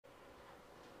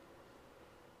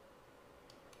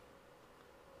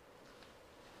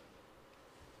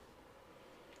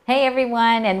Hey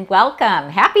everyone, and welcome.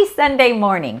 Happy Sunday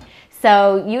morning.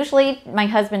 So usually my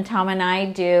husband Tom and I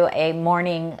do a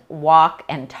morning walk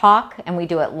and talk, and we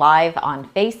do it live on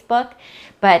Facebook.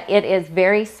 But it is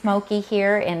very smoky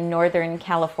here in Northern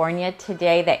California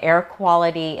today. The air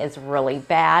quality is really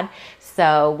bad.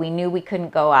 So we knew we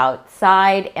couldn't go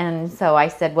outside. And so I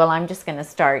said, well, I'm just going to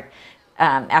start,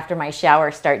 after my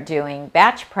shower, start doing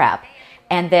batch prep.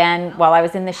 And then while I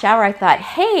was in the shower, I thought,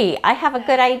 hey, I have a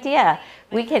good idea.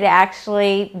 We could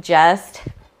actually just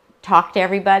talk to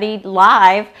everybody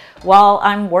live while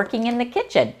I'm working in the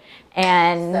kitchen.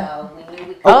 And so we knew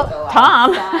we could go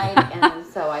Tom. outside, and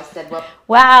so I said, well,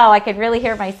 wow, I could really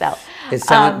hear myself. The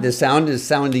sound is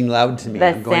sounding loud to me.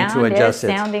 I'm going to adjust it.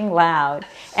 The sound is sounding loud.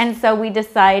 And so we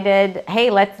decided, hey,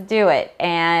 let's do it.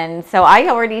 And so I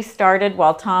already started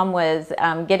while Tom was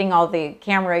getting all the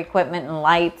camera equipment and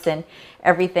lights and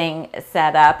everything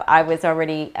set up. I was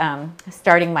already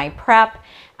starting my prep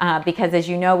because, as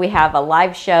you know, we have a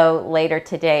live show later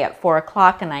today at 4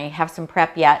 o'clock, and I have some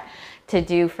prep yet to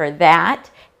do for that.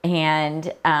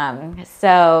 And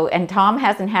and Tom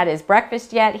hasn't had his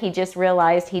breakfast yet. He just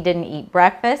realized he didn't eat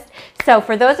breakfast. So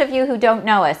for those of you who don't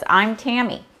know us, I'm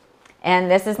Tami,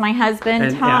 and this is my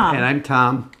husband, Tom. And I'm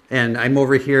Tom, and I'm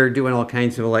over here doing all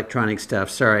kinds of electronic stuff.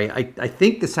 Sorry, I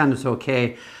think the sound is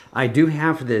okay. I do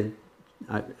have the,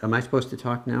 am I supposed to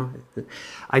talk now?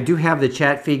 I do have the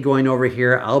chat feed going over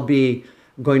here. I'll be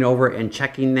going over and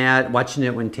checking that, watching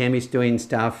it when Tammy's doing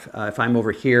stuff. If I'm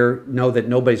over here, know that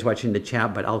nobody's watching the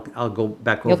chat, but I'll go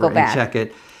back over and check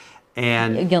it.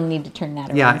 And you'll need to turn that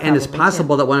around. Yeah, and it's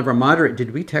possible that one of our moderators,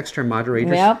 did we text our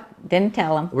moderators? Yep, didn't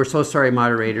tell them. We're so sorry,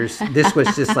 moderators. This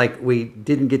was just like we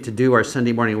didn't get to do our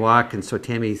Sunday morning walk, and so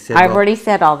Tammy said, I've already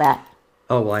said all that.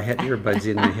 Oh, well, I had earbuds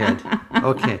in my head.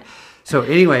 Okay. So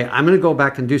anyway, I'm going to go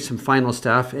back and do some final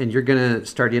stuff, and you're going to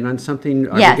start in on something?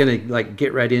 Are you going to like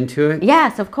get right into it?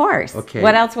 Yes, of course. Okay.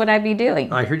 What else would I be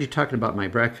doing? I heard you talking about my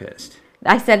breakfast.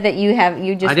 I said that you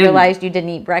just realized you didn't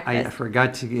eat breakfast. I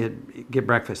forgot to get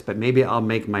breakfast, but maybe I'll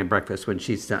make my breakfast when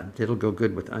she's done. It'll go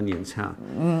good with onions, huh?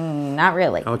 Not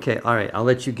really. Okay, all right. I'll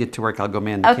let you get to work. I'll go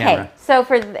man the camera. Okay, so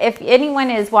if anyone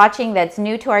is watching that's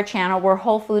new to our channel, we're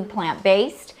whole food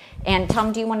plant-based. And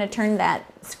Tom, do you want to turn that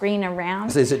screen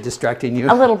around? Is it distracting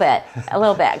you? A little bit,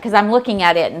 because I'm looking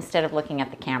at it instead of looking at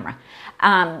the camera.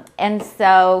 And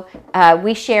so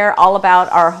we share all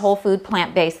about our whole food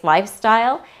plant-based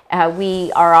lifestyle.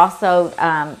 We are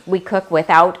also, we cook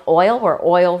without oil. We're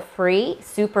oil-free,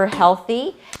 super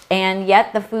healthy, and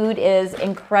yet the food is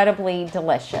incredibly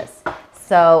delicious.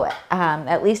 So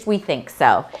at least we think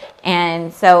so.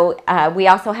 And so we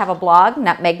also have a blog,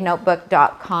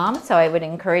 nutmegnotebook.com. So I would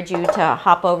encourage you to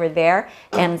hop over there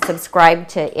and subscribe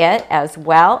to it as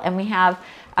well. And we have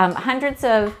hundreds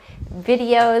of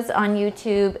videos on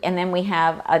YouTube, and then we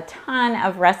have a ton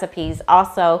of recipes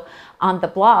also on the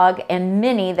blog, and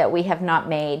many that we have not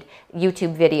made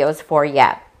YouTube videos for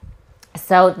yet.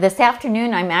 So this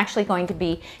afternoon, I'm actually going to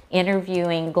be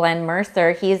interviewing Glen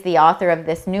Merzer. He is the author of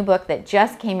this new book that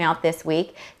just came out this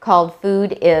week called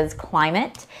Food is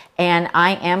Climate. And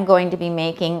I am going to be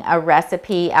making a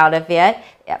recipe out of it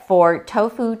for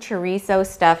tofu chorizo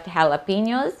stuffed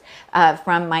jalapenos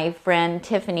from my friend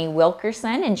Tiffany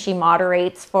Wilkerson, and she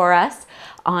moderates for us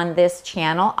on this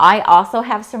channel. I also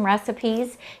have some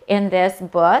recipes in this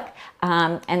book,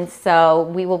 and so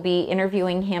we will be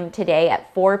interviewing him today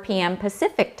at 4 p.m.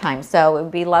 Pacific time. So it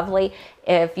would be lovely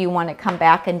if you want to come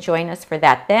back and join us for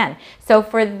that then. So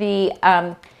for the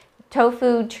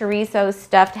tofu chorizo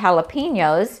stuffed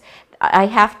jalapenos, I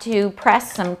have to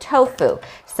press some tofu.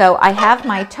 So I have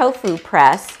my tofu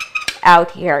press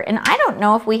out here, and I don't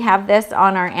know if we have this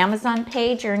on our Amazon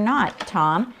page or not,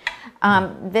 Tom.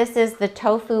 This is the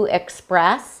Tofu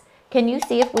Express. Can you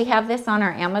see if we have this on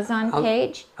our Amazon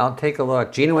page? I'll take a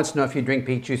look. Gina wants to know if you drink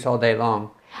beet juice all day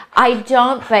long. I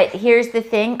don't, but here's the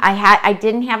thing. I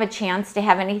didn't have a chance to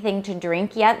have anything to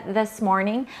drink yet this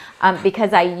morning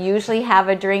because I usually have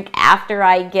a drink after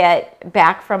I get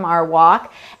back from our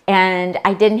walk. And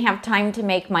I didn't have time to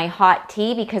make my hot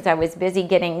tea because I was busy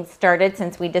getting started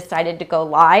since we decided to go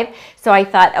live. So I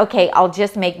thought, okay, I'll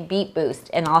just make Beet Boost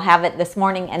and I'll have it this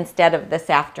morning instead of this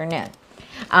afternoon.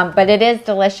 But it is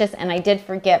delicious, and I did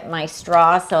forget my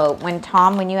straw. So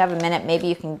when you have a minute, maybe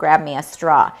you can grab me a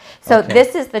straw. So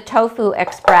This is the Tofu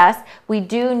Express. We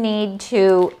do need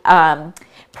to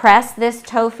press this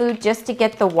tofu just to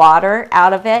get the water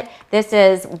out of it. This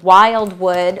is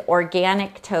Wildwood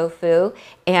organic tofu,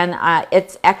 and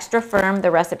it's extra firm.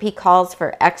 The recipe calls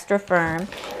for extra firm,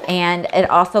 and it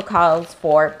also calls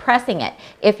for pressing it.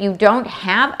 If you don't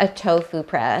have a tofu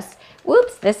press,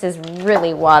 Whoops, this is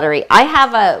really watery. I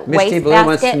have a waste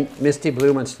basket. Misty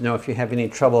Blue wants to know if you have any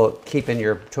trouble keeping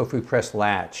your tofu press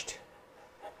latched.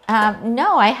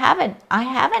 No, I haven't. I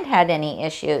haven't had any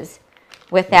issues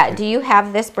with that. Okay. Do you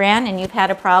have this brand and you've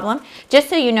had a problem? Just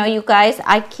so you know, you guys,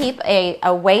 I keep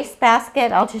a waste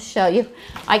basket. I'll just show you.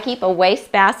 I keep a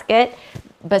waste basket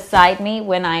beside me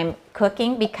when I'm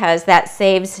cooking because that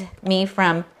saves me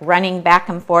from running back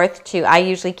and forth to, I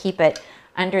usually keep it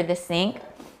under the sink.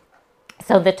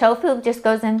 So the tofu just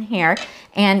goes in here,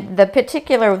 and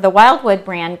the Wildwood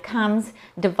brand comes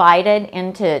divided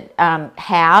into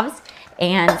halves,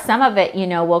 and some of it, you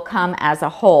know, will come as a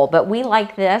whole. But we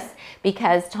like this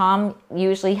because Tom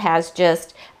usually has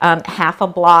just half a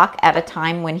block at a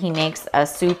time when he makes a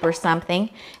soup or something,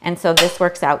 and so this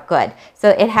works out good. So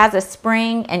it has a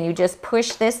spring, and you just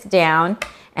push this down,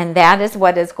 and that is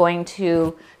what is going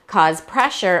to cause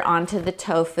pressure onto the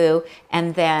tofu,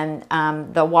 and then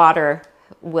the water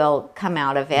will come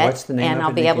out of it. What's the name and of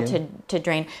I'll it be able again? to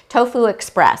drain. Tofu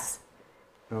Express.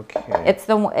 Okay. It's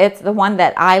the one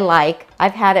that I like.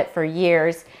 I've had it for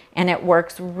years and it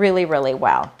works really, really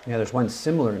well. Yeah, there's one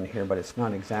similar in here, but it's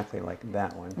not exactly like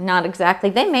that one. Not exactly.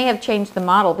 They may have changed the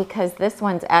model because this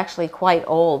one's actually quite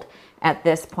old at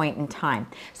this point in time.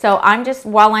 So I'm just,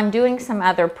 while I'm doing some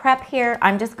other prep here,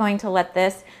 I'm just going to let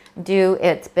this do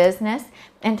its business.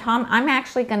 And Tom, I'm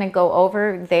actually going to go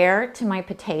over there to my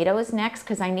potatoes next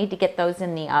because I need to get those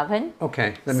in the oven.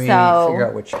 Okay, let me figure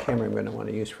out which camera I'm going to want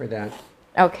to use for that.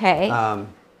 Okay. I'll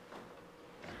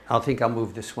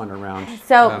move this one around.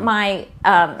 So I'm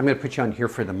going to put you on here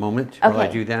for the moment while I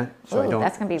do that. So ooh,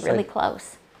 that's going to be really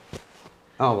close.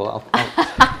 Oh, well, I'll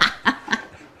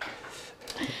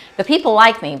The people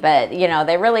like me, but you know,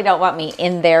 they really don't want me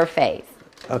in their face.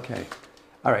 Okay.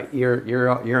 All right, you're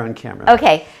on camera.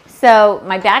 Okay, so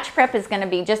my batch prep is going to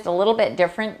be just a little bit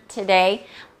different today.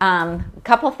 A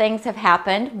couple things have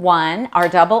happened. One, our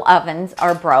double ovens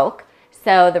are broke.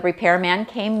 So the repairman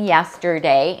came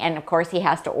yesterday, and of course he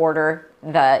has to order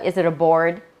is it a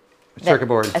board? Circuit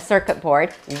board. A circuit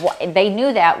board. They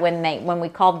knew that when we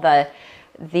called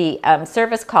the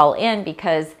service call in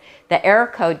because the error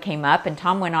code came up, and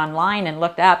Tom went online and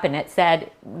looked up, and it said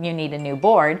you need a new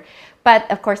board. But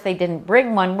of course they didn't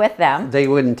bring one with them. They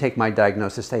wouldn't take my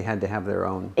diagnosis. They had to have their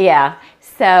own. Yeah.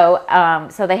 So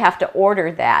so they have to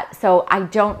order that. So I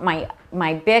don't.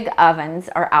 My big ovens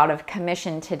are out of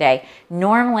commission today.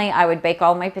 Normally I would bake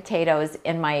all my potatoes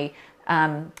in my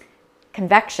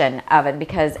convection oven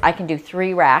because I can do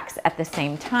 3 racks at the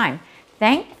same time.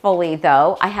 Thankfully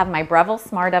though, I have my Breville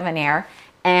Smart Oven Air,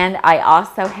 and I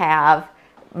also have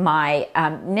my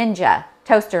Ninja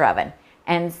toaster oven.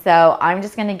 And so I'm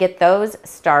just going to get those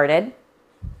started.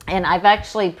 And I've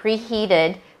actually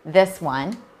preheated this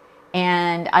one.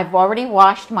 And I've already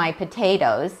washed my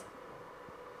potatoes.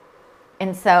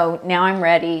 And so now I'm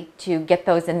ready to get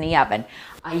those in the oven.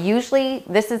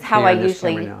 This is how I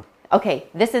usually, okay,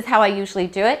 this is how I usually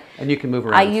do it. And you can move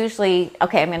around.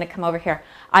 Okay, I'm going to come over here.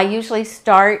 I usually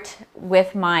start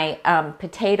with my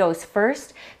potatoes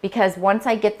first because once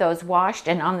I get those washed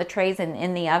and on the trays and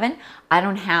in the oven, I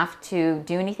don't have to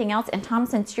do anything else. And Tom,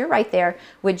 since you're right there,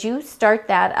 would you start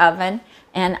that oven?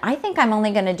 And I think I'm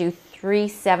only going to do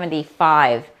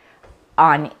 375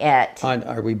 on it.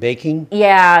 Are we baking?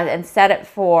 Yeah, and set it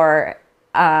for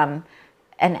an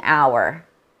hour.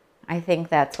 I think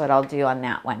that's what I'll do on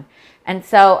that one. And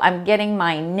so I'm getting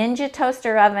my Ninja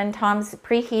toaster oven. Tom's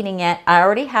preheating it. I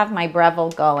already have my Breville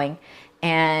going,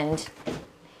 and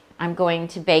I'm going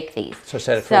to bake these. So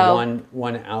set it for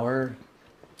one hour?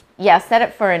 Yeah, set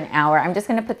it for an hour. I'm just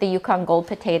going to put the Yukon Gold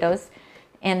potatoes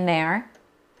in there.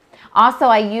 Also,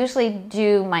 I usually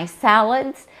do my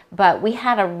salads, but we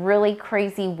had a really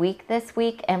crazy week this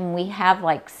week, and we have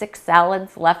like 6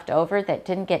 salads left over that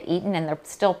didn't get eaten, and they're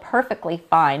still perfectly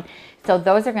fine. So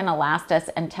those are going to last us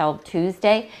until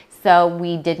Tuesday. So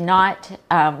we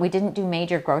didn't do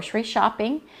major grocery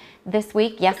shopping this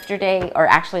week. Yesterday, or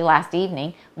actually last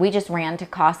evening, we just ran to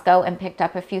Costco and picked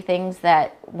up a few things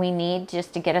that we need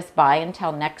just to get us by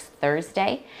until next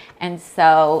Thursday. And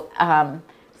so,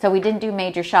 so we didn't do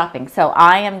major shopping. So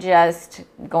I am just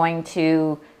going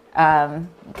to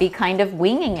be kind of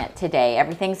winging it today.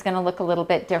 Everything's going to look a little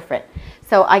bit different.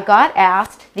 So I got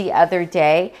asked the other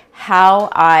day how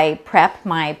I prep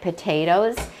my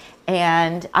potatoes,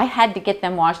 and I had to get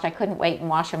them washed. I couldn't wait and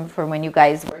wash them for when you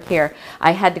guys were here.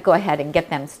 I had to go ahead and get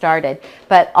them started.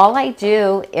 But all I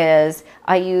do is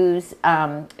I use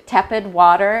tepid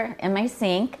water in my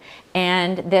sink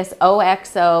and this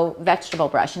OXO vegetable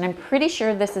brush. And I'm pretty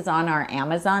sure this is on our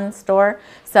Amazon store.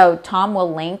 So Tom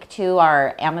will link to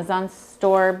our Amazon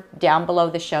store down below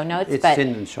the show notes. It's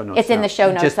in the show notes. It's in the show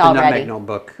notes just the already. Nutmeg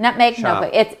Notebook. Nutmeg shop.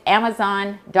 Notebook. It's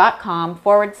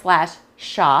amazon.com/shop,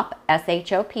 SHOP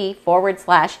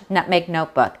 /Nutmeg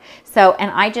Notebook. So,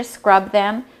 and I just scrub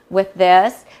them with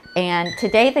this. And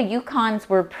today the Yukons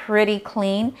were pretty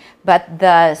clean, but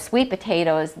the sweet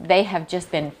potatoes, they have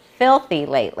just been filthy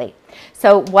lately.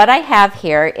 So what I have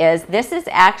here is, this is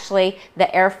actually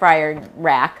the air fryer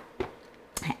rack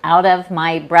out of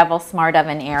my Breville Smart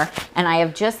Oven Air, and I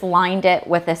have just lined it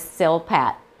with a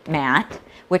Silpat mat,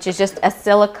 which is just a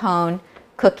silicone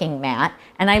cooking mat.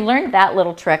 And I learned that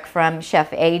little trick from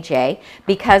Chef AJ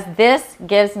because this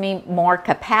gives me more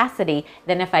capacity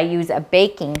than if I use a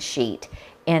baking sheet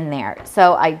in there.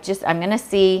 So I'm going to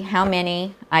see how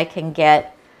many I can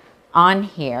get on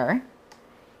here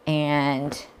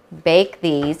and bake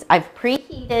these. I've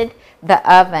preheated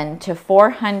the oven to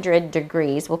 400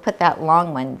 degrees. We'll put that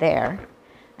long one there.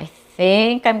 I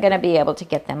think I'm going to be able to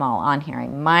get them all on here. I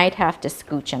might have to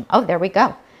scooch them. Oh, there we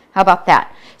go. How about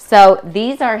that? So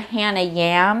these are Hana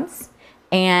yams,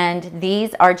 and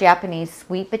these are Japanese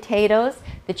sweet potatoes.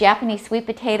 The Japanese sweet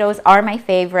potatoes are my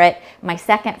favorite. My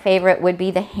second favorite would be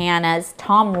the Hanas.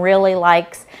 Tom really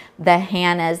likes the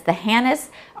Hanas. The Hanas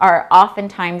are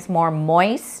oftentimes more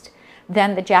moist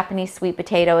than the Japanese sweet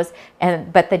potatoes,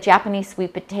 but the Japanese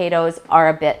sweet potatoes are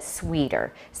a bit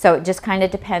sweeter. So it just kind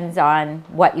of depends on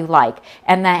what you like.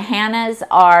 And the Hanas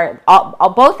are,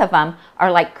 both of them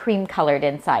are like cream colored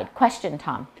inside. Question,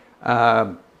 Tom?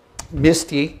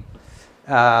 Misty,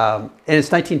 and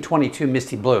it's 1922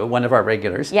 Misty Blue, one of our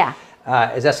regulars. Yeah.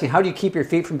 Is asking, how do you keep your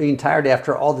feet from being tired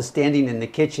after all the standing in the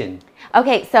kitchen?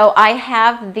 Okay, so I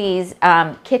have these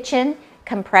kitchen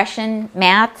compression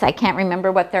mats. I can't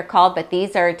remember what they're called, but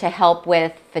these are to help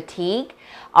with fatigue.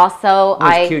 Also,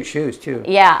 cute shoes too.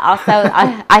 Yeah. Also,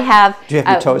 I have. Do you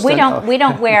have your toes done? We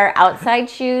don't wear outside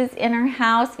shoes in our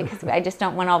house because I just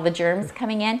don't want all the germs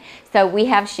coming in. So we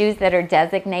have shoes that are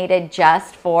designated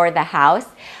just for the house.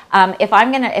 If I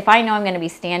know I'm gonna be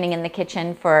standing in the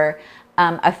kitchen for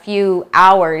a few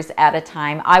hours at a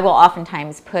time, I will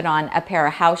oftentimes put on a pair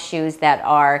of house shoes that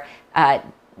are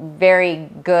very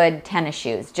good tennis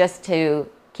shoes, just to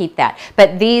keep that.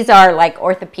 But these are like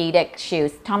orthopedic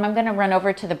shoes. Tom, I'm going to run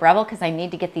over to the Breville because I need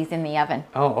to get these in the oven.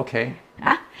 Oh, okay.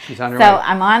 She's on her So way.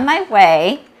 I'm on my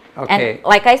way. Okay. And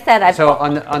like I said, So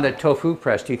on the tofu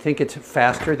press, do you think it's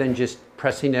faster than just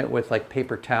pressing it with like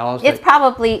paper towels? It's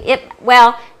probably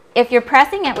well, if you're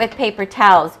pressing it with paper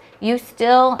towels, you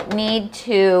still need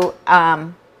to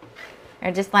or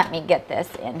just let me get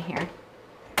this in here.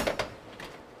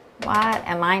 What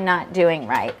am I not doing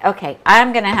right? Okay,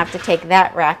 I'm going to have to take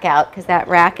that rack out because that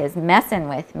rack is messing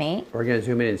with me. We're going to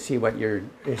zoom in and see what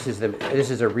this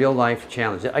is a real life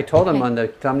challenge. I told him on the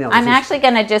thumbnail. I'm actually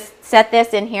going to just set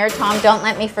this in here. Tom, don't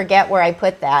let me forget where I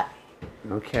put that.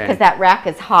 Okay. Because that rack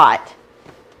is hot.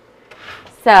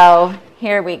 So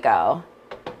here we go.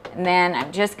 And then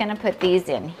I'm just going to put these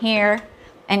in here.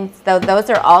 And so those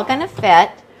are all going to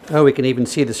fit. Oh, we can even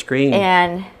see the screen.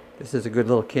 And this is a good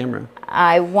little camera.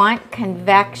 I want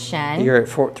convection. You're at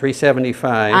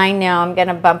 375. I know, I'm going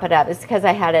to bump it up. It's because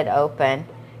I had it open.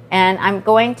 And I'm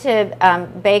going to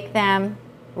bake them,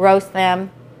 roast them.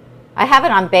 I have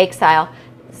it on bake style.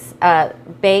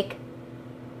 Bake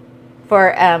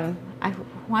for, I'm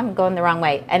going the wrong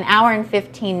way. An hour and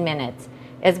 15 minutes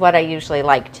is what I usually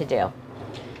like to do.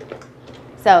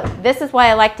 So this is why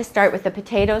I like to start with the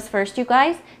potatoes first, you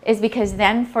guys, is because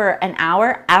then for an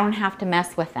hour, I don't have to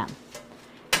mess with them.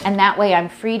 And that way I'm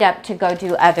freed up to go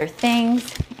do other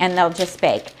things and they'll just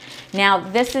bake. Now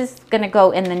this is gonna go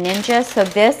in the Ninja. So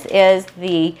this is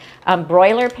the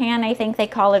broiler pan, I think they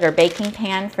call it, or baking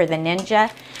pan for the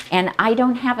Ninja. And I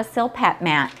don't have a Silpat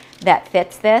mat that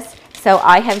fits this. So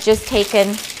I have just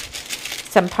taken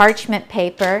some parchment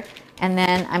paper and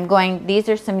then these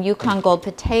are some Yukon Gold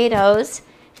potatoes.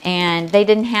 And they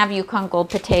didn't have Yukon Gold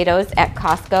potatoes at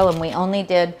Costco, and we only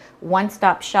did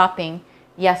one-stop shopping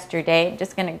yesterday. I'm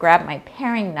just going to grab my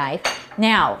paring knife.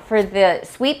 Now, for the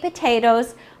sweet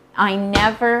potatoes, I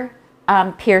never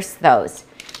pierce those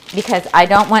because I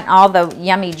don't want all the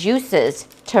yummy juices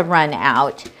to run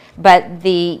out. But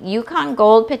the Yukon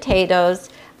Gold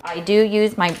potatoes, I do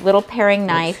use my little paring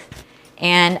knife,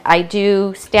 and I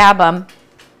do stab them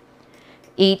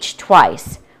each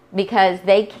twice, because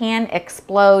they can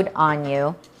explode on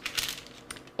you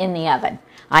in the oven.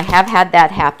 I have had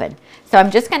that happen. So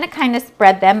I'm just going to kind of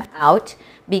spread them out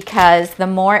because the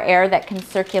more air that can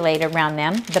circulate around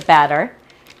them, the better.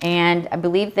 And I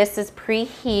believe this is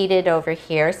preheated over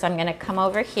here. So I'm going to come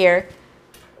over here,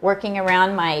 working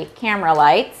around my camera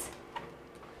lights.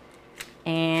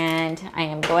 And I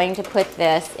am going to put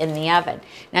this in the oven.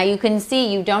 Now you can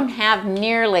see you don't have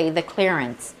nearly the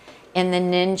clearance in the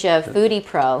Ninja Foodie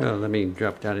Pro. Oh, let me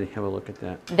drop down and have a look at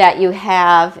that. That you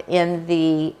have in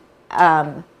the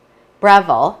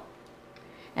Breville.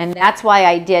 And that's why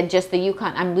I did just the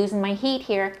Yukon. I'm losing my heat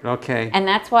here. Okay. And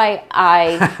that's why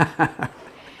I...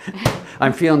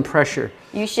 I'm feeling pressure.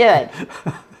 You should.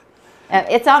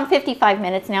 It's on 55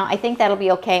 minutes now. I think that'll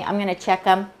be okay. I'm going to check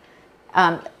them.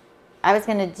 I was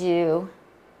going to do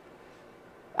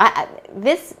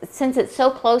this, since it's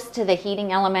so close to the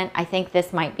heating element, I think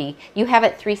this might be, you have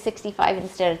it 365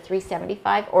 instead of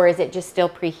 375, or is it just still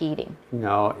preheating?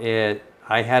 No,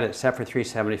 I had it set for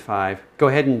 375. Go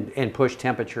ahead and push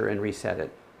temperature and reset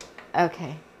it.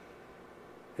 Okay.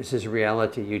 This is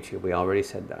reality YouTube. We already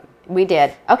said that. We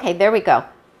did. Okay, there we go.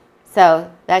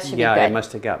 So that should be good. Yeah, it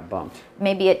must have got bumped.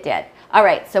 Maybe it did. All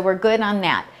right, so we're good on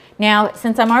that. Now,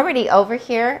 since I'm already over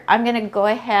here, I'm going to go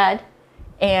ahead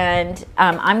and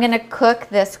I'm going to cook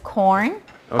this corn.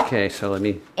 Okay, so let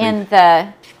me... In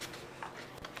the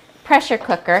pressure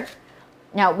cooker.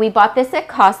 Now, we bought this at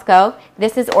Costco.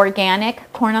 This is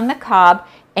organic corn on the cob,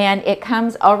 and it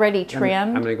comes already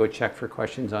trimmed. I'm going to go check for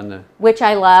questions on the... Which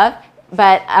I love,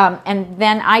 but, and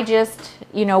then I just,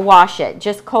 wash it.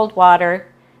 Just cold water.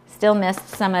 Still missed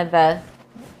some of the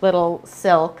little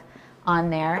silk on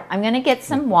there. I'm going to get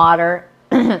some water.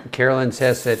 Carolyn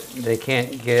says that they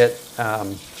can't get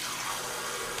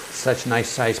such nice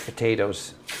sized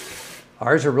potatoes.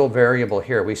 Ours are real variable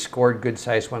here. We scored good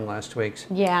sized one last week.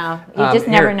 Yeah, you just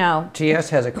never know. TS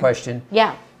has a question.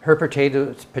 Yeah. Her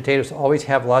potatoes always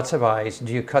have lots of eyes.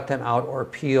 Do you cut them out or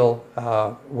peel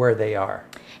where they are?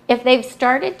 If they've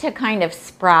started to kind of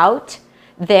sprout,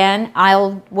 then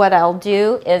what I'll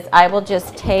do is I will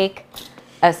just take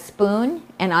a spoon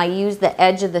and I use the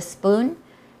edge of the spoon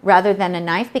rather than a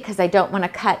knife because I don't want to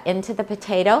cut into the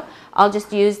potato. I'll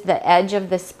just use the edge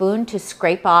of the spoon to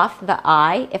scrape off the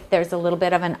eye if there's a little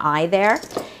bit of an eye there.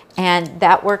 And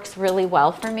that works really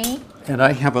well for me. And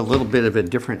I have a little bit of a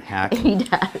different hack. He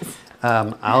does.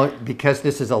 Because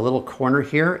this is a little corner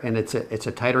here and it's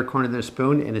a tighter corner than a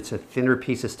spoon and it's a thinner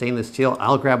piece of stainless steel,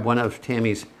 I'll grab one of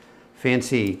Tammy's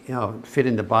fancy, fit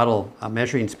in the bottle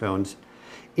measuring spoons.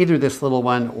 Either this little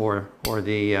one or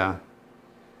the,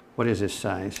 what is this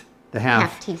size? The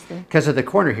half teaspoon. Because of the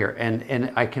corner here.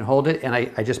 And I can hold it and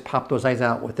I just pop those eyes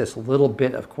out with this little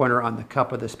bit of corner on the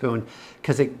cup of the spoon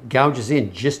because it gouges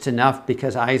in just enough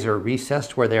because eyes are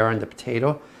recessed where they are in the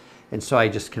potato. And so I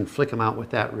just can flick them out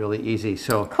with that really easy.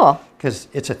 So cool. Because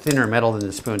it's a thinner metal than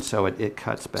the spoon, so it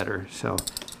cuts better. So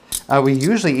we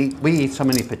eat so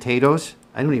many potatoes.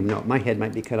 I don't even know. My head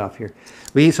might be cut off here.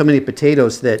 We eat so many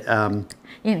potatoes that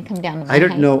you're gonna come down to my I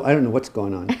don't know what's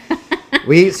going on.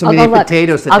 We eat so many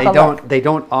potatoes that they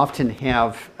don't often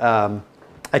have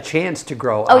a chance to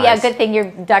grow. Oh yeah, good thing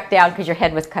you're ducked down because your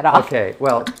head was cut off. Okay,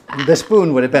 well the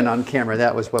spoon would have been on camera.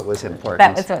 That was what was important.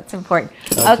 That was what's important.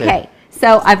 Okay.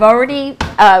 So I've already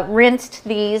rinsed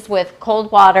these with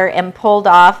cold water and pulled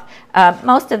off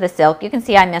most of the silk. You can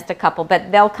see I missed a couple,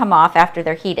 but they'll come off after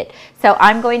they're heated. So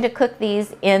I'm going to cook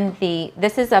these in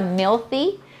this is a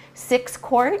Mealthy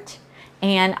 6-quart,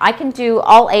 and I can do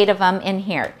all 8 of them in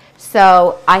here.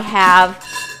 So I have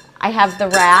the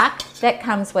rack that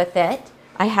comes with it.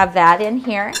 I have that in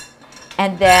here,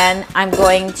 and then I'm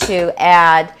going to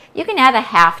add, you can add a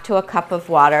half to a cup of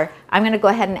water. I'm going to go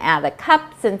ahead and add a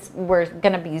cup since we're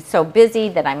going to be so busy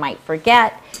that I might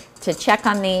forget to check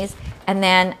on these. And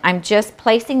then I'm just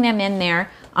placing them in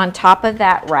there on top of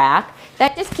that rack.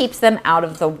 That just keeps them out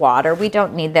of the water. We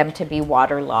don't need them to be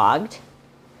waterlogged.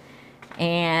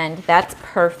 And that's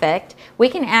perfect. We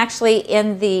can actually,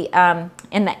 in the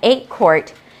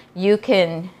 8-quart, you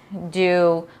can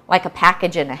do like a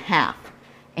package and a half.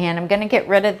 And I'm going to get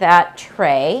rid of that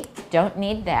tray. Don't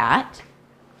need that.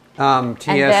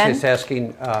 TS is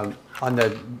asking,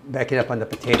 backing up on the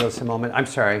potatoes a moment. I'm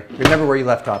sorry. Remember where you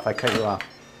left off. I cut you off.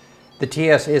 The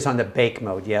TS is on the bake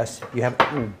mode, yes? You have it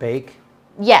on bake?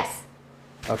 Yes.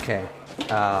 Okay.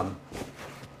 Have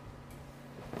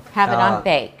it on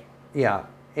bake. Yeah.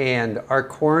 And our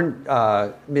corn,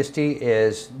 Misty,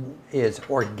 is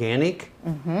organic.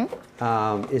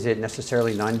 Mm-hmm. Is it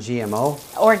necessarily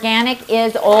non-GMO? Organic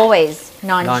is always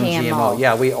non-GMO.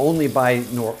 Yeah, we only buy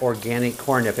organic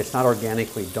corn. If it's not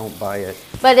organic, we don't buy it.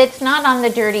 But it's not on the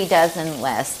Dirty Dozen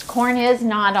list. Corn is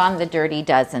not on the Dirty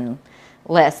Dozen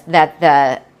list that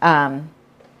the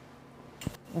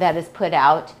that is put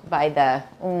out by the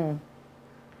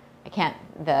I can't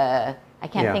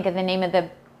think of the name of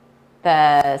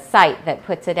the site that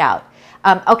puts it out.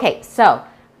 Okay, so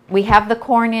we have the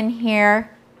corn in here.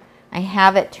 I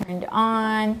have it turned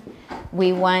on.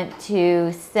 We want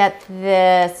to set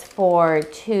this for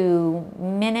 2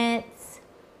 minutes.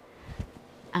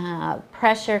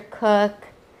 Pressure cook.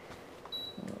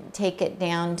 Take it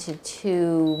down to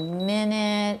 2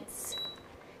 minutes.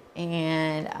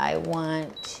 And I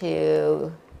want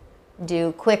to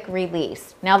do quick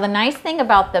release. Now the nice thing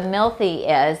about the Mealthy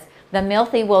is the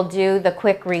Mealthy will do the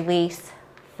quick release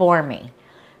for me,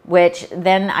 which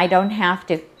then I don't have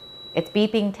to, it's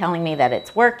beeping telling me that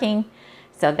it's working.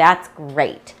 So that's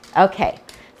great. Okay.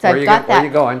 So I've got that. Where are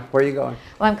you going? Where are you going?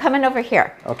 Well, I'm coming over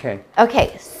here. Okay.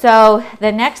 Okay, so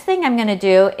the next thing I'm going to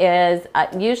do is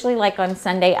usually like on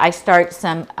Sunday, I start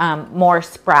some more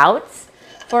sprouts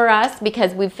for us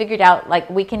because we've figured out like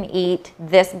we can eat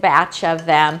this batch of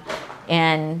them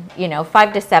in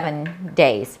 5 to 7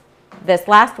 days. This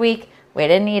last week we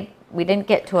didn't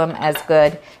get to them as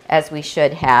good as we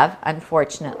should have,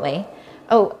 unfortunately.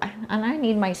 Oh, and I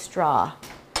need my straw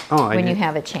when you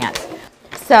have a chance.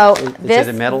 So this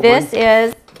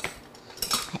is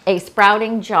a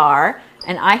sprouting jar,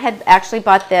 and I had actually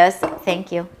bought this,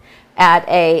 thank you, at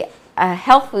a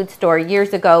health food store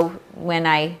years ago when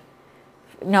I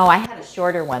had a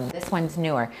shorter one. This one's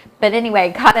newer. But anyway, I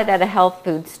got it at a health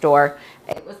food store.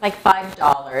 It was like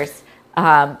 $5.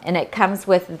 And it comes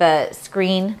with the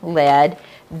screen lid.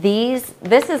 This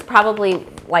is probably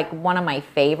like one of my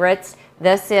favorites.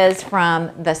 This is from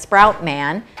the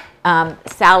Sproutman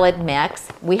salad mix.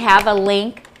 We have a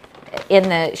link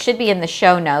should be in the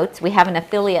show notes. We have an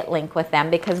affiliate link with them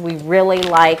because we really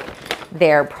like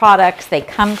their products. They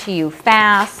come to you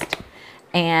fast.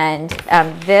 And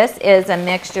this is a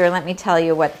mixture, let me tell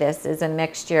you what this is a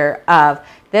mixture of.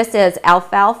 This is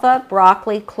alfalfa,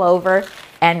 broccoli, clover,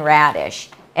 and radish.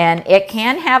 And it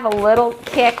can have a little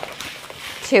kick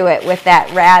to it with that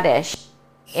radish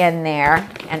in there.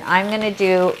 And I'm going to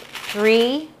do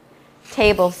 3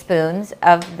 tablespoons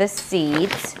of the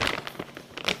seeds.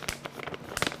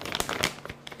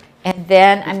 And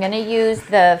then I'm going to use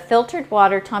the filtered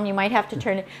water. Tom, you might have to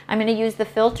turn it. I'm going to use the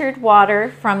filtered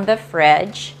water from the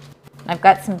fridge. I've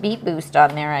got some Beet Boost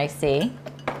on there, I see.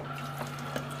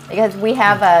 Because we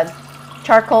have a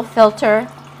charcoal filter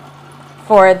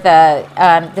for the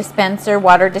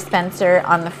water dispenser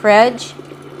on the fridge.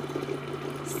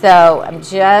 So I'm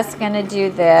just going to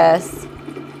do this.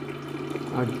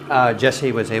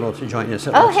 Jessie was able to join us.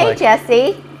 Oh, hey,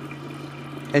 Jessie.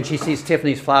 And she sees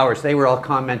Tiffany's flowers. They were all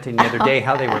commenting the other day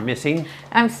how they were missing.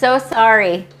 I'm so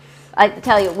sorry. I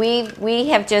tell you, we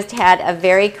have just had a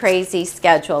very crazy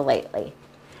schedule lately.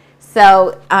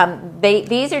 So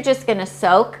these are just going to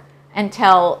soak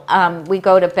until we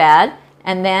go to bed,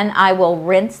 and then I will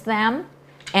rinse them.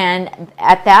 And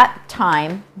at that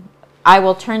time, I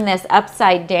will turn this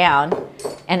upside down,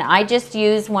 and I just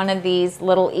use one of these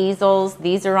little easels.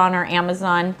 These are on our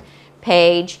Amazon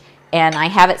page. And I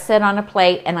have it sit on a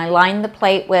plate, and I line the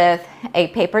plate with a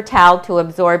paper towel to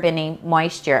absorb any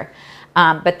moisture.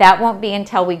 But that won't be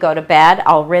until we go to bed.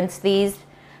 I'll rinse these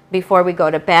before we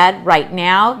go to bed. Right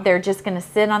now, they're just going to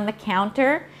sit on the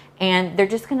counter, and they're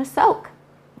just going to soak.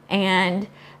 And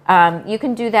you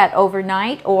can do that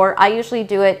overnight, or I usually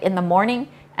do it in the morning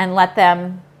and let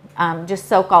them just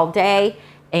soak all day,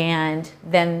 and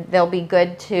then they'll be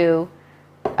good to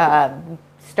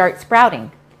start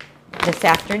sprouting this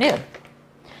afternoon.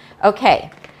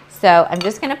 Okay, so I'm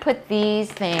just going to put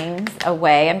these things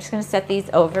away. I'm just going to set these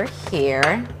over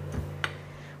here.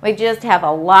 We just have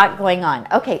a lot going on.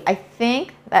 Okay, I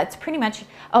think that's pretty much,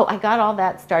 oh, I got all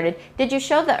that started. Did you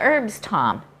show the herbs,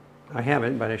 Tom? I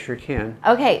haven't, but I sure can.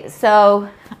 Okay, so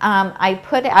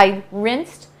I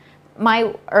rinsed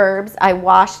my herbs. I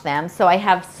washed them. So I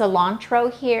have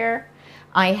cilantro here.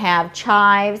 I have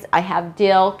chives, I have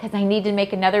dill, because I need to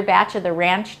make another batch of the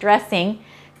ranch dressing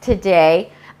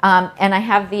today, and I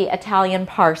have the Italian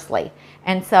parsley.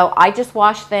 And so I just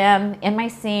wash them in my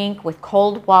sink with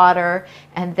cold water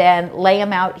and then lay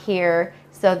them out here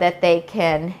so that they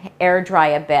can air dry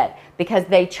a bit, because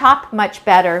they chop much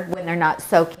better when they're not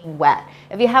soaking wet.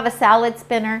 If you have a salad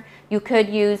spinner, you could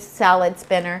use salad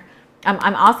spinner.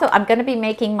 I'm going to be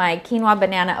making my quinoa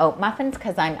banana oat muffins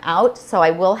because I'm out, so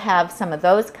I will have some of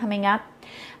those coming up.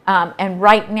 And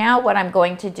right now what I'm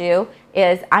going to do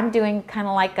is I'm doing kind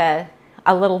of like a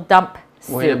little dump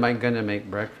soup. When am I going to make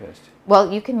breakfast?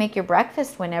 Well, you can make your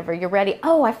breakfast whenever you're ready.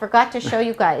 Oh, I forgot to show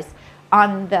you guys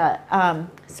on the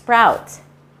sprouts.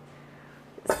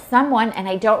 someone, and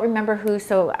I don't remember who,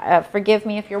 so forgive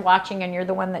me if you're watching and you're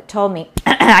the one that told me.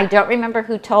 I don't remember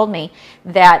who told me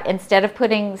that instead of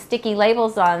putting sticky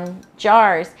labels on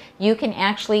jars, you can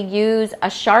actually use a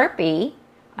Sharpie,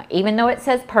 even though it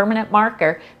says permanent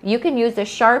marker, you can use a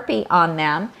Sharpie on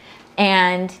them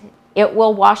and it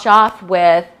will wash off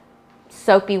with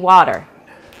soapy water.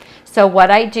 So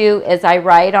what I do is I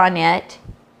write on it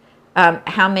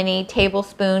how many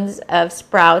tablespoons of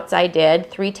sprouts I did,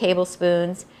 3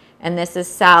 tablespoons, and this is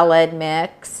salad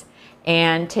mix,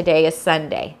 and today is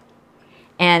Sunday.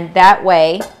 And that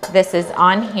way, this is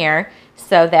on here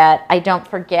so that I don't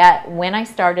forget when I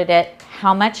started it,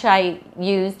 how much I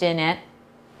used in it,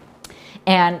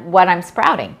 and what I'm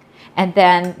sprouting. And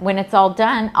then when it's all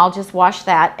done, I'll just wash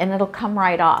that and it'll come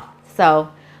right off.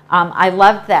 So I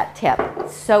loved that tip.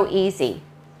 It's so easy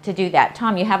to do that.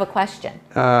 Tom, you have a question.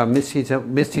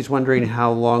 Misty's wondering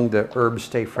how long the herbs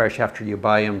stay fresh after you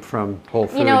buy them from Whole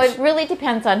Foods. You know, it really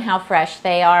depends on how fresh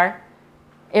they are.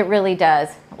 It really does.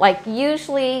 Like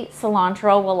usually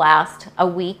cilantro will last a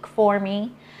week for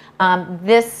me.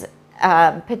 This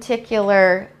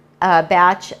particular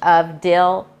batch of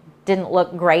dill didn't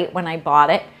look great when I bought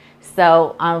it,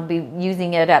 so I'll be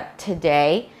using it up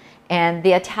today. And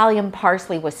the Italian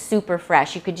parsley was super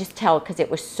fresh. You could just tell because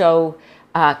it was so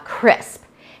crisp.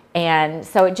 And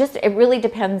so it really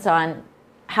depends on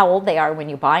how old they are when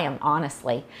you buy them,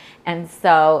 honestly. And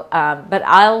so, but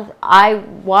I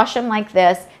wash them like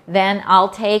this, then I'll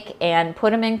take and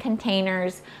put them in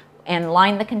containers and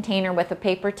line the container with a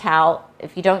paper towel.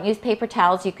 If you don't use paper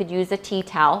towels, you could use a tea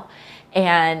towel,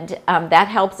 and that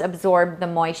helps absorb the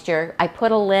moisture. I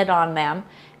put a lid on them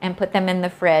and put them in the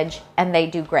fridge, and they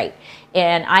do great.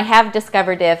 And I have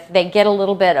discovered if they get a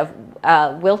little bit of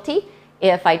wilty,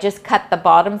 if I just cut the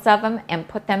bottoms of them and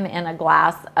put them in a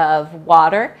glass of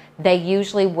water, they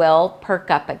usually will perk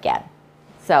up again.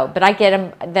 So, but I get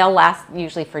them, they'll last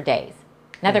usually for days.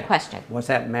 Another question. What's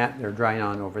that mat they're drying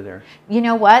on over there? You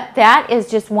know what? That is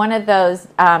just one of those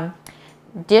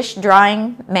dish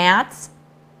drying mats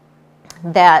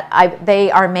that they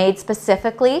are made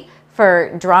specifically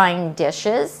for drying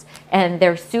dishes, and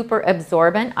they're super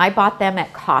absorbent. I bought them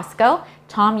at Costco.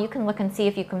 Tom, you can look and see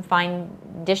if you can find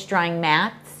dish drying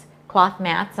mats, cloth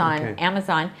mats on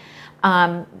Amazon.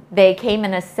 They came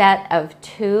in a set of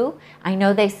 2. I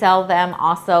know they sell them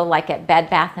also like at Bed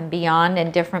Bath & Beyond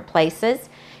in different places.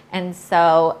 And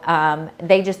so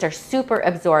they just are super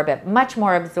absorbent, much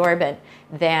more absorbent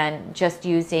than just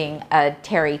using a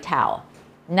terry towel.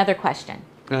 Another question.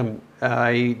 I'm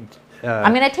going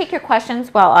to take your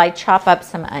questions while I chop up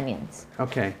some onions.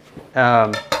 Okay.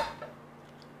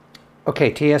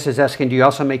 Okay, TS is asking, do you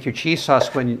also make your cheese sauce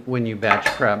when you batch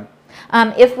prep?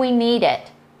 If we need it,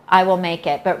 I will make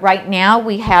it. But right now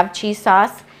we have cheese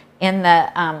sauce in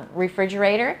the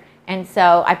refrigerator, and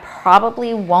so I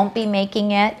probably won't be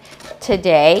making it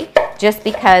today just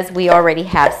because we already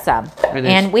have some.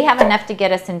 And we have enough to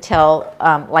get us until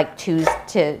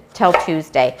till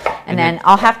Tuesday. And then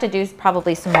I'll have to do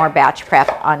probably some more batch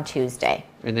prep on Tuesday.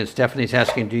 And then Stephanie's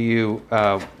asking, do you,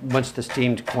 once the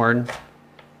steamed corn,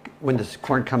 when the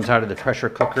corn comes out of the pressure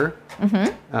cooker,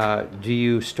 do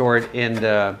you store it in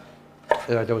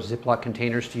those Ziploc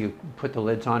containers? Do you put the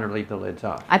lids on or leave the lids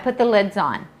off? I put the lids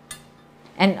on.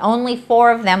 And only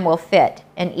 4 of them will fit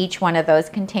in each one of those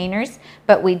containers.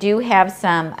 But we do have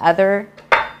some other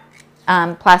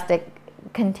plastic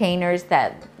containers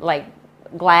that, like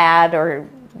Glad or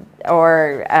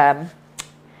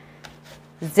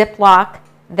Ziploc,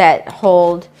 that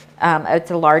hold,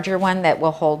 it's a larger one that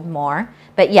will hold more.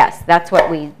 But yes, that's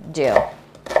what we do.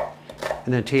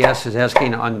 And then TS is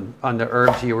asking on the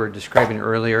herbs you were describing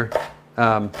earlier.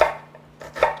 The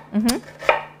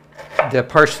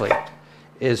parsley.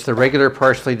 Is the regular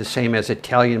parsley the same as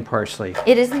Italian parsley?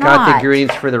 It is not. Got the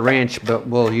ingredients for the ranch, but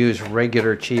we'll use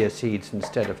regular chia seeds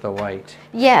instead of the white.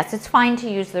 Yes, it's fine to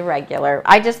use the regular.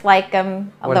 I just like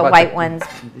them, the white ones.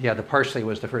 Yeah, the parsley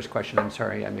was the first question. I'm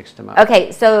sorry, I mixed them up.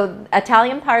 Okay, so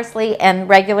Italian parsley and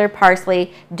regular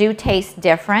parsley do taste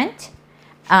different.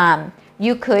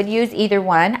 You could use either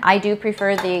one. I do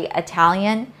prefer the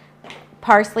Italian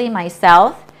parsley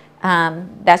myself.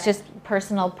 That's just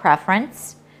personal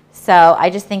preference. So I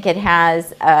just think it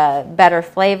has a better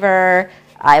flavor.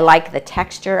 I like the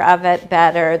texture of it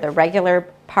better. The regular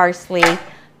parsley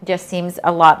just seems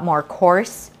a lot more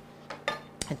coarse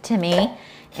to me.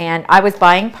 And I was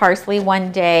buying parsley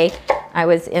one day. I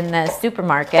was in the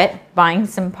supermarket buying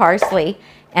some parsley,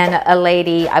 and a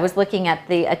lady, I was looking at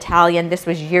the Italian, this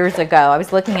was years ago, I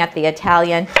was looking at the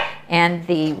Italian and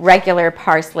the regular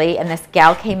parsley, and this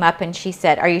gal came up and she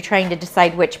said, "Are you trying to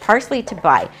decide which parsley to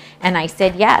buy?" And I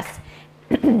said, "Yes."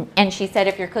 And she said,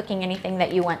 if you're cooking anything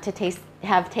that you want to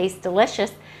taste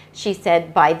delicious, she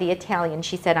said, buy the Italian.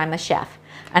 She said, I'm a chef.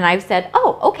 And I said,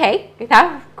 oh, okay,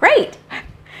 great.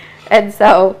 And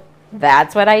so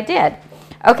that's what I did.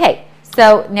 Okay,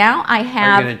 so now I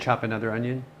have... Are you going to chop another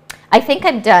onion? I think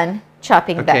I'm done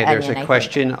chopping the onion. Okay, there's a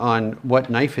question on what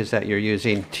knife is that you're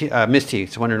using. Misty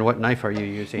is wondering, what knife are you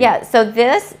using? Yeah, so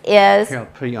this is Here, I'll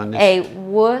put you on this. a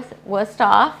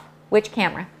Wusthof. Which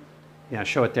camera? Yeah,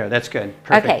 show it there. That's good.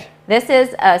 Perfect. Okay, this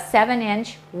is a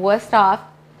 7-inch Wusthof,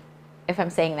 if I'm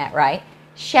saying that right,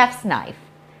 chef's knife.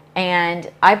 And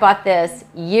I bought this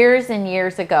years and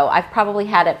years ago. I've probably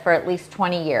had it for at least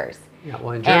 20 years. Yeah,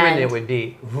 well, in German And it would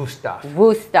be Wusthof.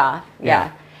 Wusthof,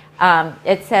 yeah.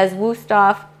 It says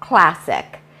Wusthof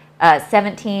Classic,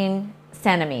 17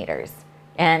 centimeters.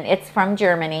 And it's from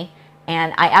Germany,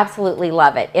 and I absolutely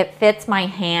love it. It fits my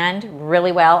hand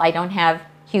really well. I don't have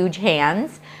huge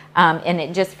hands, and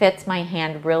it just fits my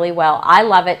hand really well. I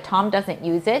love it. Tom doesn't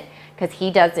use it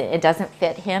because it doesn't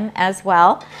fit him as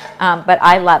well, but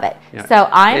I love it. Yeah. So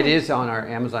It is on our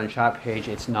Amazon shop page.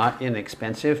 It's not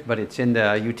inexpensive, but it's in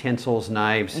the utensils,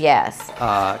 knives yes,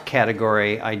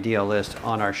 category idea list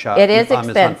on our shop. it is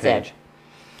Amazon expensive. page.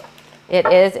 It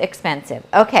is expensive.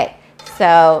 Okay,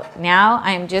 so now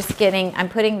I'm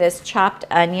putting this chopped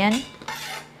onion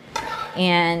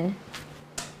in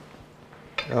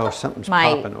Oh, something's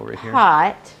my popping over here.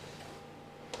 pot.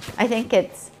 I think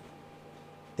it's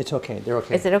It's okay. They're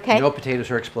okay. Is it okay? No potatoes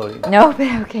are exploding. no,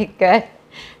 but okay, good.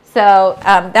 So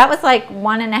that was like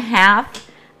 1.5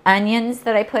 onions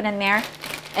that I put in there.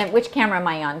 And which camera am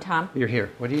I on, Tom? You're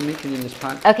here. What are you making in this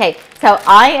pot? Okay, so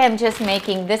I am just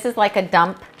making, this is like a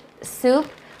dump soup.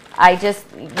 I just,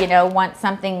 want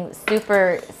something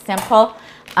super simple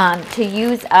to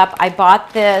use up. I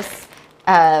bought this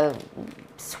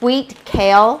sweet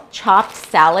kale chopped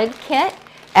salad kit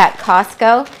at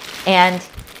Costco, and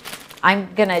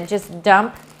I'm gonna just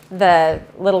dump the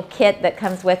little kit that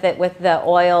comes with it with the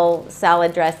oil,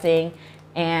 salad dressing,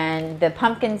 and the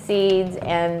pumpkin seeds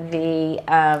and the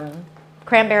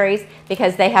cranberries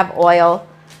because they have oil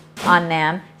on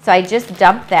them. So I just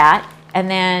dump that, and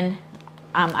then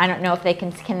I don't know if they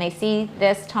can they see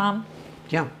this, Tom?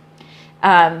 Yeah.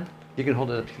 You can hold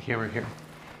it up to the camera here.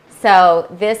 So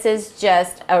this is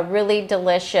just a really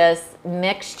delicious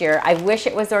mixture. I wish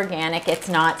it was organic. It's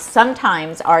not.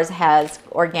 Sometimes ours has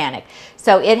organic.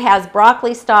 So it has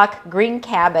broccoli stalk, green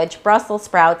cabbage, Brussels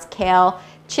sprouts, kale,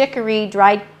 chicory, the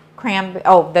dried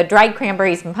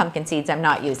cranberries and pumpkin seeds I'm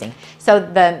not using. So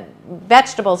the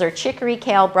vegetables are chicory,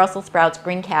 kale, Brussels sprouts,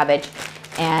 green cabbage,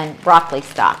 and broccoli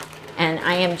stalk. And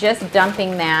I am just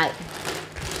dumping that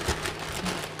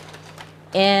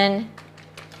in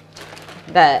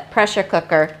the pressure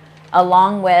cooker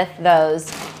along with those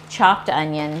chopped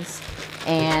onions.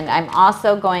 And I'm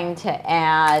also going to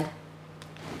add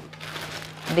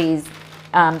these,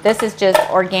 this is just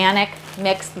organic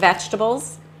mixed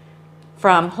vegetables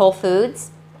from Whole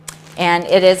Foods. And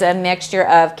it is a mixture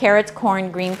of carrots,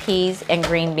 corn, green peas, and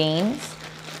green beans.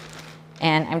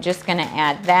 And I'm just gonna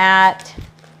add that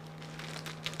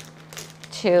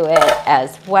to it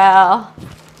as well.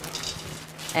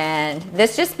 And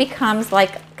this just becomes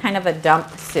like kind of a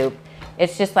dump soup.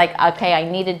 It's just like, okay, I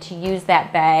needed to use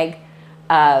that bag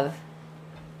of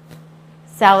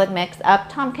salad mix up.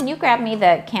 Tom, can you grab me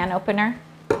the can opener?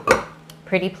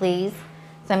 Pretty please.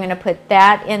 So I'm gonna put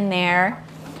that in there.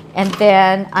 And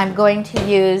then I'm going to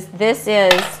use, this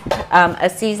is a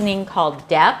seasoning called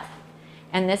Depth.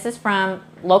 And this is from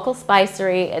Local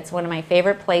Spicery. It's one of my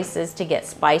favorite places to get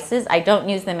spices. I don't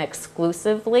use them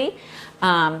exclusively.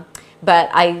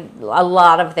 But a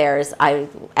lot of theirs I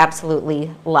absolutely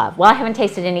love. Well, I haven't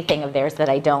tasted anything of theirs that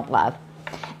I don't love.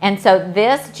 And so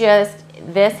this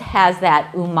has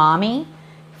that umami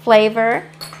flavor,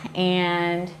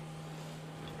 and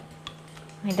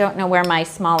I don't know where my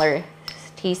smaller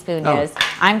teaspoon is.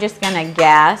 I'm just gonna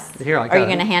guess. Here, I got Are you it.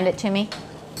 gonna hand it to me?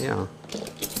 Yeah.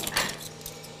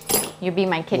 You'll be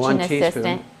my kitchen 1 assistant.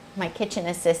 teaspoon. My kitchen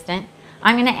assistant.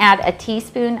 I'm gonna add a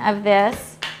teaspoon of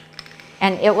this.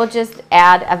 And it will just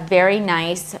add a very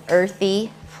nice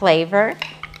earthy flavor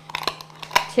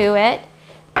to it.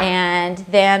 And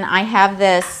then I have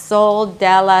this Sol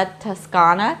della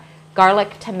Toscana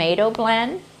garlic tomato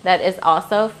blend that is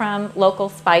also from Local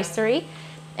Spicery.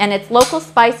 And it's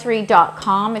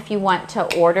localspicery.com if you want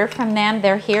to order from them.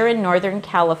 They're here in Northern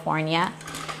California.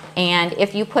 And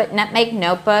if you put Nutmeg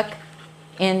Notebook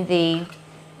in the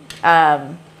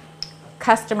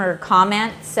customer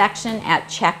comment section at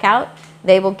checkout,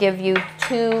 they will give you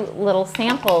 2 little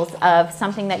samples of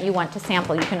something that you want to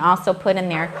sample. You can also put in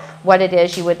there what it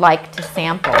is you would like to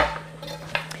sample.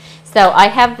 So I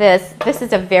have this. This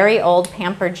is a very old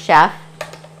Pampered Chef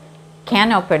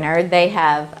can opener. They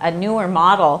have a newer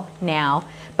model now,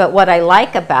 but what I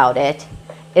like about it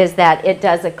is that it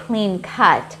does a clean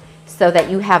cut so that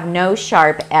you have no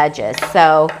sharp edges.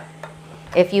 So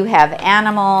if you have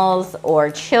animals or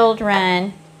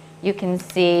children, you can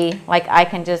see, like I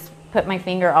can just put my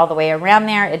finger all the way around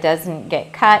there. It doesn't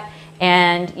get cut.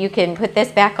 And you can put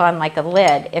this back on like a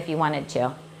lid if you wanted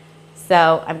to.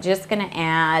 So I'm just gonna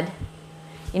add,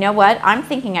 you know what? I'm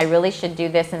thinking I really should do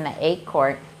this in the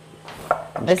 8-quart.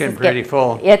 It's getting pretty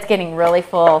full. It's getting really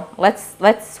full. Let's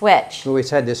switch. We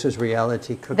said this was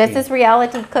reality cooking. This is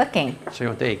reality cooking. So you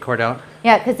want the 8-quart out?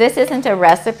 Yeah, because this isn't a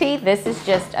recipe. This is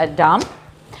just a dump.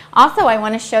 Also, I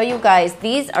want to show you guys,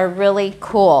 these are really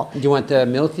cool. Do you want the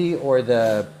Mealthy or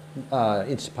the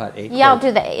Instant Pot 8-quart? Yeah, I'll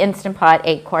do the Instant Pot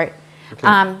 8-quart.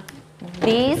 Okay.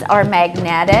 These are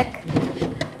magnetic.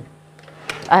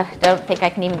 I don't think I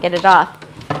can even get it off.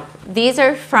 These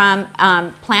are from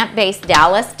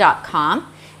plantbaseddallas.com,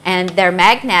 and they're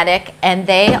magnetic, and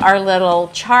they are little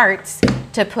charts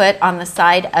to put on the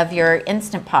side of your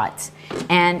Instant Pots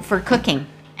and for cooking.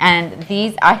 And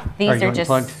these are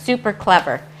just super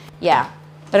clever. Yeah,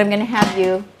 but I'm going to have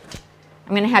you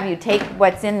take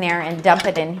what's in there and dump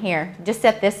it in here. Just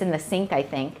set this in the sink, I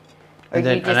think. Or And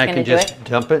then you just I going can to do just it?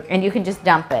 dump it? And you can just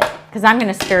dump it, because I'm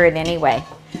going to stir it anyway.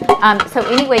 So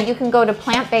anyway, you can go to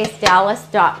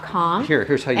plantbaseddallas.com.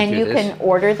 Here's how you and do you this. can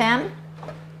order them.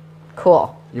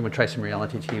 Cool. You want to try some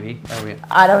reality TV?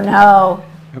 I don't know.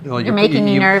 Well, You're making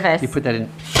me nervous. You put that in.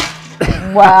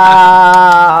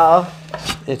 Wow.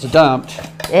 It's dumped.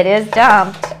 It is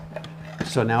dumped.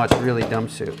 So now it's really dump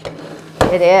soup.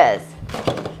 It is.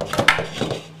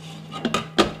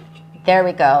 There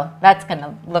we go. That's going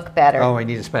to look better. Oh, I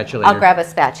need a spatula. I'll grab a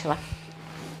spatula.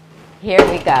 Here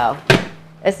we go.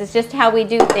 This is just how we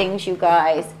do things, you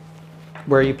guys.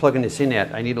 Where are you plugging this in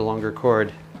at? I need a longer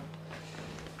cord.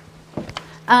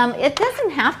 It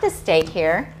doesn't have to stay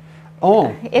here.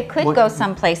 Oh. It could go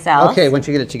someplace else. Okay, once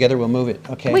you get it together, we'll move it.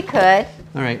 Okay. We could.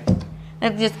 All right.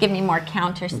 It'll just give me more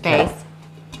counter space.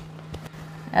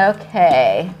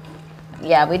 Okay.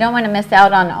 Yeah, we don't want to miss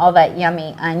out on all that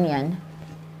yummy onion.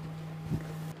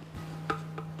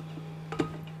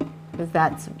 Because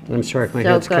that's I'm sorry if my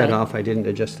so head's cut good. off. I didn't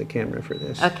adjust the camera for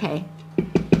this. Okay.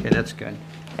 Okay, that's good.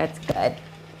 That's good.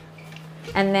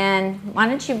 And then why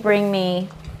don't you bring me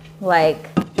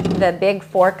like the big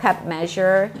 4-cup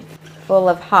measure full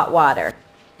of hot water.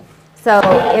 So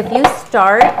if you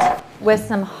start with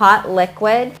some hot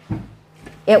liquid,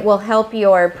 it will help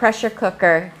your pressure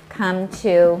cooker come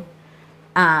to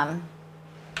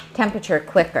temperature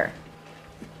quicker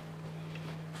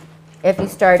if you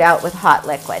start out with hot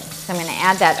liquid. So I'm going to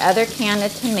add that other can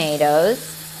of tomatoes.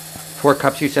 4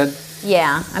 cups, you said?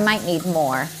 Yeah, I might need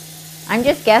more. I'm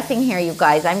just guessing here, you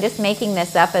guys. I'm just making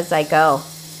this up as I go.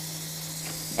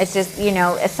 It's just, you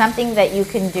know, it's something that you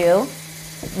can do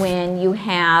when you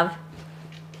have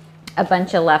a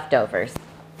bunch of leftovers.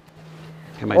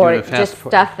 Am I Or doing a fast just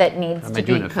pour? stuff that needs Am to I be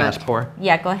doing cooked. a fast pour?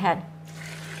 Yeah, go ahead.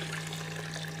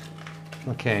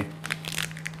 Okay.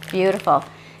 Beautiful.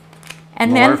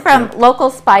 And More, then from yeah.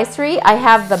 Local Spicery, I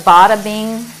have the Bada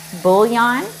Bing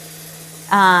bouillon.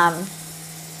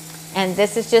 And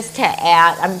this is just to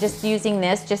add, I'm just using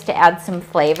this just to add some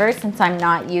flavor since I'm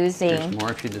not using. There's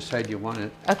more if you decide you want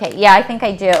it. Okay, yeah, I think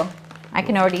I do. I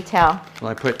can already tell. Well,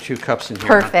 I put 2 cups in here.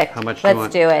 Perfect. How much do you Let's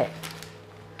want? do it.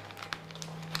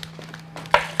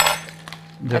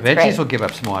 The That's veggies great. will give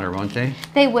up some water, won't they?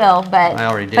 They will, but I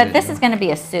already did but it, this yeah. is going to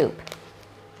be a soup.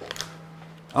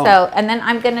 Oh. So, and then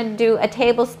I'm going to do a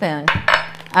tablespoon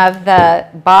of the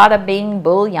Bada Bing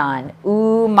bouillon.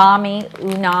 Umami,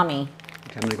 unami.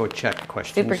 Okay, I'm going to go check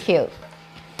questions. Super cute.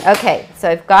 Okay, so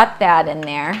I've got that in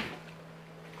there.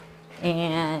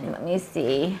 And let me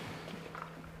see.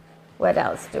 What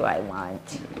else do I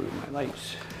want? Move my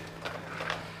lights.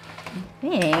 I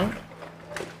think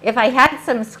if I had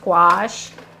some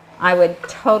squash, I would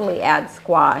totally add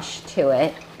squash to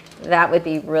it. That would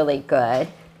be really good.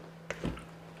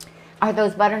 Are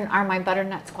my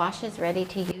butternut squashes ready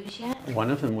to use yet? One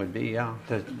of them would be, yeah.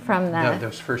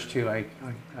 Those first 2 I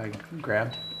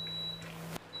grabbed.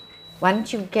 Why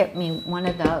don't you get me one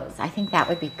of those? I think that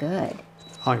would be good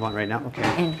Oh, you want right now?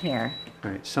 Okay. in here.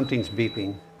 All right, something's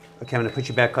beeping. Okay, I'm going to put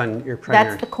you back on your primary.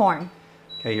 That's the corn.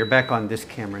 Okay, you're back on this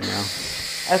camera now.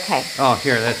 Okay. Oh,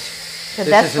 here, this this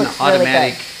is an looks really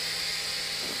automatic. good.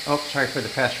 Oh, sorry for the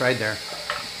fast ride there.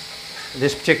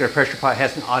 This particular pressure pot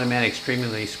has an automatic stream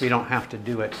release. We don't have to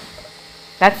do it.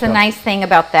 That's the nice thing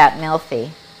about that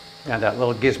Mealthy. Yeah, that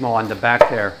little gizmo on the back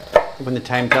there. When the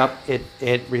time's up,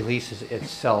 it releases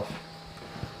itself.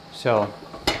 So,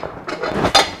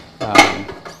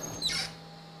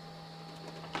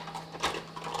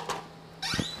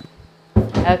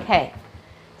 Okay,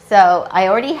 so I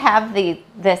already have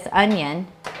this onion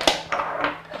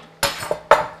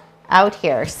out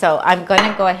here, so I'm going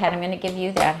to go ahead. I'm going to give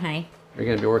you that, honey. we're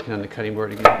going to be working on the cutting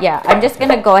board again. Yeah, I'm just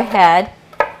going to go ahead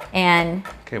and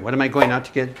Okay, what am I going out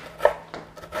to get?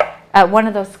 one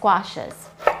of those squashes.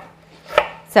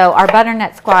 So our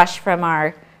butternut squash from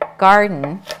our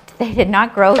garden, they did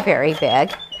not grow very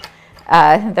big.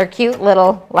 They're cute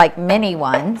little like mini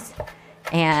ones,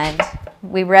 and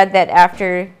we read that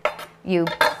after you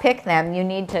pick them, you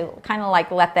need to kind of like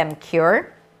let them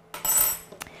cure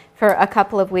for a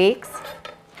couple of weeks.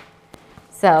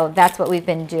 So that's what we've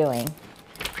been doing.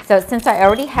 So since I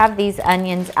already have these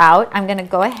onions out, I'm going to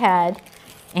go ahead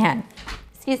and,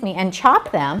 and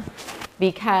chop them,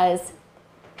 because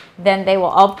then they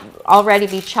will already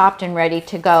be chopped and ready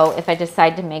to go if I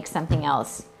decide to make something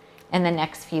else in the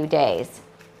next few days.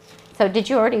 So did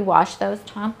you already wash those,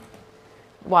 Tom?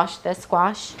 Wash the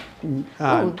squash? Ooh,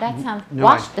 that sounds... No,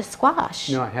 wash the squash.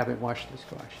 No, I haven't washed the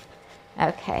squash.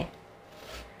 Okay.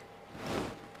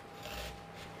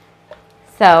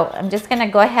 So I'm just going to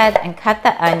go ahead and cut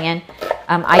the onion.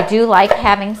 I do like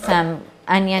having some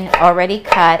onion already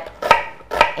cut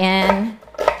in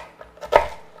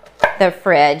the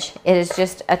fridge. It is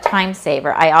just a time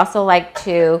saver. I also like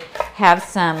to have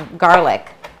some garlic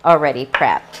already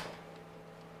prepped,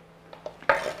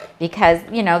 because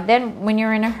you know, then when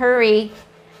you're in a hurry,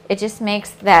 it just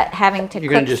makes that having to You're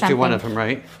cook going to just something. do one of them,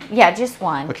 right? Yeah, just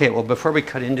one. Okay, well, before we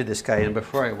cut into this guy and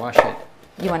before I wash it,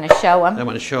 You want to show them? I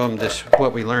want to show them this,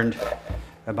 what we learned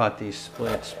about these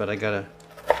splits, but I got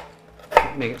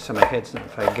to make it so my head's not,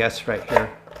 if I guess right here,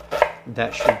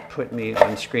 that should put me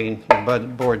on screen. The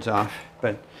board's off,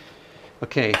 but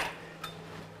okay.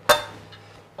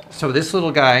 So this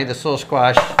little guy, this little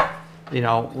squash, you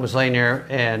know, was laying there,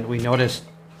 and we noticed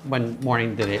one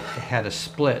morning that it had a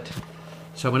split.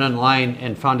 So I went online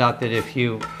and found out that if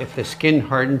the skin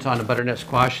hardens on a butternut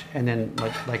squash, and then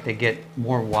like they get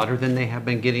more water than they have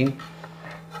been getting,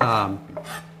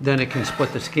 then it can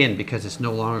split the skin because it's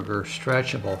no longer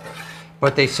stretchable.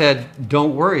 But they said,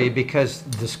 don't worry, because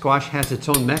the squash has its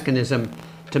own mechanism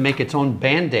to make its own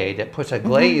Band-Aid that puts a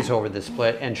glaze over the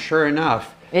split, and sure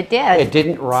enough, It did. it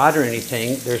didn't rot or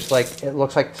anything. There's like, it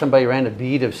looks like somebody ran a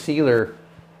bead of sealer,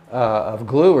 of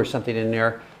glue or something in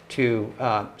there to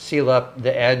seal up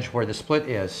the edge where the split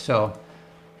is. So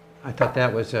I thought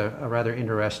that was a rather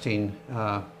interesting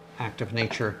act of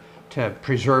nature to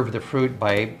preserve the fruit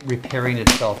by repairing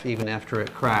itself even after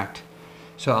it cracked.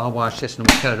 So I'll wash this and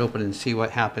we'll cut it open and see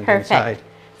what happened inside.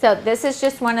 So this is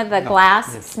just one of the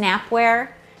glass snapware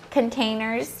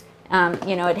containers.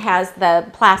 You know, it has the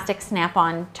plastic snap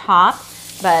on top,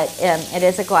 but it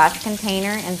is a glass container,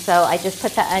 and so I just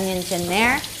put the onions in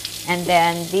there, and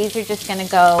then these are just going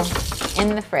to go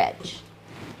in the fridge,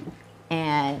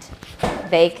 and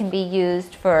they can be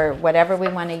used for whatever we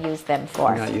want to use them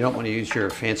for. No, you don't want to use your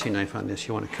fancy knife on this.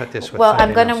 You want to cut this with Well, I'm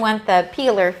 5 going to nails. want the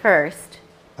peeler first.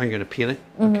 Are you going to peel it?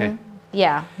 Mm-hmm. Okay.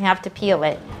 Yeah, you have to peel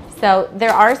it. So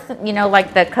there are some, you know,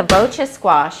 like the kabocha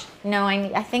squash. No,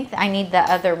 I think I need the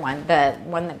other one, the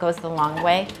one that goes the long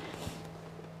way.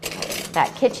 That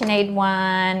KitchenAid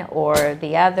one or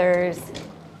the others.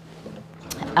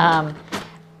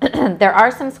 There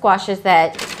are some squashes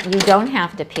that you don't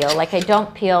have to peel. Like I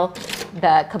don't peel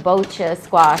the kabocha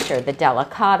squash or the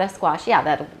delicata squash.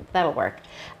 Yeah, that'll work.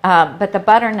 But the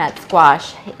butternut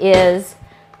squash is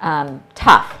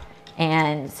tough.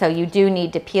 And so you do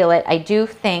need to peel it. I do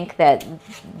think that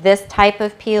this type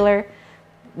of peeler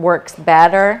works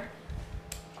better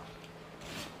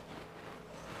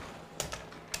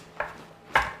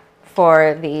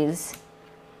for these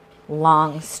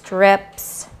long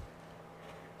strips,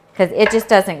 because it just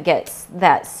doesn't get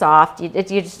that soft. You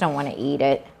just don't want to eat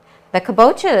it. The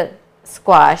kabocha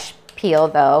squash peel,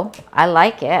 though, I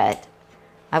like it.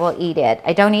 I will eat it.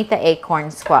 I don't eat the acorn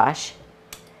squash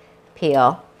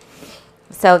peel.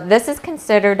 So this is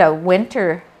considered a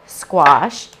winter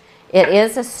squash. It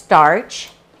is a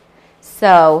starch.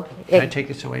 So Can I take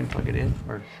this away and plug it in?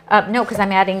 Or? no, because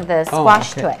I'm adding the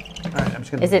squash to okay. it. All right, I'm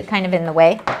just gonna Is it kind of in the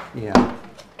way? Yeah.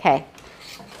 Okay.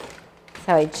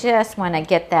 So I just want to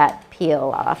get that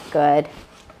peel off good.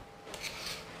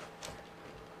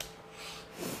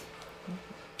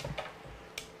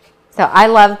 So I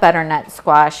love butternut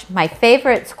squash. My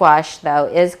favorite squash, though,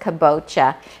 is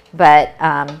kabocha, but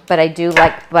I do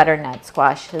like butternut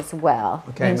squash as well.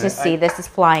 Okay, You can just see this is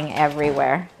flying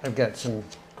everywhere. I've got some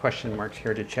question marks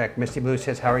here to check. Misty Blue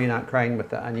says, how are you not crying with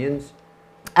the onions?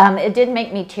 It did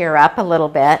make me tear up a little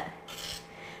bit.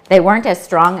 They weren't as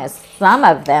strong as some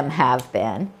of them have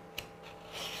been.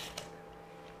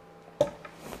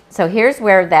 So here's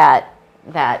where that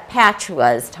patch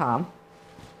was, Tom.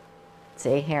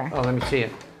 See here. Oh, let me see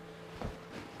it.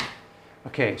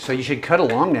 Okay, so you should cut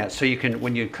along that so you can,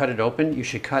 when you cut it open, you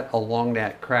should cut along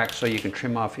that crack so you can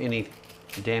trim off any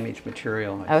damaged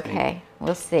material. I Okay, think.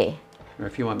 we'll see. Or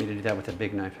if you want me to do that with a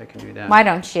big knife, I can do that. Why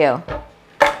don't you?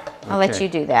 I'll let Okay. you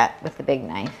do that with the big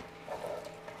knife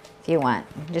if you want.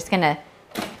 I'm just gonna,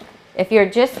 if you're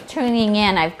just tuning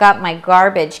in, I've got my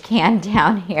garbage can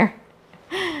down here.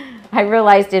 I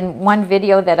realized in one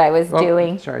video that I was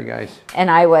doing, sorry guys. and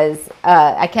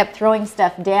I kept throwing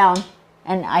stuff down,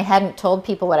 and I hadn't told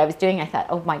people what I was doing. I thought,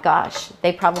 oh my gosh,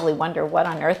 they probably wonder what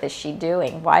on earth is she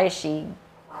doing? Why is she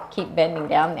keep bending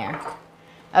down there?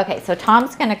 Okay, so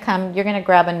Tom's gonna come, you're gonna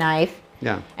grab a knife,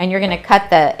 Yeah. and you're gonna cut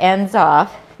the end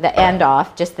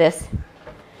off, just this,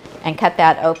 and cut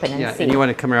that open and Yeah, see. and you want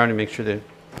to come around and make sure that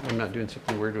I'm not doing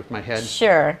something weird with my head.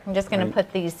 Sure, I'm just gonna Right.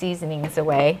 put these seasonings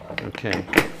away. Okay.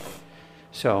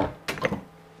 So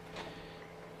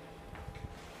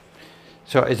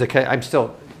is the cut,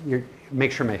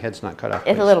 make sure my head's not cut off.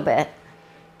 It's a please. little bit.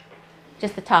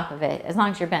 Just the top of it. As long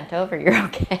as you're bent over, you're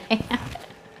okay.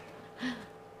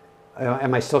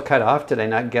 Am I still cut off? Did I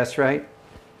not guess right?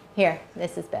 Here,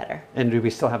 this is better. And do we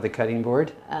still have the cutting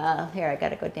board? Here, I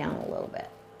gotta go down a little bit.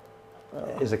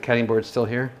 Is the cutting board still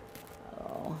here?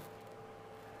 Oh.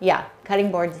 Yeah,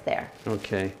 cutting board's there.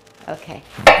 Okay. Okay.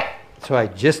 So I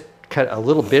just cut a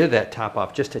little bit of that top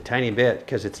off, just a tiny bit,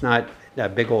 because it's not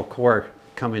that big old core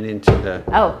coming into the,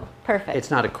 Oh, perfect.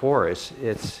 it's not a core, it's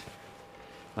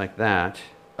like that.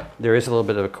 There is a little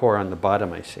bit of a core on the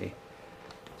bottom, I see.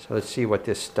 So let's see what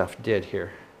this stuff did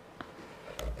here.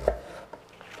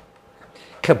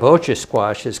 Kabocha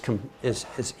squash is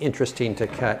interesting to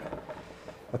cut.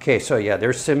 Okay, so yeah,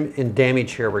 there's some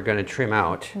damage here we're going to trim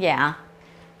out. Yeah.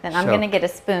 Then I'm So- gonna get a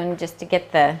spoon just to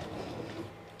get the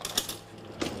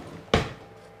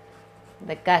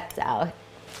guts out.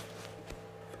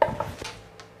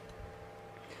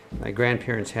 My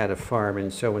grandparents had a farm,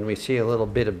 and so when we see a little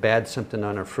bit of bad something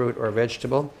on a fruit or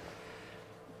vegetable,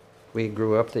 we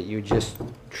grew up that you just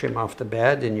trim off the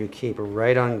bad and you keep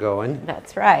right on going,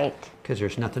 That's right. because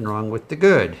there's nothing wrong with the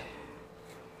good.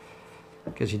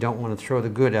 Because you don't want to throw the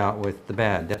good out with the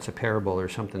bad. That's a parable or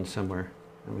something somewhere.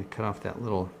 And we cut off that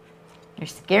little... You're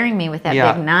scaring me with that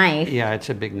Yeah. big knife. Yeah, it's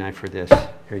a big knife for this.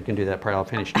 Here, you can do that part. I'll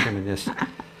finish trimming this.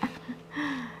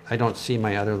 I don't see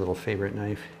my other little favorite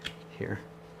knife here.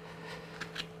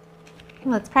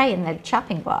 Well, it's probably in the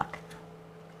chopping block.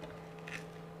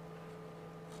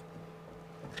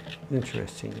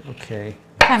 Interesting. Okay.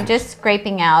 I'm just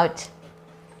scraping out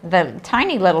the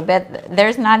tiny little bit.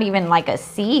 There's not even like a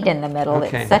seed in the middle.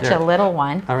 Okay, It's such there. a little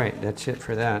one. All right, that's it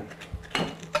for that.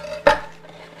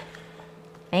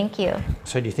 Thank you.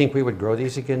 So do you think we would grow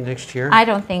these again next year? I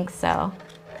don't think so.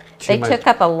 Too They much- took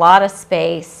up a lot of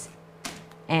space,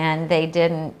 and they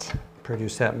didn't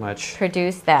Produce that much.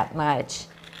 produce that much.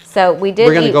 So we did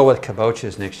We're going to eat- go with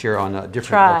kabochas next year on a different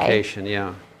Try. location,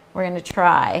 yeah. We're going to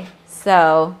try.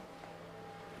 So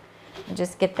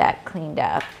just get that cleaned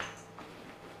up.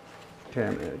 Okay,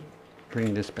 I'm going to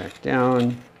bring this back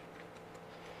down.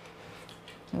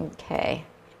 Okay.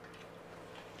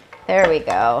 There we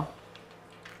go.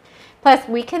 Plus,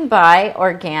 we can buy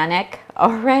organic,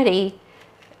 already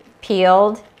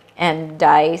peeled and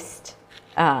diced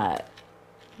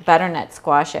butternut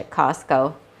squash at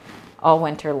Costco all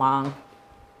winter long.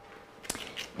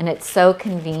 And it's so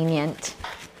convenient.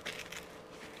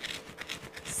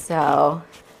 So,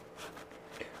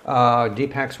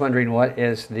 Deepak's wondering what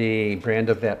is the brand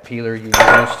of that peeler you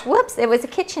used? whoops, it was a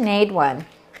KitchenAid one.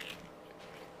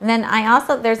 And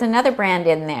then there's another brand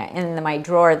in there, in my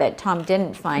drawer that Tom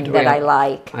didn't find Do that we I have-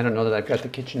 like. I don't know that I've got the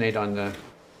KitchenAid on the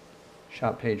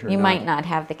shop page or You not. might not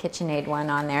have the KitchenAid one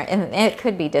on there, and it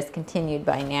could be discontinued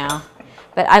by now.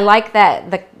 But I like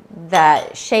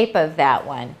that shape of that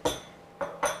one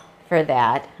for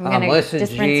that. I'm gonna Melissa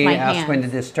just rinse G my asked when did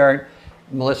hands. this start.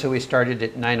 Melissa, we started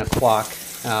at 9 o'clock.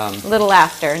 A little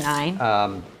after 9.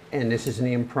 And this is an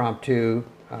impromptu.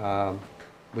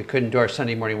 We couldn't do our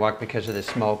Sunday morning walk because of the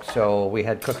smoke, so we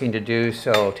had cooking to do.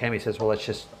 So Tami says, well, let's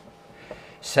just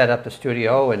set up the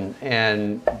studio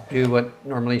and do what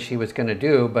normally she was going to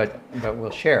do, but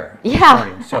we'll share. this Yeah.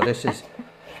 morning. So this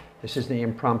is the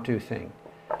impromptu thing.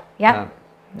 Yep,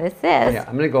 this is. Yeah,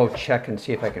 I'm going to go check and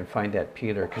see if I can find that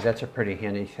peeler because that's a pretty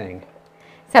handy thing.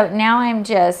 So now I'm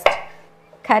just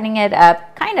cutting it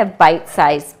up kind of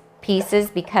bite-sized pieces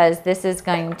because this is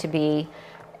going to be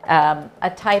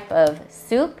a type of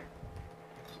soup.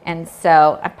 And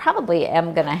so I probably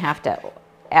am going to have to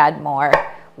add more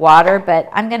water, but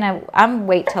I'm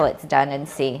wait till it's done and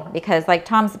see, because like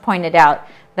Tom's pointed out,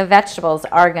 the vegetables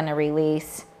are gonna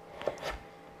release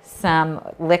some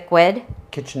liquid.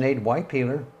 KitchenAid white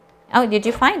peeler. Oh, did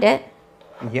you find it?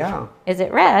 Yeah. Is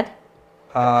it red?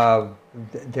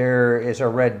 There is a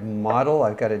red model.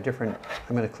 I've got a different,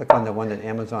 I'm going to click on the one that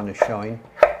Amazon is showing.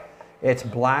 It's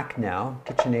black now.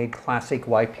 KitchenAid Classic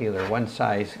White Peeler, one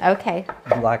size. Okay.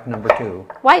 Black number 2.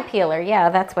 White peeler, yeah,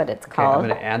 that's what it's Okay, called. I'm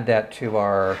going to add that to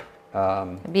our,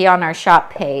 Be on our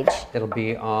shop page. it'll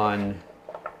be on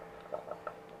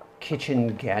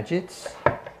Kitchen Gadgets.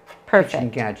 Perfect. Kitchen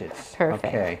Gadgets. Perfect.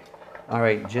 Okay. All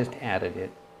right, just added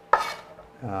it.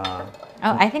 Oh,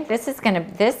 I think this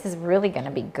is really gonna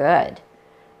be good.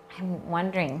 I'm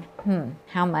wondering,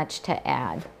 how much to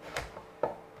add.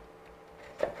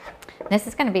 This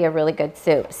is gonna be a really good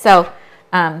soup. So,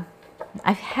 I've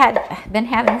been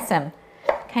having some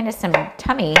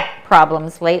tummy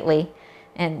problems lately,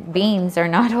 and beans are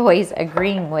not always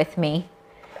agreeing with me,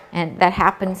 and that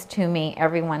happens to me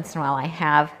every once in a while. I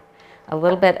have a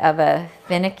little bit of a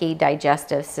finicky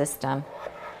digestive system.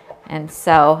 And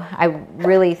so I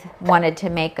really wanted to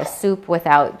make a soup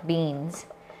without beans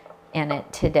in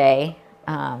it today,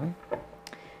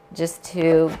 just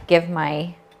to give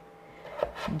my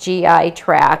GI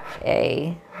tract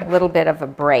a little bit of a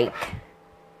break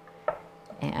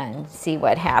and see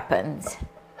what happens.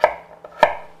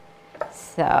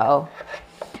 So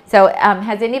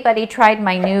has anybody tried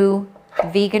my new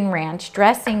vegan ranch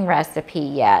dressing recipe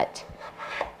yet?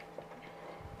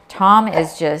 Tom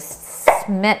is just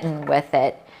smitten with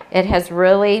it. It has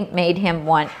really made him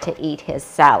want to eat his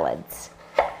salads.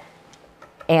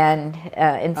 And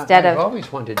instead I've of,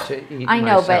 always wanted to eat I my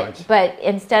know, salads. but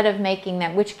instead of making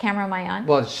them, which camera am I on?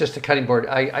 Well, it's just a cutting board.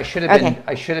 I should have been Okay.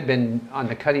 I should have been on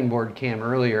the cutting board cam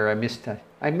earlier. I missed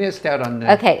out on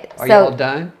the. Okay, Are you so- all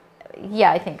done?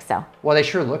 Yeah, I think so. Well, they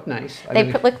sure look nice.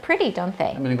 They look pretty, don't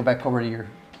they? I'm gonna go back over to your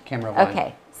camera one.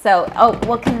 Okay, so, oh,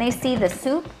 well, can they see the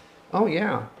soup? Oh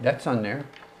yeah, that's on there.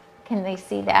 Can they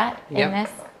see that in Yep.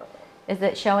 this? Is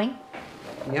it showing?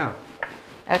 Yeah.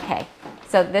 Okay,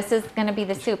 so this is going to be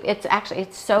the soup.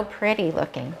 It's so pretty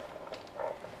looking.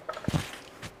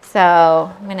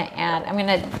 So I'm going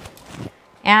to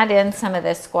add in some of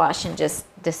this squash and just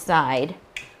decide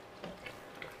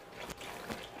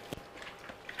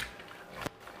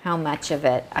how much of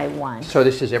it I want. So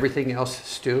this is everything else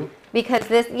stew? Because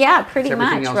this, yeah, pretty Is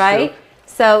everything much, else right? soup?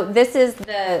 So this is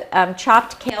the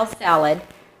chopped kale salad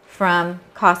from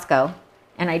Costco.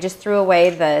 And I just threw away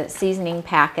the seasoning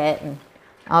packet and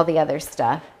all the other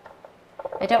stuff.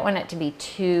 I don't want it to be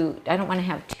I don't want to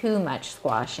have too much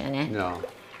squash in it. No.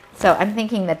 So I'm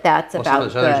thinking that that's Well, about some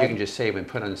of those others you good. can just save and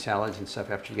put on salads and stuff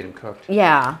after you get them cooked.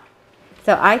 Yeah.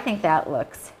 So I think that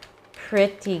looks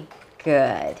pretty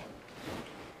good.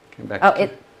 Come back Oh, to-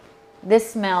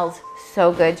 this smells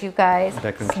so good, you guys.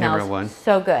 Back on Smells camera one.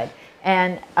 so good.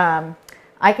 And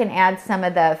I can add some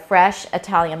of the fresh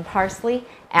Italian parsley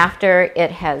after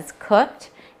it has cooked.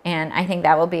 And I think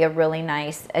that will be a really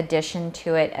nice addition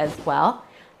to it as well.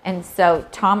 And so,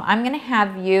 Tom, I'm going to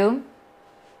have you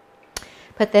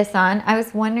put this on. I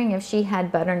was wondering if she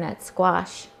had butternut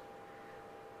squash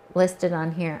listed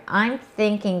on here. I'm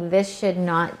thinking this should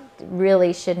not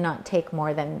take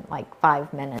more than like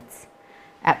 5 minutes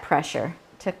at pressure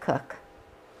to cook.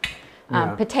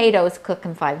 Yeah. Potatoes cook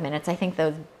in 5 minutes. I think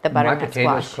the My butternut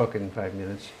potatoes squash. cook in 5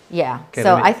 minutes. Yeah. Okay,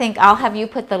 So let me- I think I'll have you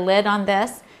put the lid on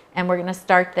this, and we're going to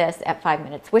start this at 5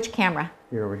 minutes. Which camera?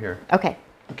 You're over here. Okay.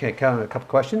 Okay, a couple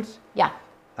questions. Yeah.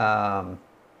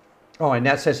 Oh, and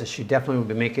that says that she definitely will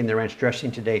be making the ranch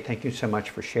dressing today. Thank you so much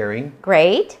for sharing.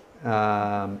 Great.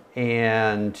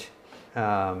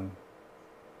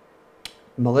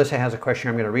 Melissa has a question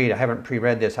I'm going to read. I haven't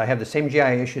pre-read this. I have the same GI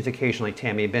issues occasionally,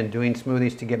 Tammy. I've been doing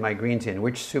smoothies to get my greens in.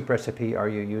 Which soup recipe are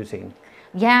you using?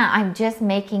 Yeah, I'm just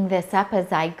making this up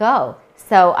as I go.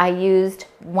 So I used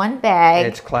one bag.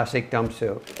 It's classic dump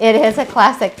soup. It is a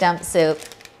classic dump soup.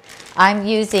 I'm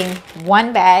using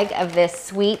one bag of this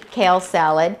sweet kale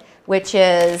salad, which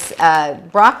is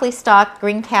broccoli stalk,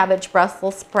 green cabbage,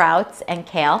 Brussels sprouts, and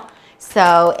kale.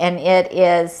 So, and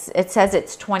it says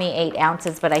it's 28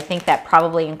 ounces, but I think that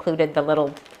probably included the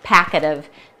little packet of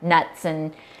nuts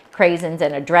and craisins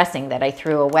and a dressing that I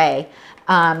threw away.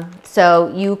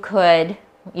 So you could,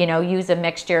 use a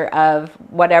mixture of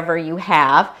whatever you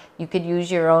have. You could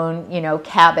use your own,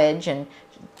 cabbage and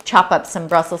chop up some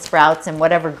Brussels sprouts and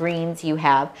whatever greens you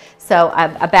have. So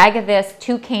a bag of this,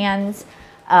 2 cans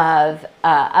of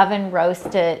fire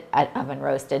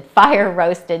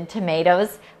roasted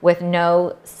tomatoes with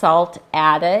no salt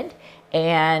added,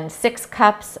 and 6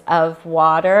 cups of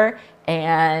water,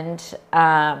 and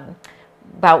about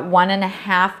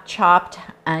 1.5 chopped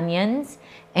onions,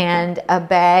 and a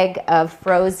bag of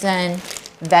frozen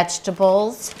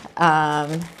vegetables.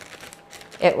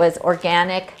 It was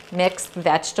organic mixed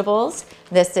vegetables.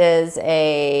 This is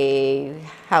a,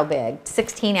 how big?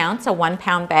 16 ounce, a 1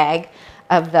 pound bag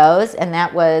of those. And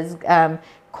that was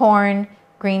corn,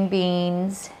 green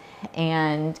beans,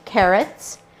 and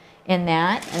carrots in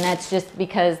that. And that's just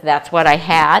because that's what I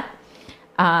had.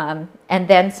 And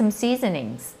then some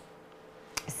seasonings.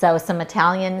 So some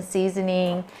Italian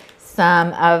seasoning,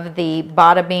 some of the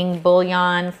bada bing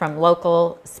bouillon from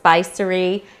local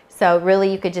spicery. So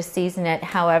really you could just season it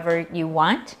however you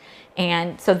want.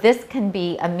 And so this can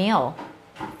be a meal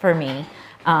for me.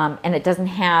 And it doesn't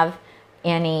have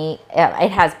any,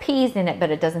 it has peas in it, but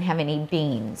it doesn't have any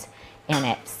beans in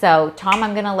it. So Tom,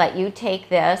 I'm gonna let you take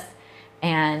this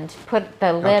and put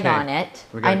the lid on it.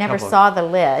 I never saw the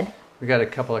lid. We got a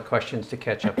couple of questions to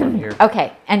catch up on here.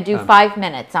 Okay, and do 5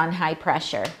 minutes on high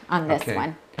pressure on this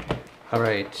one. All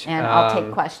right. And I'll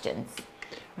take questions.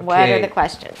 What are the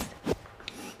questions?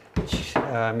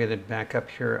 I'm going to back up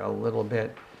here a little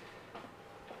bit.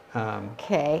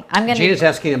 Okay, I'm going to... Gina's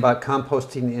asking about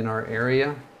composting in our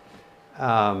area.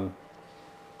 And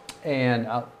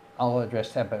I'll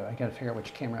address that, but I got to figure out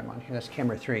which camera I'm on here. That's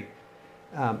camera 3.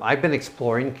 I've been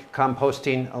exploring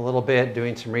composting a little bit,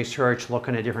 doing some research,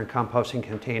 looking at different composting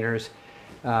containers.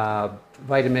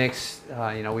 Vitamix,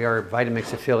 we are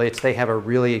Vitamix affiliates. They have a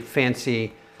really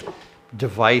fancy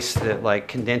device that like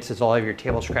condenses all of your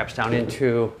table scraps down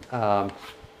into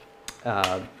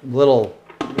little,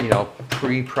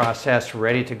 pre-processed,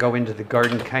 ready to go into the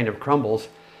garden kind of crumbles.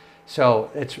 So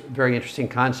it's a very interesting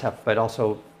concept, but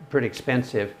also pretty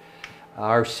expensive.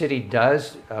 Our city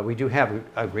does, we do have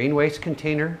a green waste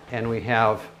container and we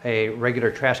have a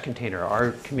regular trash container.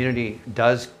 Our community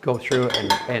does go through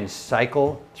and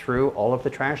cycle through all of the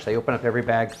trash. They open up every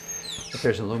bag. If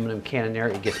there's an aluminum can in there,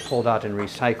 it gets pulled out and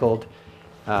recycled.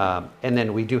 And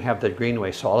then we do have the green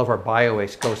waste. So all of our bio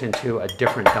waste goes into a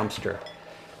different dumpster.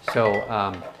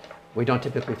 So we don't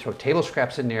typically throw table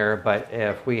scraps in there, but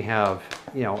if we have,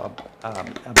 a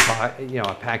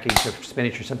package of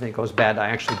spinach or something that goes bad, I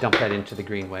actually dump that into the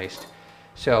green waste.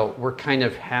 So we're kind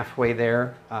of halfway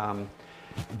there.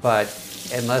 But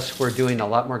unless we're doing a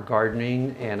lot more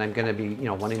gardening, and I'm going to be,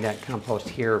 wanting that compost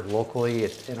here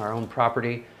locally in our own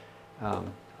property,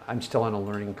 I'm still on a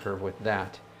learning curve with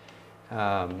that.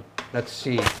 Let's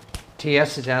see.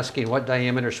 TS is asking what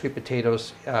diameter sweet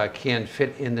potatoes can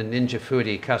fit in the Ninja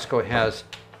Foodie. Costco has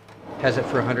it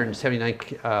for 179,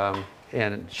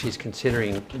 and she's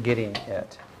considering getting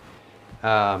it.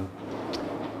 I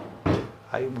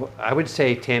would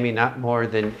say, Tami, not more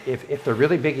than, if they're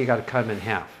really big, you got to cut them in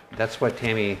half. That's what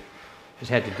Tami has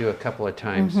had to do a couple of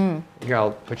times. Here, I'll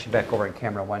put you back over on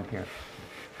camera 1 here.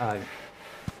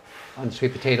 On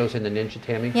sweet potatoes and the Ninja,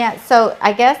 Tami? Yeah, so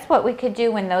I guess what we could do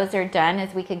when those are done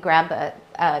is we could grab a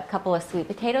couple of sweet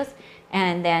potatoes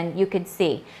and then you could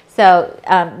see. So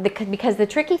because the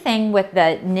tricky thing with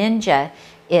the Ninja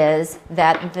is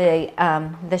that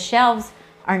the shelves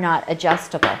are not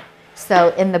adjustable.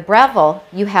 So in the Breville,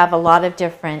 you have a lot of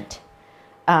different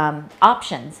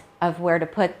options of where to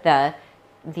put the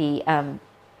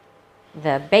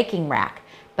baking rack.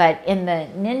 But in the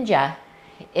Ninja,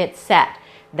 it's set.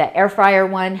 The air fryer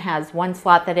one has one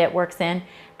slot that it works in,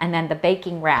 and then the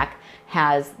baking rack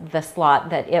has the slot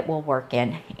that it will work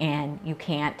in, and you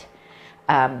can't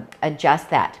adjust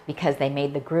that because they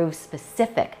made the groove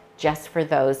specific just for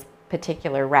those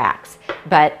particular racks.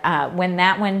 But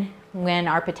when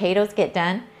our potatoes get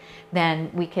done,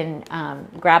 then we can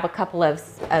grab a couple of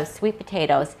sweet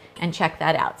potatoes and check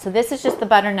that out. So this is just the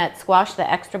butternut squash,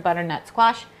 the extra butternut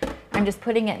squash. I'm just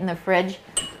putting it in the fridge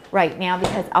right now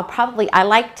because I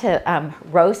like to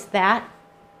roast that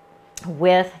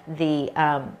with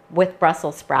with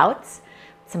Brussels sprouts,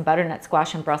 some butternut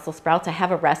squash and Brussels sprouts. I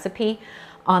have a recipe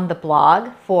on the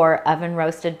blog for oven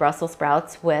roasted Brussels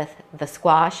sprouts with the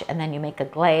squash, and then you make a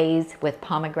glaze with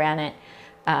pomegranate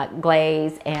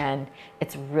glaze, and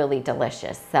it's really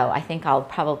delicious. So I think I'll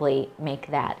probably make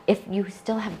that. If you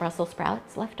still have Brussels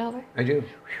sprouts left over? I do.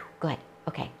 Good.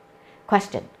 Okay.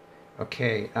 Question.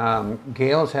 Okay,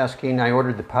 Gail's asking, I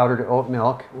ordered the powdered oat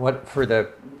milk. What for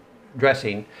the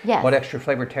dressing? Yes. What extra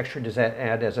flavor texture does that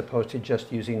add as opposed to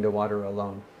just using the water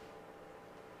alone?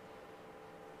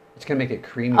 It's going to make it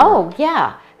creamy. Oh,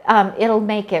 yeah. It'll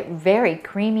make it very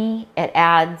creamy. It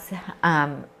adds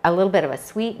a little bit of a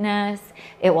sweetness.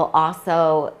 It will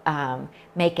also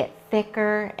make it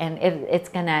thicker, and it's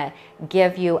going to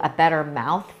give you a better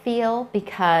mouth feel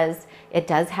because it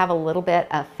does have a little bit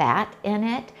of fat in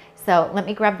it. So let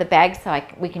me grab the bag so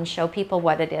we can show people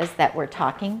what it is that we're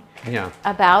talking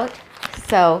about.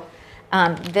 So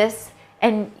this,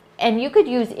 and you could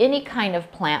use any kind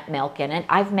of plant milk in it.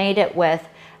 I've made it with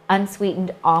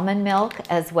unsweetened almond milk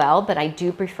as well, but I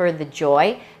do prefer the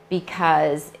Joy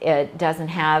because it doesn't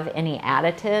have any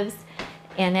additives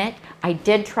in it. I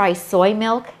did try soy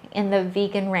milk in the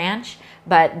vegan ranch,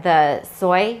 but the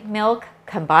soy milk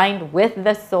combined with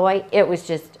the soy, it was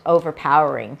just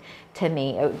overpowering to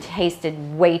me. It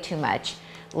tasted way too much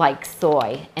like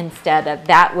soy instead of,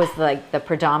 that was like the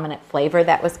predominant flavor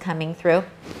that was coming through.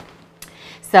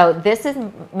 So this is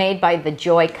made by the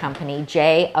Joy Company,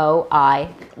 J-O-I,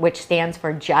 which stands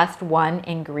for just one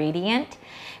ingredient.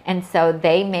 And so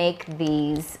they make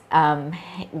these,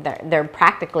 they're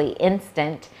practically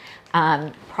instant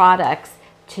products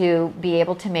to be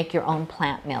able to make your own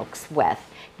plant milks with.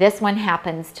 This one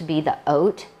happens to be the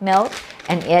oat milk,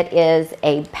 and it is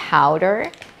a powder.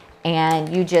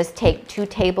 And you just take 2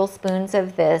 tablespoons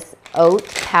of this oat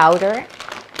powder,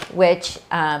 which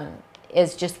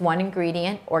is just one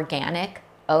ingredient, organic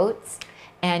oats,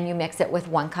 and you mix it with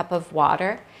 1 cup of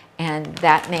water, and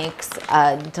that makes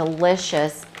a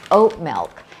delicious oat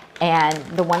milk. And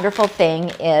the wonderful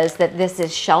thing is that this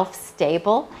is shelf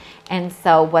stable, and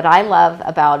so what I love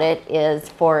about it is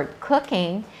for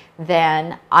cooking,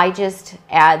 then I just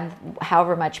add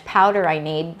however much powder I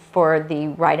need for the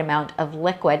right amount of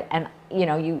liquid. And you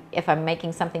know, if I'm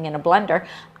making something in a blender,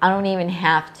 I don't even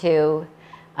have to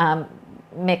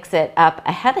mix it up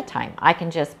ahead of time. I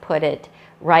can just put it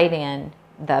right in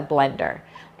the blender.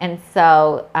 And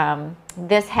so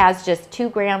this has just 2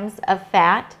 grams of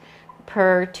fat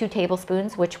per 2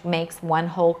 tablespoons, which makes 1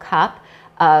 whole cup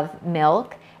of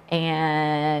milk,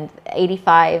 and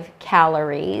 85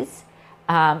 calories.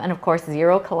 And of course,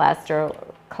 0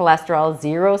 cholesterol,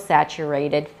 0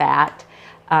 saturated fat.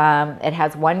 It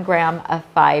has 1 gram of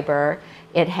fiber.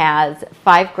 It has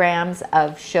 5 grams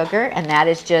of sugar, and that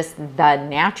is just the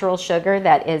natural sugar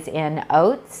that is in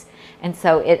oats. And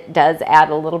so it does add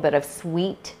a little bit of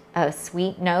sweet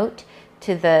note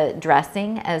to the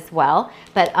dressing as well.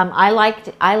 But I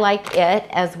like it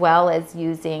as well as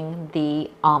using the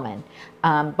almond.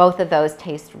 Both of those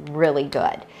taste really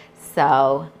good.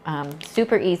 So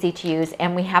super easy to use,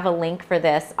 and we have a link for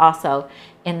this also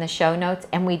in the show notes,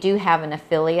 and we do have an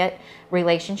affiliate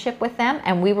relationship with them,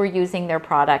 and we were using their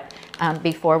product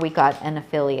before we got an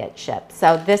affiliate ship.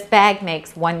 So this bag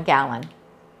makes 1 gallon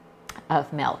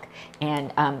of milk,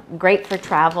 and great for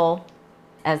travel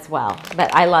as well.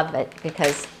 But I love it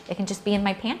because it can just be in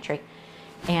my pantry,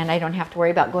 and I don't have to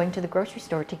worry about going to the grocery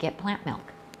store to get plant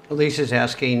milk. Lisa's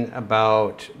asking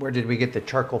about where did we get the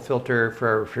charcoal filter for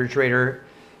our refrigerator.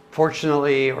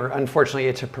 Fortunately or unfortunately,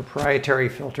 it's a proprietary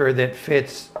filter that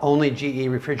fits only GE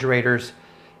refrigerators,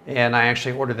 and I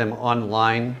actually ordered them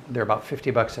online. They're about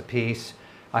 50 bucks a piece.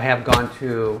 I have gone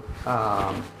to,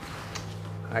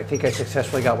 I think I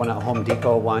successfully got one at Home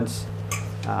Depot once,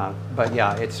 but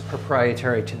yeah, it's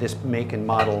proprietary to this make and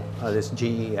model, this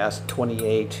GE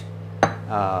S28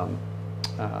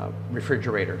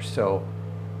 refrigerator. So.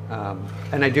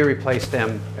 And I do replace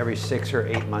them every 6 or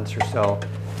 8 months or so.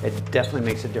 It definitely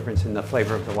makes a difference in the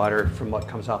flavor of the water from what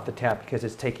comes off the tap because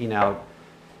it's taking out,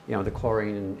 you know, the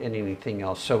chlorine and anything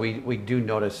else. So we do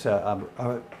notice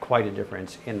quite a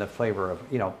difference in the flavor of,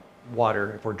 you know,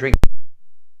 water if we're drinking.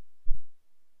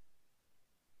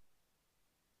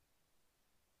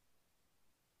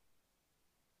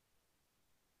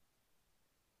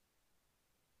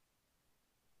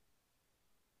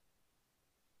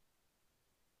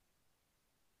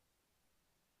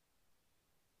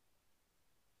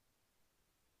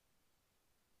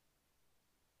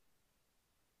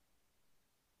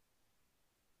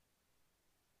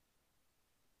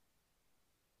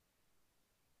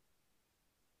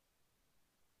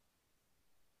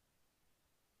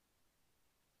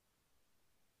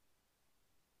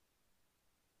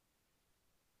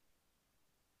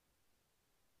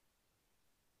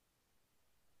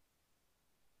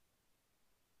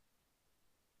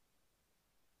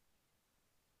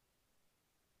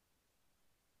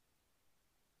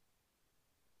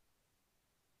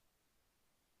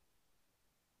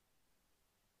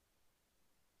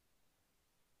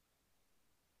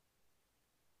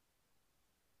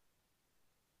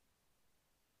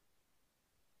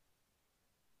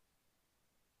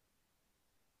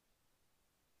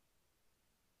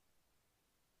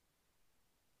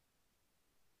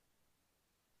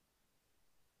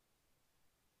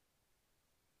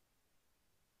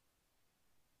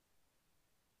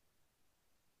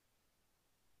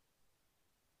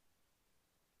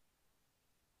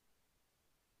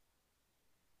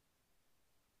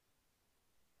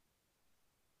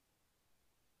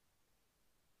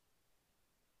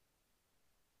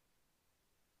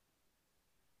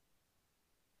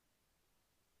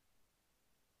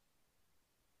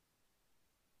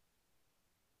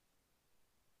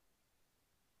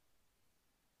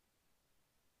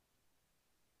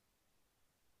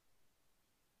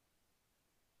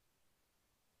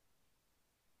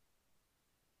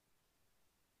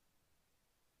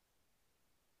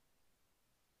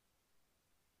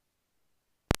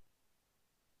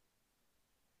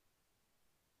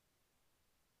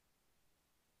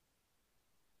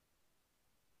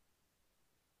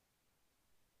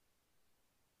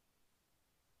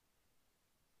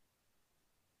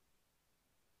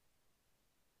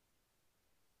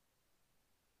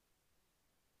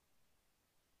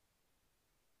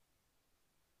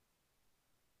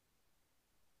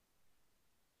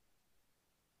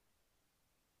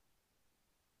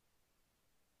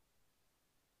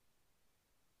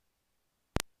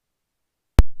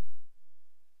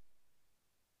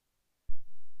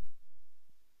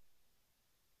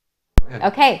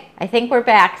 Okay, I think we're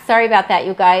back. Sorry about that,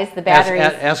 you guys. The batteries.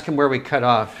 Ask him where we cut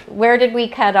off. Where did we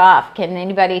cut off? Can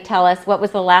anybody tell us what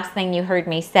was the last thing you heard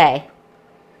me say?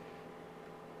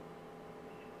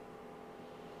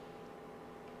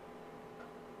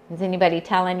 Is anybody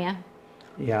telling you?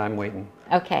 Yeah, I'm waiting.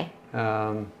 Okay.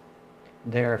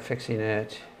 They're fixing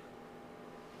it.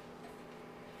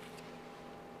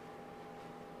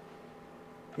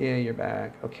 Yeah, you're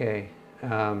back. Okay.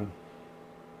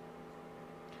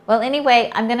 Well,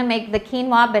 anyway, I'm going to make the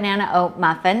quinoa banana oat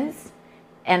muffins,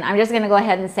 and I'm just going to go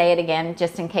ahead and say it again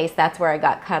just in case that's where I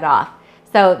got cut off.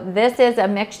 So this is a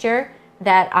mixture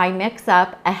that I mix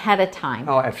up ahead of time.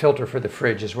 Oh, a filter for the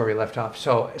fridge is where we left off.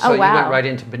 So Oh, you wow. went right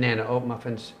into banana oat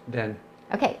muffins then.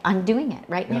 Okay, I'm doing it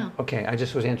right now. Okay, I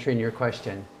just was answering your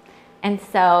question. And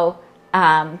so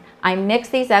I mix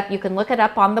these up. You can look it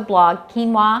up on the blog,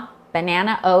 quinoa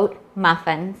banana oat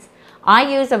muffins.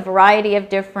 I use a variety of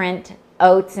different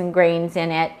oats and grains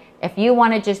in it. If you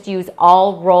want to just use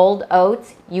all rolled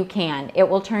oats, you can. It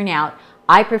will turn out.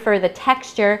 I prefer the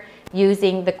texture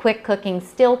using the quick cooking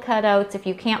still cut oats. If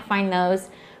you can't find those,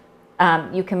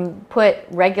 you can put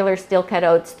regular still cut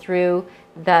oats through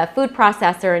the food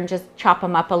processor and just chop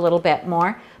them up a little bit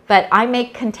more. But I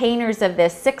make containers of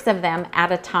this, 6 of them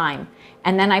at a time.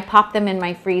 And then I pop them in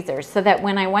my freezer so that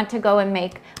when I want to go and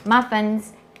make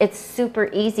muffins, it's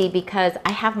super easy because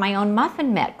I have my own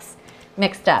muffin mix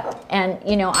mixed up. And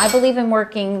you know, I believe in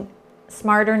working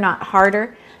smarter, not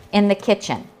harder in the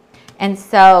kitchen. And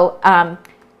so,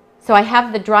 so I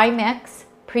have the dry mix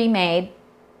pre-made.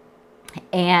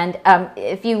 And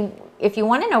if you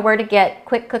want to know where to get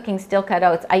quick cooking still cut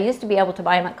oats, I used to be able to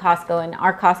buy them at Costco, and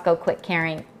our Costco quit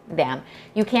carrying them.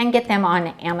 You can get them on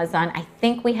Amazon. I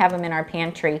think we have them in our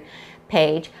pantry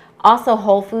page. Also,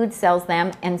 Whole Foods sells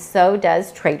them, and so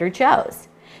does Trader Joe's.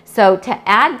 So to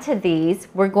add to these,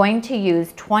 we're going to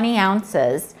use 20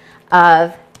 ounces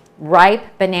of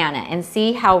ripe banana. And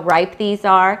see how ripe these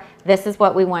are? This is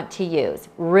what we want to use,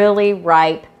 really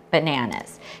ripe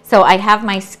bananas. So I have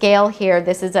my scale here.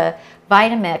 This is a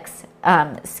Vitamix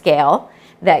scale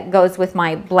that goes with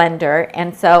my blender.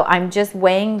 And so I'm just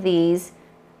weighing these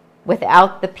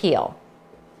without the peel.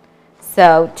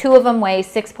 So 2 of them weigh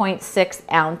 6.6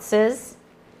 ounces.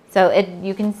 So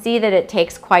you can see that it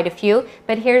takes quite a few.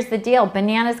 But here's the deal.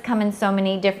 Bananas come in so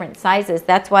many different sizes.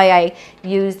 That's why I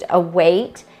used a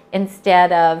weight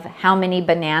instead of how many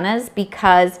bananas,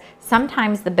 because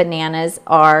sometimes the bananas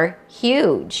are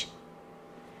huge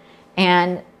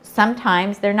and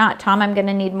sometimes they're not. Tom, I'm going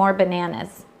to need more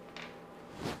bananas.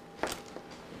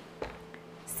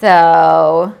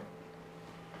 So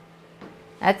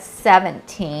that's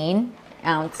 17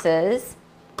 ounces.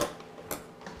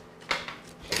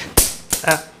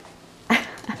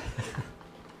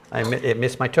 It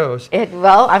missed my toes.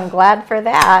 Well, I'm glad for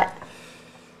that.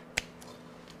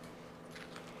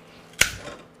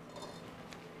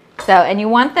 So, and you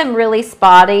want them really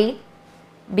spotty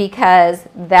because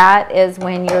that is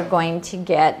when you're going to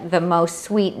get the most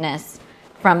sweetness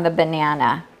from the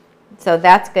banana. So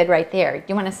that's good right there. Do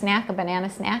you want a snack, a banana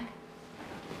snack?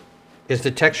 Is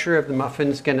the texture of the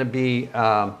muffins going to be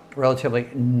relatively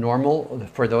normal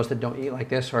for those that don't eat like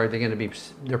this, or are they going to be,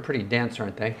 they're pretty dense,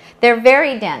 aren't they? They're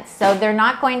very dense, so they're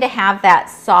not going to have that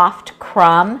soft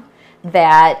crumb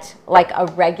that like a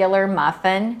regular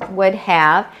muffin would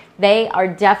have. They are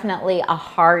definitely a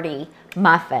hearty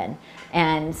muffin,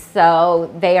 and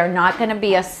so they are not going to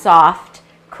be a soft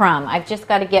crumb. I've just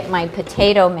got to get my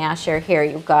potato masher here,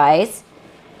 you guys,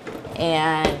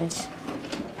 and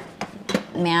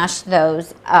mash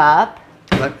those up.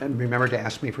 Remember to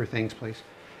ask me for things, please.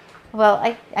 Well,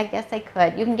 I guess I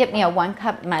could. You can get me a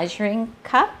 1-cup measuring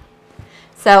cup.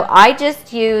 So I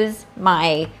just use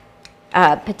my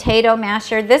potato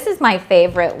masher. This is my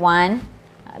favorite one,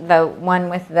 the one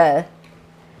with the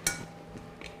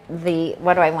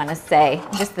what do I want to say?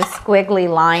 Just the squiggly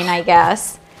line, I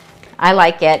guess. I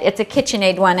like it. It's a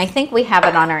KitchenAid one. I think we have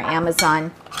it on our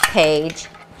Amazon page.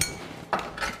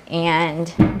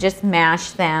 And just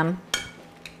mash them.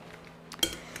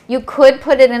 You could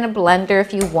put it in a blender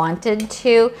if you wanted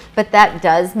to, but that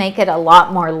does make it a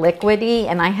lot more liquidy,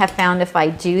 and I have found if I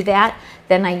do that,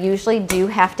 then I usually do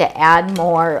have to add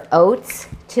more oats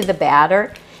to the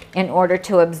batter in order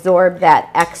to absorb that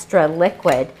extra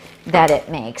liquid that it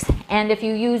makes. And if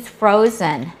you use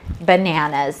frozen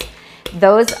bananas,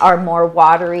 those are more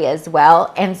watery as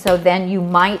well, and so then you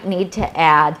might need to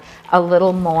add a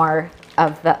little more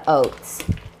of the oats.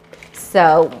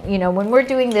 So, you know, when we're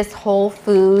doing this whole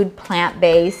food,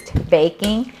 plant-based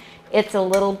baking, it's a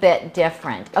little bit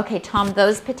different. Okay, Tom,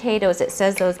 those potatoes, it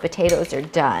says those potatoes are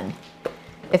done.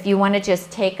 if you want to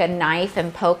just take a knife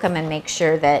and poke them and make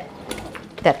sure that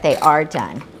they are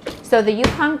done. So the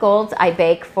Yukon Golds I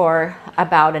bake for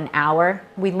about an hour.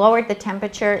 We lowered the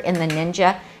temperature in the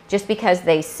Ninja just because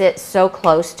they sit so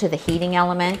close to the heating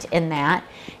element in that.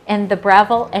 In the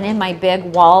Breville and in my big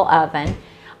wall oven,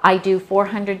 I do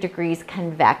 400 degrees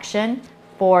convection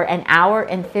for an hour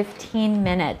and 15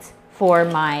 minutes for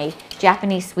my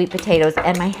Japanese sweet potatoes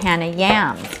and my Hana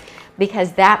yams,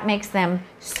 because that makes them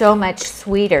so much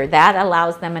sweeter. That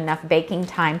allows them enough baking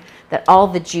time that all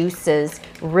the juices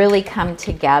really come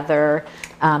together.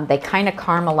 They kind of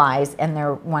caramelize and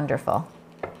they're wonderful.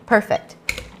 Perfect.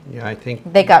 Yeah, I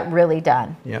think They got really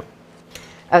done. Yep.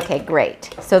 Okay,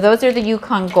 great. So those are the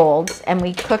Yukon Golds, and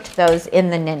we cooked those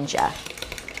in the Ninja.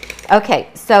 Okay,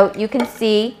 so you can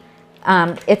see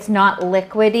it's not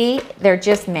liquidy. They're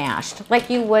just mashed, like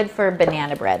you would for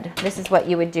banana bread. This is what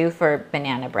you would do for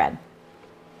banana bread.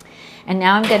 And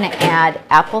now I'm going to add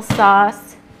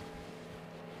applesauce,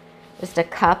 just a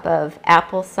cup of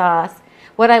applesauce.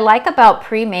 What I like about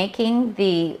pre-making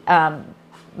the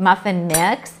muffin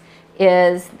mix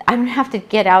is I don't have to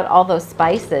get out all those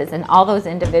spices and all those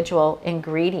individual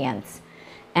ingredients.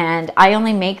 And I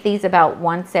only make these about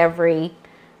once every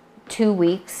 2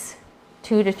 weeks,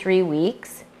 2 to 3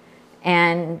 weeks.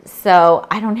 And so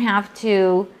I don't have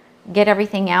to get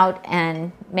everything out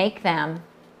and make them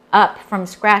up from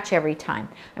scratch every time.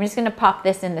 I'm just going to pop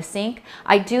this in the sink.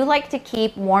 I do like to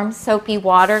keep warm soapy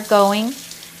water going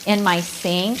in my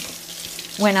sink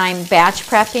when I'm batch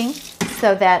prepping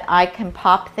so that I can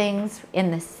pop things in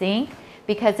the sink,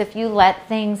 because if you let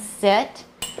things sit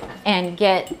and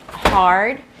get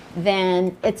hard,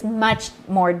 then it's much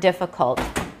more difficult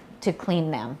to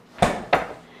clean them,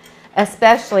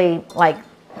 especially like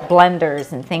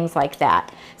blenders and things like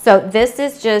that. So this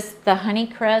is just the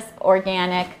Honeycrisp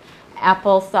organic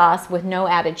applesauce with no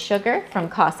added sugar from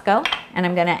Costco, and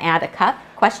I'm going to add a cup.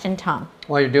 Question, Tom?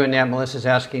 While you're doing that, Melissa's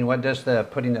asking, what does the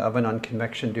putting the oven on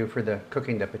convection do for the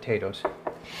cooking the potatoes?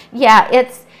 Yeah,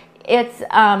 it's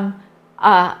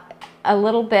a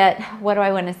little bit, what do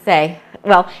I want to say?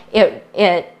 Well,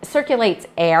 it circulates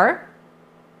air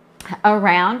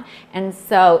around, and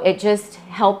so it just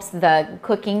helps the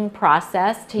cooking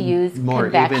process to use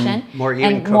convection, more even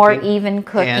and cooking, more even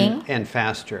cooking, and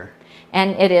faster.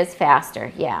 And it is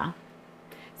faster, yeah.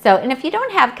 So, and if you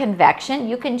don't have convection,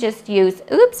 you can just use,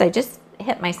 oops, I just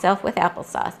hit myself with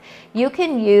applesauce. You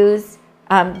can use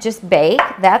just bake.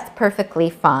 That's perfectly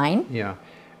fine. Yeah.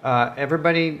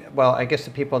 Everybody, well, I guess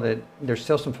the people that, there's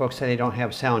still some folks say they don't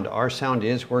have sound. Our sound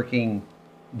is working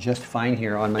just fine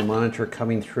here on my monitor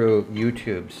coming through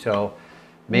YouTube. So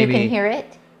maybe... You can hear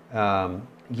it?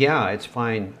 Yeah, it's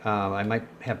fine. I might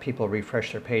have people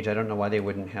refresh their page. I don't know why they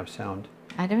wouldn't have sound.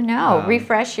 I don't know.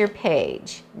 Refresh your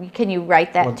page. Can you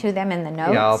write that to them in the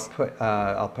notes?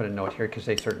 Yeah, I'll put a note here because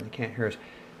they certainly can't hear us.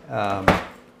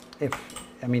 They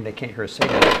can't hear us say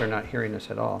that if they're not hearing us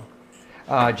at all.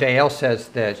 JL says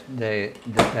that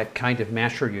that kind of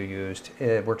masher you used,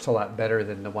 it works a lot better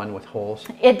than the one with holes.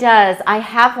 It does. I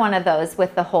have one of those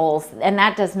with the holes, and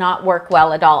that does not work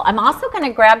well at all. I'm also going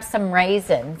to grab some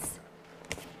raisins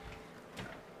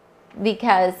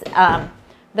because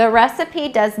the recipe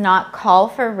does not call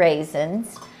for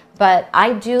raisins, but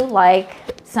I do like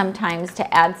sometimes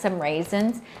to add some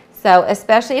raisins. So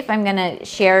especially if I'm going to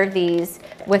share these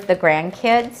with the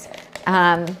grandkids.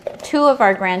 2 of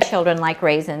our grandchildren like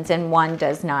raisins and 1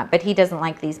 does not, but he doesn't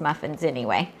like these muffins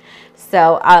anyway.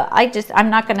 So I'm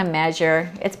not going to measure.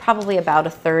 It's probably about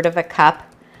 1/3 of a cup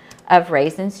of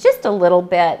raisins, just a little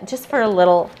bit, just for a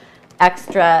little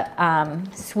extra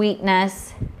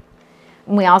sweetness.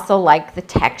 We also like the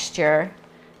texture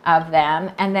of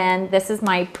them. And then this is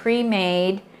my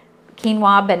pre-made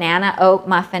quinoa banana oat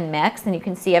muffin mix, and you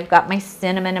can see I've got my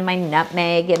cinnamon and my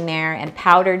nutmeg in there and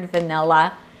powdered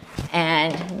vanilla.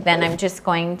 And then I'm just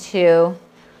going to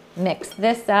mix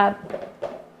this up.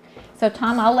 So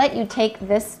Tom, I'll let you take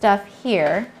this stuff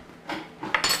here.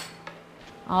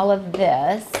 All of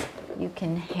this you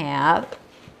can have.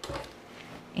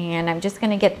 And I'm just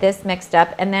going to get this mixed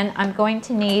up. And then I'm going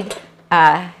to need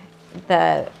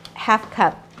the 1/2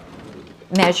 cup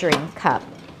measuring cup.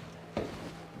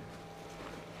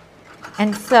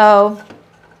 And so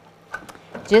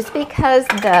just because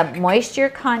the moisture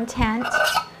content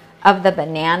of the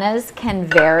bananas can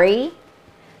vary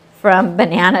from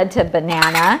banana to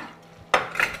banana,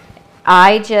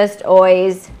 I just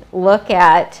always look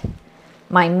at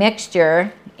my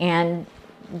mixture and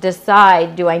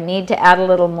decide, do I need to add a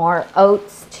little more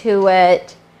oats to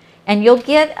it? And you'll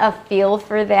get a feel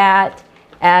for that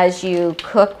as you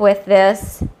cook with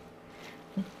this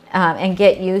and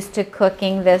get used to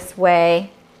cooking this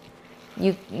way.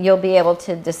 you'll be able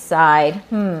to decide,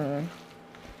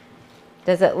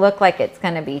 does it look like it's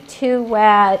going to be too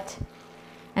wet?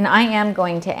 And I am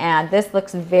going to add, this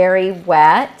looks very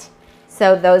wet,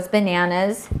 so those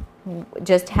bananas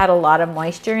just had a lot of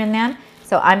moisture in them.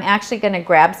 So I'm actually going to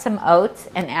grab some oats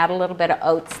and add a little bit of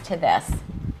oats to this.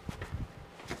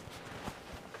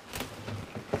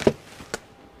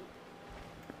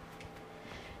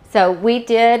 So we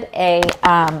did a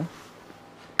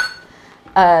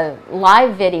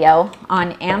live video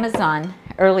on Amazon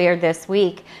earlier this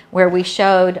week where we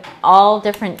showed all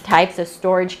different types of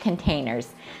storage containers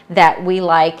that we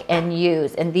like and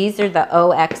use. And these are the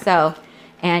OXO.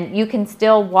 And you can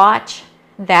still watch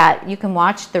that. You can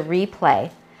watch the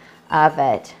replay of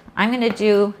it. I'm going to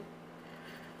do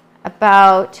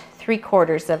about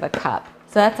 3/4 of a cup.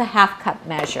 So that's a 1/2 cup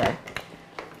measure.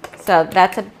 So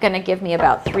that's going to give me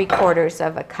about 3/4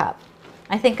 of a cup.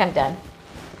 I think I'm done.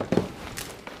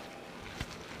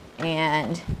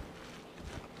 And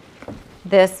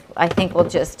this, I think, will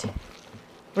just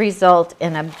result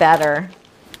in a better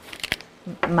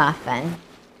muffin.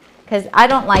 Because I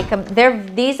don't like them.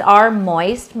 These are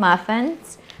moist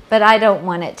muffins, but I don't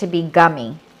want it to be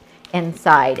gummy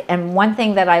inside. And one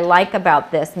thing that I like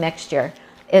about this mixture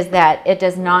is that it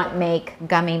does not make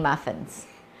gummy muffins.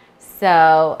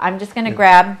 So I'm just going to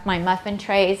grab my muffin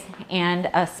trays and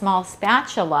a small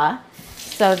spatula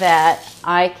so that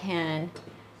I can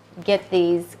get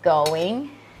these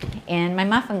going in my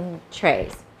muffin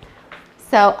trays.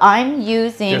 So I'm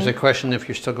using... There's a question if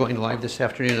you're still going live this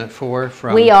afternoon at 4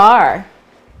 from... We are.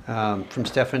 From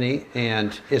Stephanie,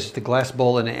 and is the glass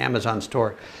bowl in the Amazon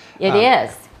store? It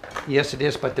is. Yes, it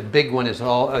is, but the big one is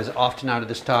often out of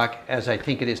the stock, as I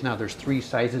think it is now. There's 3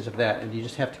 sizes of that, and you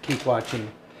just have to keep watching.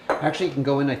 Actually, you can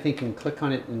go in, I think, and click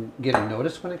on it and get a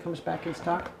notice when it comes back in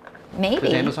stock. Maybe.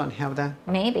 Does Amazon have that?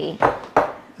 Maybe.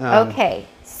 Okay,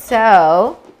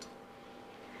 so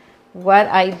what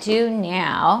I do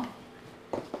now...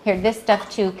 Here, this stuff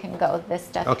too can go. This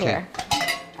stuff here.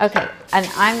 Okay, and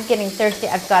I'm getting thirsty.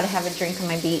 I've got to have a drink of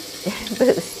my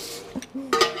boost.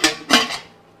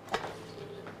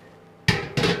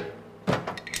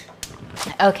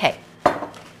 Okay,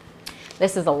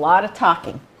 this is a lot of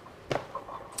talking.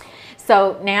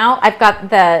 So now I've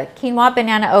got the quinoa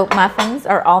banana oat muffins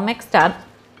are all mixed up.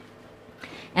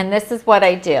 And this is what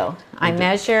I do. I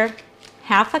measure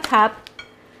 1/2 cup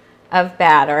of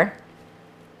batter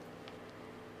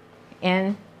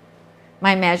in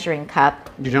my measuring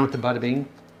cup. You're done with the bada bing?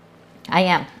 I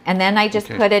am. And then I just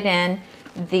put it in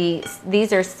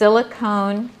these are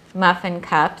silicone muffin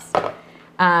cups.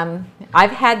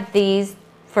 I've had these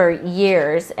for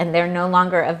years and they're no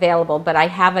longer available, but I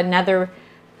have another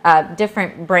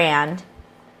different brand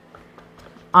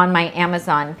on my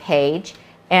Amazon page.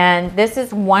 And this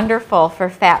is wonderful for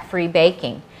fat-free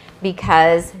baking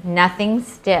because nothing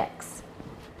sticks.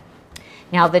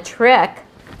 Now the trick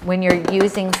when you're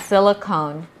using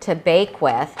silicone to bake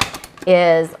with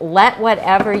is let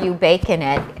whatever you bake in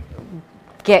it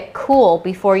get cool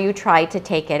before you try to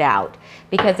take it out.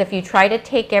 Because if you try to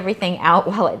take everything out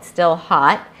while it's still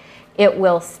hot, it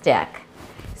will stick.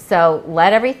 So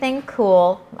let everything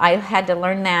cool. I had to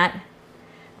learn that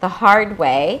the hard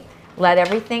way. Let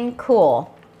everything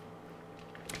cool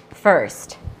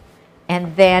first.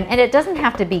 And it doesn't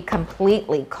have to be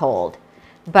completely cold,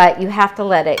 but you have to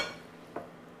let it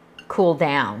cool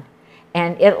down.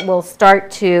 And it will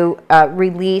start to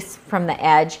release from the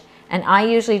edge. And I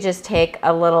usually just take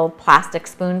a little plastic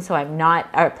spoon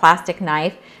or plastic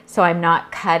knife so I'm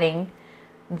not cutting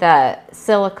the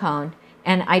silicone.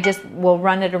 And I just will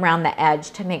run it around the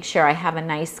edge to make sure I have a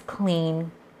nice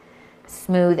clean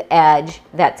smooth edge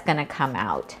that's going to come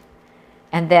out.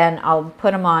 And then I'll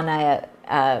put them on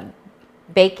a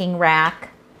baking rack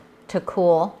to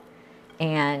cool,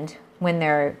 and when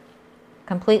they're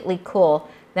completely cool,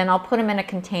 then I'll put them in a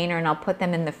container and I'll put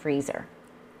them in the freezer.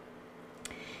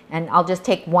 And I'll just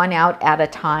take one out at a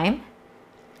time,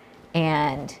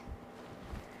 and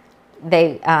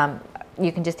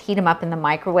you can just heat them up in the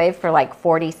microwave for like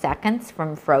 40 seconds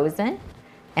from frozen,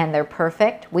 and they're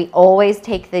perfect. We always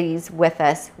take these with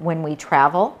us when we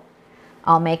travel.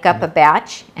 I'll make up a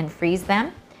batch and freeze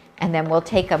them, and then we'll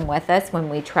take them with us when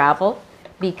we travel,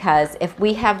 because if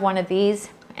we have one of these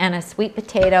and a sweet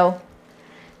potato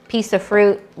piece of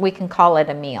fruit, we can call it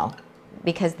a meal,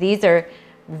 because these are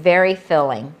very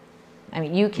filling. I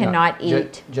mean, you cannot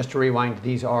eat. Just to rewind,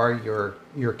 these are your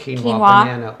quinoa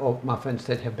banana oat muffins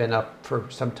that have been up for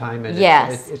some time, and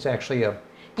yes, it's actually a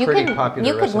pretty popular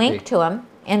You could recipe. link to them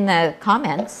in the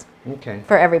comments. Okay.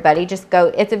 For everybody, just go.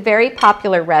 It's a very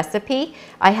popular recipe.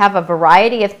 I have a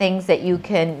variety of things that you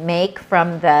can make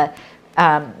from the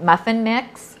muffin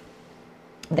mix.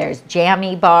 There's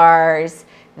jammy bars.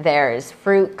 There's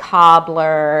fruit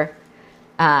cobbler.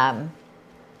 Lots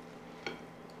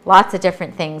of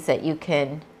different things that you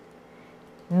can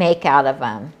make out of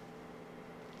them.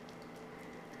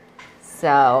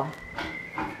 So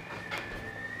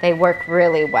they work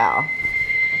really well.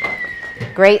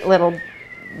 Great little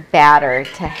batter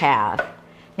to have.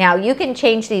 Now you can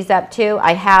change these up too.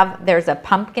 There's a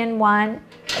pumpkin one.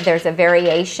 There's a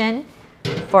variation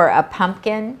for a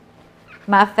pumpkin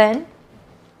muffin.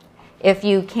 If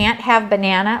you can't have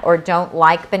banana or don't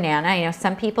like banana, you know,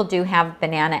 some people do have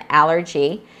banana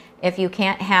allergy. If you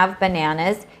can't have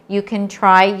bananas, you can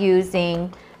try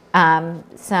using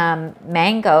some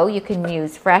mango. You can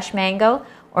use fresh mango,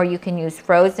 or you can use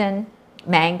frozen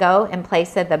mango in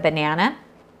place of the banana.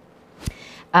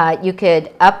 You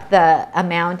could up the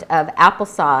amount of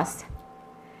applesauce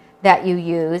that you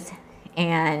use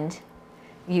and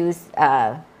use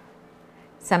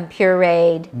some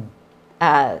pureed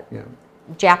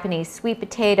Japanese sweet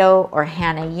potato or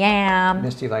Hana yam.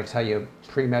 Misty likes how you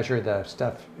pre-measure the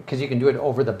stuff, because you can do it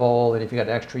over the bowl, and if you got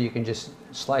extra, you can just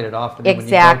slide it off. And then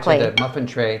Exactly. when you go to the muffin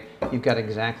tray, you've got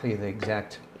exactly the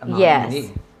exact amount Yes. you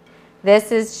need.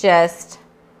 This is just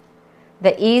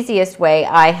the easiest way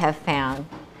I have found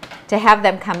to have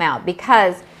them come out,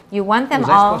 because you want them Was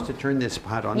all. I supposed to turn this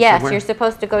pot on Yes, somewhere? you're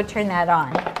supposed to go turn that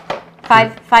on.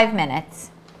 Five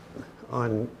minutes.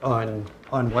 On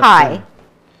what? High.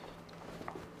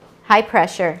 High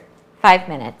pressure, 5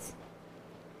 minutes.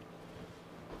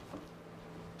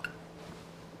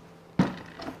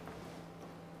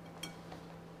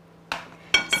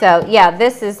 So yeah,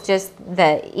 this is just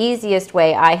the easiest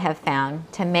way I have found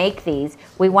to make these.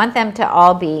 We want them to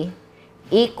all be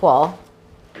equal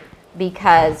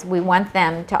because we want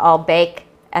them to all bake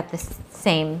at the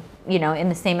same, you know, in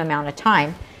the same amount of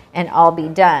time and all be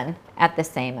done at the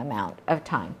same amount of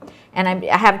time. And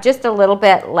I have just a little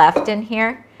bit left in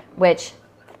here, which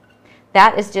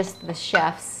that is just the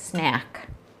chef's snack,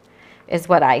 is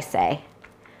what I say.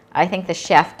 I think the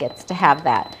chef gets to have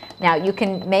that. Now you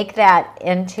can make that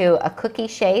into a cookie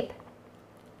shape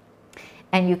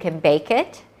and you can bake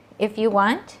it if you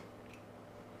want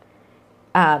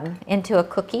into a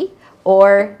cookie,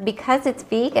 or because it's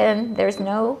vegan, there's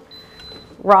no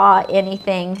raw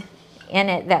anything in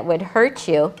it that would hurt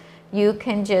you, you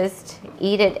can just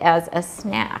eat it as a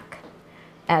snack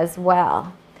as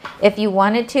well. If you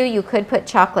wanted to, you could put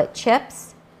chocolate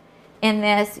chips in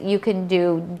this. You can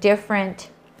do different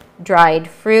dried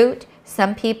fruit.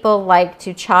 Some people like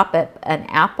to chop up an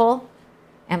apple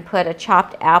and put a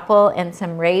chopped apple and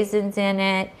some raisins in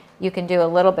it. You can do a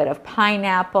little bit of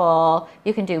pineapple.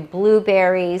 You can do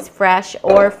blueberries, fresh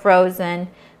or frozen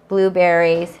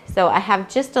blueberries. So I have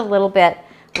just a little bit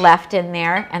left in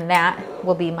there, and that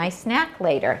will be my snack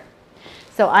later.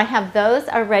 So I have those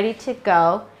are ready to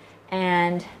go,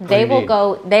 and they'll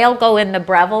go in the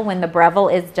Breville when the Breville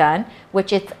is done,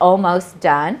 which it's almost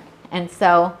done. And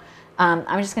so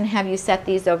I'm just going to have you set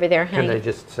these over there, honey. Can I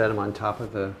just set them on top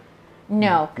of the...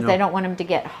 No, because I don't want them to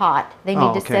get hot. They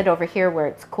need to sit over here where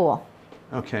it's cool.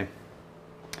 Okay.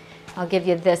 I'll give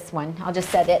you this one. I'll just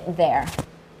set it there.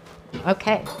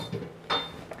 Okay.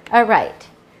 All right.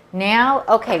 Now,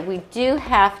 okay, we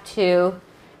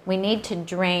need to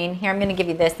drain. Here, I'm going to give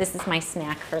you this. This is my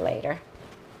snack for later.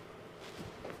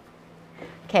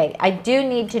 Okay, I do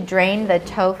need to drain the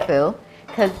tofu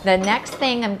because the next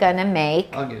thing I'm going to make...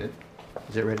 I'll get it.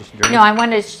 Is it ready to drain? No, I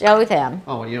want to show them.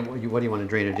 Oh, what do you want to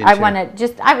drain it into? I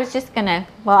was just going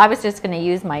to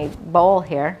use my bowl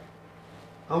here.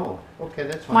 Oh, okay,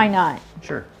 that's fine. Why not?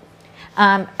 Sure.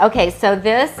 Okay, so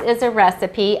this is a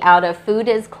recipe out of Food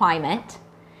is Climate.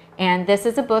 And this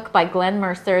is a book by Glen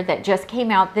Merzer that just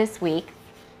came out this week.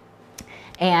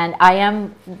 And I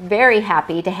am very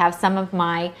happy to have some of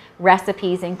my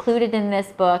recipes included in this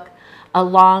book,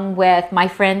 along with my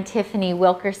friend Tiffany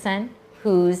Wilkerson,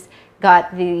 who's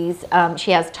got these,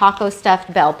 she has taco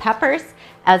stuffed bell peppers,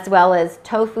 as well as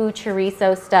tofu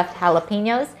chorizo stuffed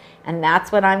jalapenos. And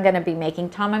that's what I'm going to be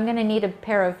making. Tom, I'm going to need a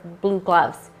pair of blue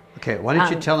gloves. Okay, why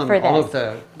don't you tell them all of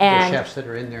the chefs that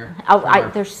are in there?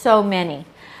 There's so many.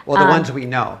 Well, the ones we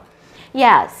know.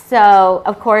 Yeah, so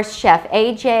of course Chef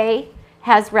AJ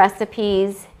has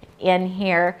recipes in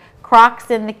here. Croc's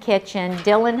in the Kitchen,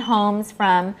 Dylan Holmes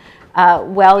from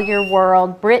Well Your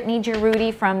World, Brittany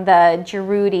Giroudi from the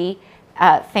Giroudi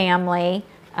family.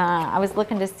 I was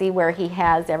looking to see where he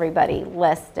has everybody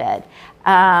listed.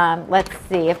 Let's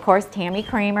see, of course, Tami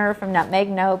Kramer from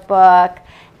Nutmeg Notebook,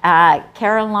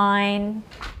 Caroline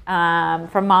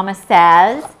from Mama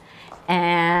Sezz,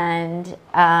 and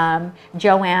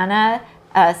Joanna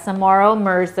Samoro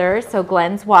Merzer, so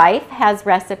Glen's wife, has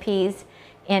recipes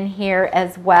in here,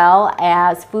 as well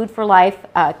as Food for Life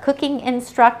cooking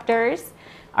instructors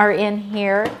are in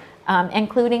here,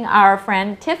 including our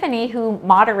friend Tiffany, who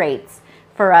moderates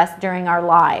for us during our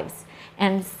lives.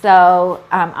 And so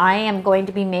I am going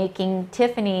to be making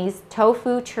Tiffany's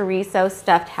tofu chorizo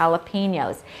stuffed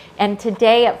jalapenos. And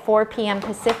today at 4 p.m.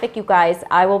 Pacific, you guys,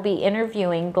 I will be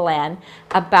interviewing Glen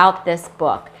about this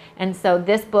book. And so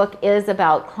this book is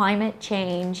about climate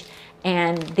change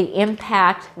and the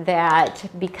impact that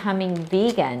becoming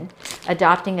vegan,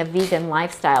 adopting a vegan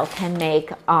lifestyle, can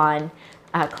make on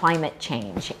climate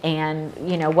change, and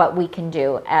what we can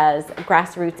do as a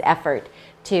grassroots effort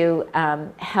to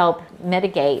help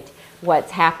mitigate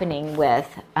what's happening with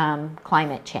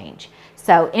climate change.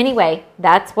 So anyway,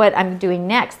 that's what I'm doing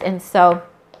next. And so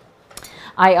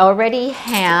I already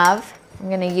have, I'm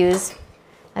going to use,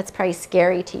 that's probably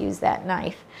scary to use that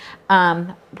knife.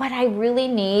 What I really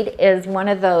need is one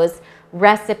of those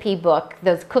recipe book,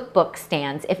 those cookbook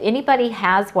stands. If anybody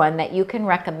has one that you can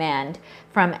recommend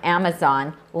from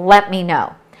Amazon, let me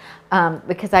know.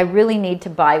 Because I really need to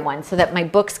buy one so that my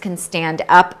books can stand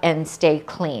up and stay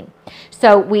clean.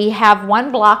 So we have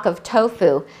 1 block of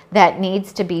tofu that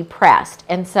needs to be pressed.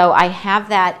 And so I have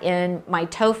that in my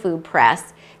tofu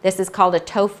press. This is called a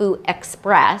Tofu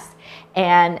Express.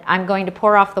 And I'm going to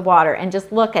pour off the water and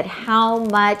just look at how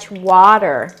much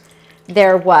water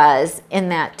there was in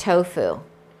that tofu.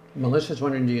 Melissa's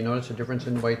wondering, do you notice a difference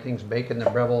in the way things bake in the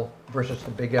Breville versus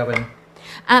the big oven?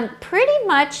 Pretty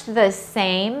much the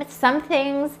same. Some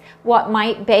things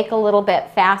might bake a little bit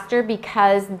faster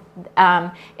because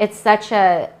it's such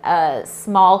a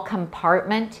small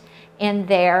compartment in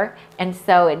there, and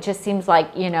so it just seems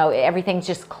like everything's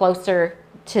just closer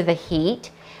to the heat.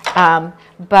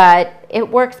 But it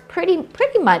works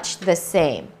pretty much the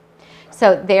same.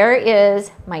 So there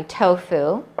is my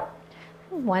tofu.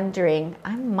 I'm wondering,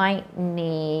 I might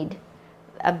need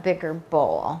a bigger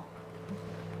bowl.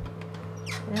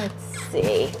 Let's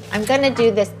see. I'm going to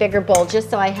do this bigger bowl just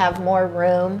so I have more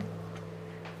room.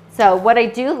 So what I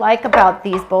do like about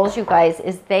these bowls, you guys,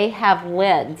 is they have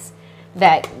lids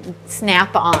that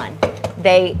snap on.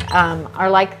 They are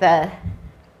like the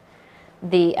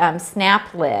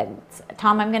snap lids.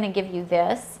 Tom, I'm going to give you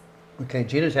this. Okay,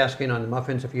 Gina's asking on the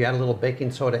muffins, if you add a little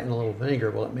baking soda and a little vinegar,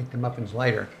 will it make the muffins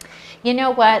lighter? You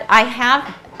know what? I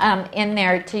have in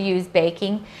there to use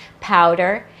baking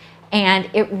powder, and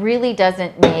it really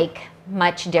doesn't make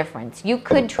much difference. You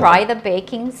could try the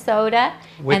baking soda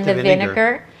and the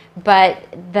vinegar, but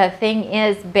the thing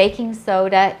is, baking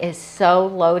soda is so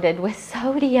loaded with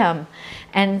sodium.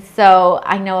 And so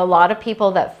I know a lot of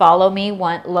people that follow me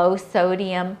want low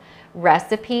sodium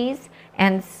recipes,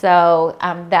 and so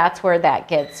that's where that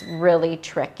gets really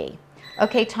tricky.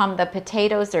 Okay, Tom, the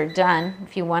potatoes are done.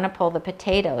 If you want to pull the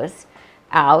potatoes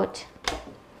out.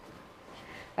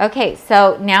 Okay,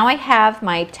 so now I have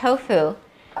my tofu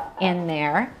in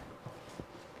there,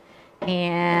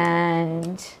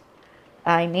 and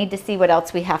I need to see what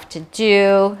else we have to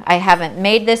do. I haven't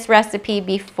made this recipe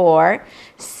before,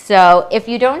 so if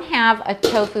you don't have a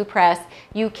tofu press,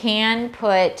 you can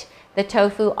put the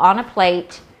tofu on a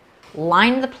plate,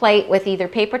 line the plate with either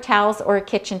paper towels or a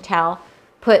kitchen towel,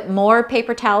 put more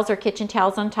paper towels or kitchen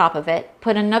towels on top of it,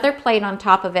 put another plate on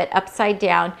top of it upside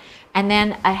down, and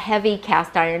then a heavy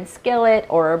cast iron skillet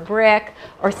or a brick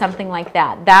or something like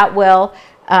that. That will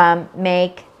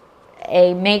make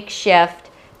a makeshift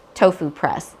tofu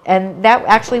press, and that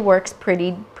actually works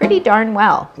pretty darn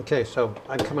well. Okay, so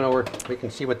I'm coming over. We can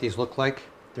see what these look like.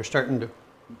 They're starting to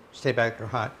stay back. They're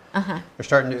hot. They're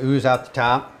starting to ooze out the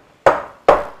top.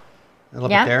 A little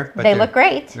bit there. But they look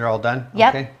great. They're all done.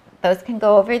 Yep. Okay. Those can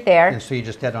go over there. And so you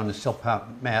just had on the silk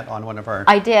mat on one of our.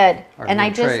 I did, and I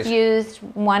trays. just used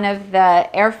one of the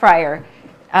air fryer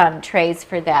trays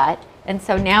for that. And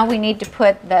so now we need to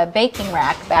put the baking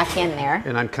rack back in there.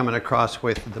 And I'm coming across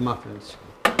with the muffins.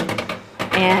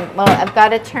 And well, I've got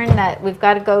to turn that. We've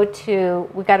got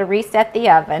to reset the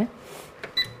oven.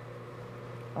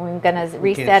 We're going to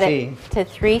reset it to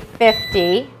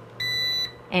 350,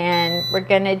 and we're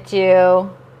going to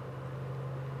do.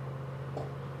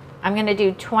 I'm going to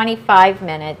do 25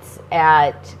 minutes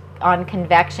on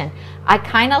convection. I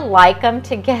kind of like them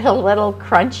to get a little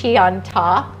crunchy on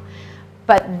top,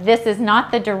 but this is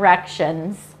not the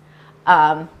directions.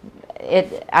 I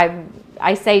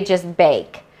say just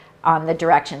bake on the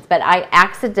directions, but I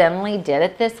accidentally did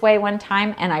it this way one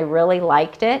time and I really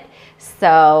liked it.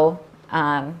 So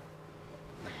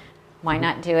why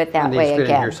not do it that way And these fit in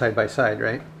again? here side by side,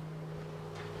 right?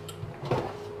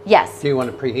 Yes. Do you want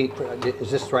to preheat?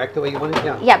 Is this rack the way you want it?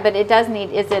 Yeah. Yeah, but it does need,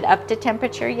 is it up to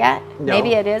temperature yet? No.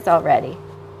 Maybe it is already.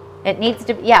 It needs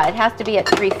to, yeah, it has to be at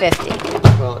 350.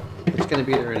 Well, it's going to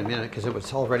be there in a minute because it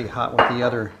was already hot with the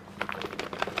other.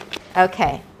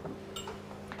 Okay.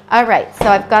 All right, so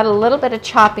I've got a little bit of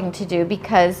chopping to do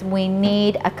because we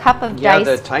need a cup of Yeah,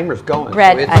 diced the timer's going.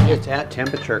 red So onion. it's at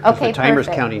temperature because Okay, the timer's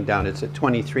perfect. counting down. It's at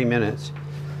 23 minutes.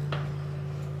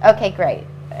 Okay, great.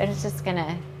 It's just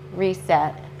gonna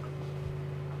reset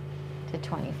to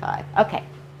 25. Okay.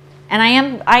 And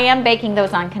I am baking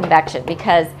those on convection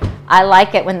because I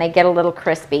like it when they get a little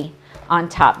crispy on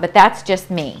top, but that's just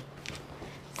me.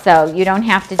 So you don't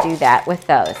have to do that with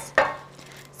those.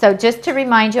 So just to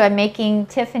remind you, I'm making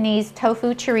Tiffany's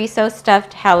tofu chorizo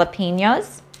stuffed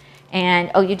jalapenos.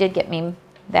 And, oh, you did get me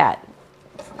that.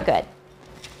 Good.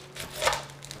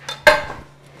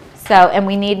 So, and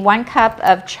we need 1 cup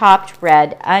of chopped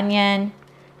red onion.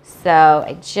 So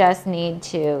I just need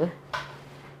to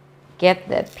get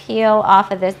the peel off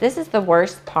of this. This is the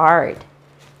worst part.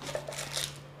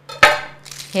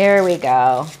 Here we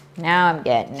go. Now I'm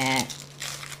getting it.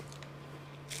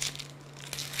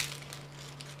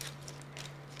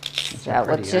 So Pretty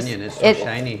let's just, onion is so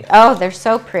shiny. Oh, they're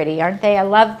so pretty, aren't they? I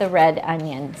love the red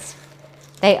onions.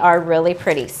 They are really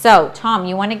pretty. So, Tom,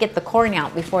 you want to get the corn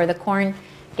out before the corn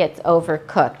gets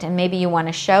overcooked, and maybe you want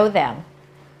to show them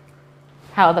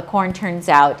how the corn turns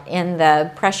out in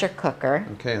the pressure cooker.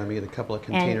 Okay, let me get a couple of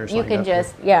And containers. you lined can up here.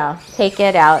 just, yeah, take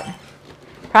it out.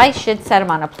 Probably should set them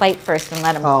on a plate first and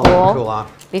let them cool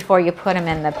off before you put them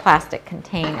in the plastic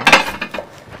containers.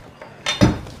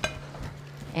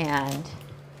 And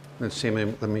Let's see.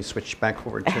 Let me switch back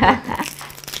over to the.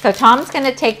 so Tom's going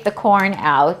to take the corn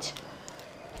out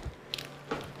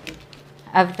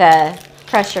of the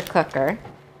pressure cooker.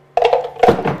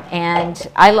 And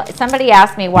somebody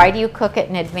asked me, why do you cook it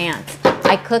in advance?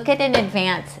 I cook it in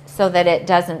advance so that it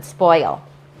doesn't spoil.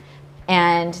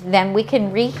 And then we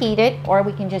can reheat it or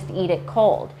we can just eat it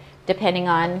cold, depending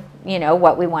on, you know,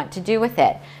 what we want to do with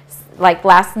it. Like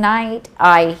last night,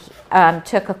 I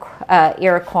took a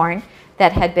ear of corn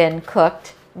that had been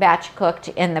cooked, batch cooked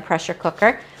in the pressure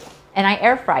cooker, and I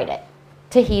air fried it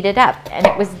to heat it up. And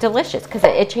it was delicious because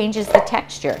it changes the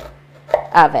texture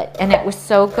of it. And it was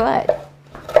so good.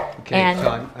 Okay, And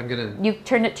so I'm going to. You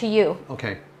turn it to you.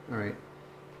 Okay, all right.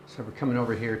 So we're coming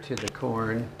over here to the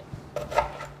corn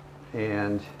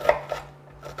and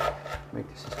make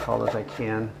this as tall as I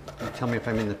can. Can you tell me if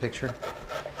I'm in the picture?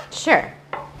 Sure.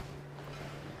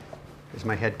 Is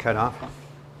my head cut off?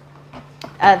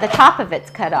 The top of it's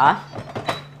cut off.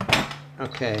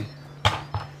 Okay.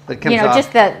 But it comes You know, off.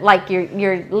 just that, like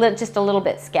you're just a little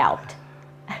bit scalped.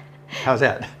 How's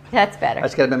that? That's better.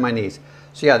 That's got to be my knees.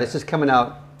 So yeah, this is coming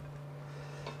out.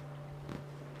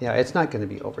 Yeah, it's not going to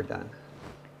be overdone.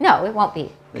 No, it won't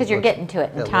be because It you're looks- getting to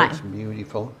it in It time. looks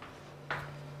beautiful.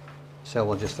 So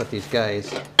we'll just let these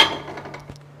guys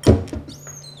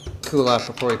cool off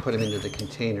before we put them into the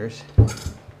containers.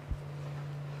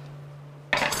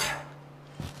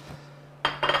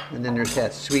 And then there's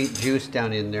that sweet juice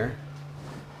down in there.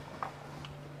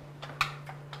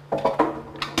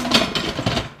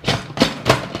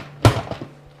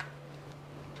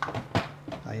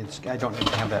 I don't need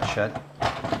to have that shut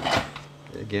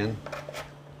again.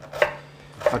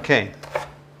 Okay,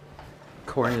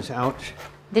 corn is out.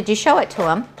 Did you show it to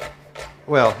him?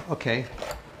 Well, okay.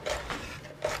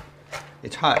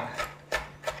 It's hot.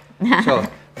 So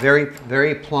very,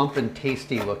 very plump and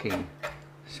tasty looking.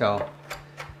 So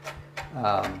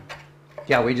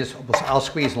yeah, I'll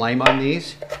squeeze lime on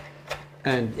these,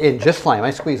 and just lime.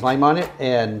 I squeeze lime on it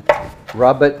and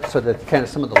rub it so that kind of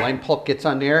some of the lime pulp gets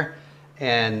on there,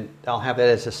 and I'll have that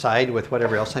as a side with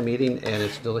whatever else I'm eating, and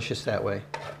it's delicious that way.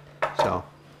 So.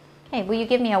 Hey, will you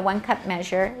give me a 1 cup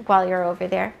measure while you're over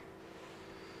there?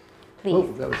 Please.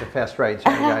 Ooh, that was a fast ride,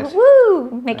 sorry guys.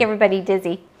 Woo! Make everybody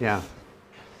dizzy. Yeah.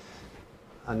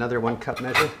 Another 1 cup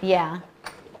measure. Yeah,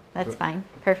 that's fine.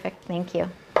 Perfect. Thank you.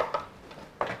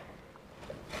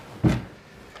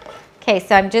 Okay,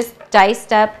 so I'm just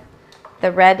diced up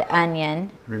the red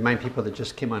onion. Remind people that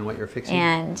just came on what you're fixing.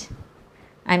 And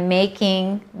I'm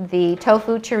making the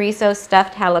tofu chorizo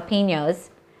stuffed jalapenos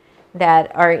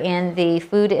that are in the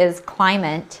Food is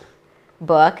Climate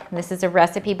book. This is a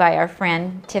recipe by our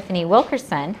friend Tiffany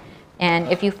Wilkerson. And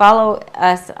if you follow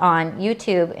us on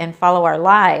YouTube and follow our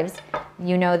lives,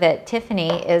 you know that Tiffany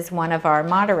is one of our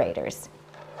moderators.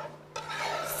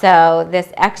 So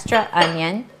this extra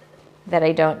onion that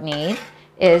I don't need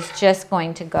is just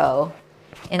going to go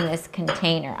in this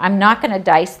container. I'm not going to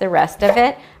dice the rest of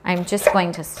it. I'm just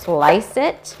going to slice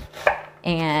it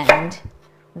and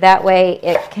That way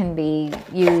it can be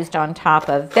used on top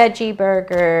of veggie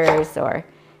burgers or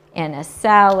in a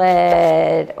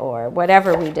salad or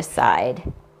whatever we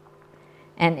decide.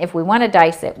 And if we want to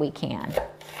dice it, we can.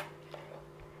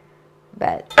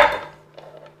 But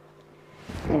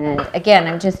again,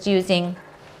 I'm just using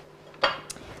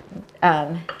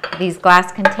these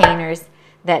glass containers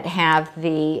that have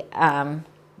the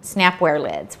snapware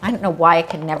lids. I don't know why I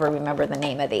can never remember the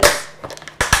name of these.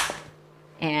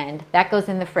 And that goes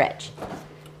in the fridge.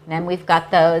 And then we've got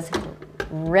those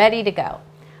ready to go.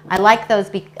 I like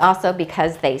those also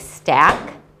because they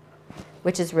stack,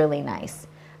 which is really nice.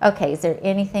 Okay, is there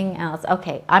anything else?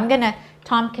 Okay, I'm gonna,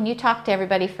 Tom, can you talk to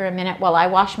everybody for a minute while I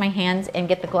wash my hands and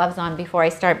get the gloves on before I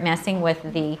start messing with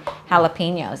the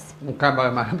jalapenos? Okay,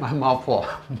 my mouth full.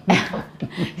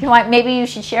 Maybe you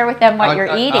should share with them what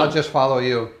you're eating. I'll just follow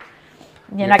you.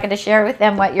 You're not gonna share with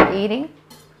them what you're eating?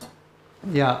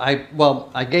 Yeah,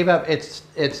 I gave up. It's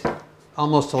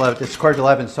almost 11. It's quarter to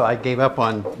 11, so I gave up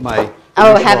on my.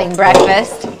 Having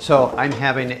breakfast. So I'm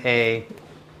having a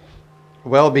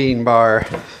well-being bar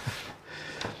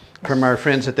from our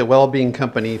friends at the Well-Being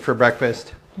Company for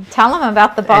breakfast. Tell them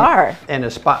about the bar. And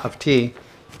a spot of tea.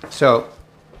 So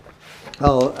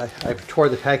I've tore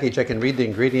the package. I can read the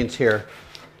ingredients here.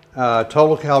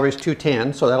 Total calories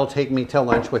 210, so that'll take me till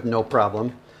lunch with no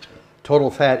problem. Total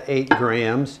fat 8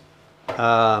 grams.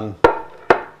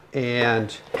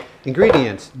 And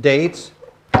ingredients: dates,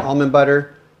 almond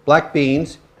butter, black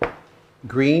beans,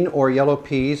 green or yellow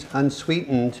peas,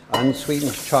 unsweetened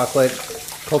chocolate,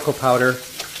 cocoa powder,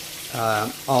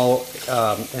 and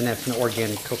that's an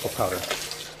organic cocoa powder.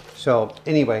 So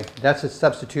anyway, that's a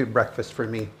substitute breakfast for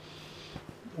me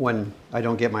when I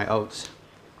don't get my oats.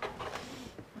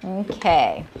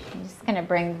 Okay, I'm just going to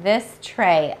bring this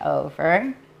tray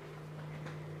over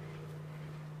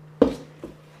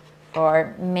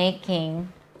for making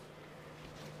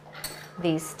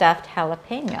these stuffed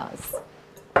jalapenos,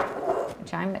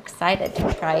 which I'm excited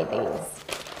to try these.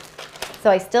 So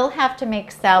I still have to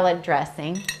make salad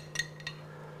dressing.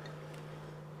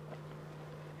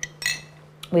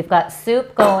 We've got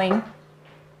soup going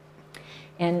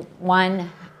in one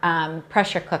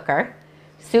pressure cooker.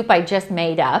 Soup I just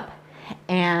made up,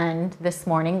 and this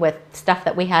morning with stuff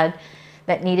that we had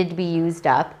that needed to be used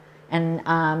up. And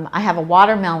I have a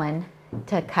watermelon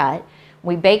to cut.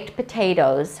 We baked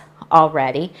potatoes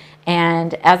already.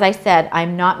 And as I said,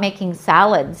 I'm not making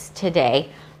salads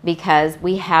today because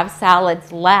we have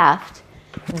salads left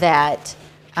that,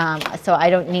 so I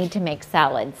don't need to make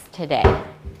salads today.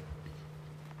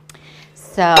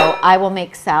 So I will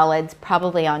make salads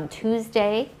probably on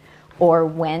Tuesday or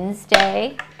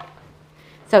Wednesday.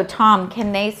 So Tom,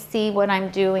 can they see what I'm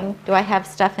doing? Do I have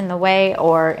stuff in the way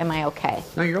or am I okay?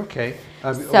 No, you're okay.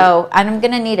 So I'm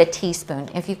gonna need a teaspoon.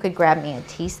 If you could grab me a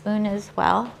teaspoon as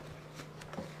well,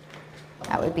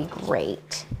 that would be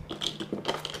great.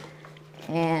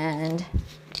 And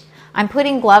I'm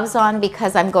putting gloves on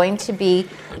because I'm going to be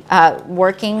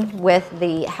working with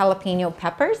the jalapeno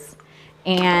peppers,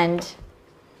 and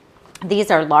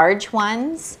these are large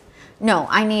ones. No,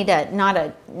 I need not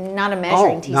a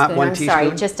measuring teaspoon. Not one I'm teaspoon?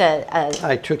 sorry, just a.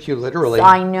 I took you literally.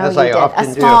 I know as you I did. often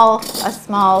A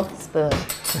small spoon.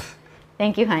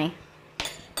 Thank you, honey.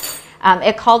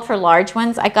 It called for large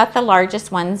ones. I got the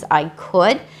largest ones I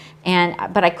could,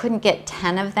 but I couldn't get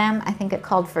 10 of them. I think it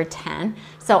called for 10.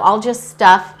 So I'll just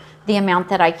stuff the amount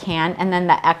that I can, and then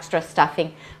the extra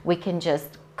stuffing, we can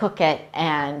just cook it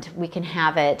and we can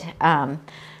have it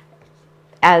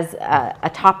as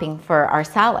a topping for our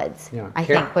salads. Yeah. I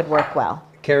think would work well.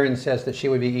 Karen says that she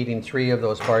would be eating 3 of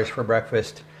those bars for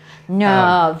breakfast.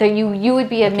 No, you would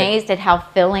be amazed at how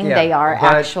filling they are,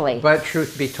 actually. But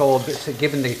truth be told,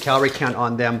 given the calorie count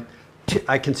on them,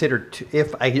 I consider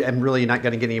if I am really not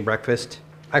going to get any breakfast,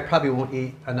 I probably won't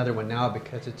eat another one now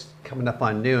because it's coming up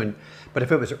on noon. But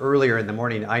if it was earlier in the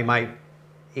morning, I might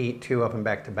eat 2 of them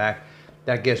back to back.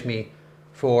 That gives me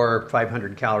 400 or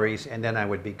 500 calories, and then I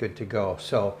would be good to go.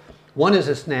 So 1 is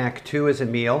a snack, 2 is a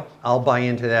meal. I'll buy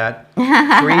into that.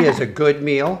 3 is a good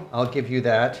meal. I'll give you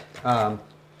that.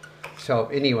 So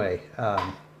anyway,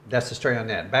 that's the story on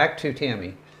that. Back to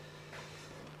Tami.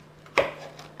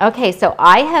 Okay, so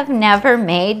I have never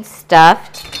made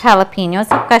stuffed jalapenos.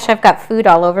 Oh gosh, I've got food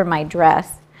all over my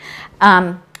dress.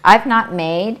 I've not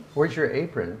made. Where's your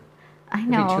apron? I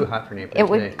know. It'd be too hot for an apron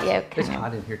today. Yeah, it's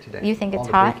hot in here today. You think it's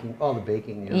hot? All the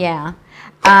baking. Yeah.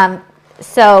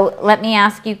 So let me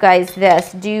ask you guys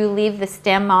this. Do you leave the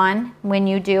stem on when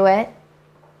you do it?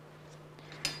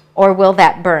 Or will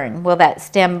that burn? Will that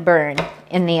stem burn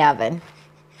in the oven?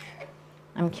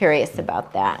 I'm curious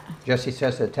about that. Jesse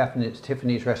says that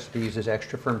Tiffany's recipe uses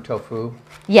extra firm tofu.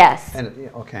 Yes, And yeah,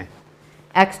 okay.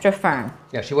 extra firm.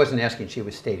 Yeah, she wasn't asking, she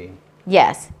was stating.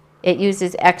 Yes, it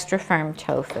uses extra firm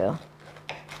tofu.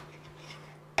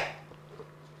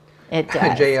 It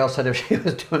does. JL said if she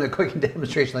was doing a cooking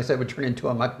demonstration, I said it would turn into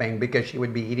a mukbang because she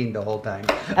would be eating the whole time.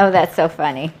 Oh, that's so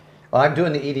funny. Well, I'm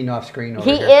doing the eating off screen over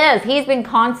He here. is. He's been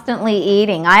constantly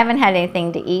eating. I haven't had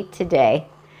anything to eat today,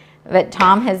 but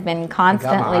Tom has been I got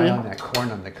constantly. my eye on that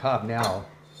corn on the cob now.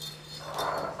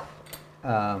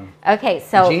 Okay,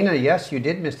 so Gina, yes, you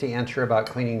did miss the answer about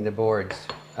cleaning the boards.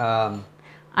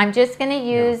 I'm just going to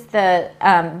use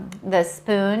the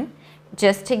spoon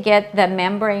just to get the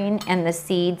membrane and the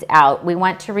seeds out. We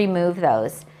want to remove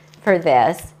those for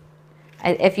this.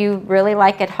 If you really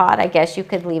like it hot, I guess you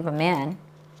could leave them in.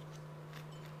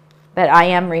 But I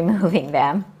am removing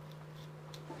them.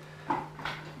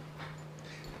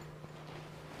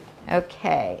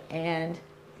 Okay, and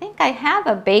I think I have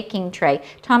a baking tray.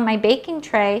 Tom, my baking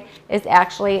tray is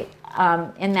actually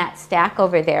in that stack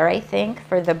over there, I think,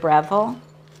 for the Breville.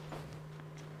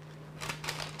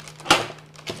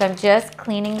 So I'm just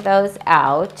cleaning those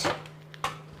out.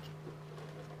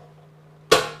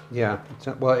 Yeah,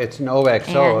 well, it's an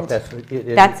OXO. And If that's what it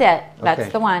is. That's it. That's Okay.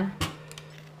 the one.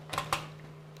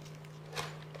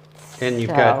 And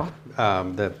you've So,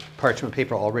 got the parchment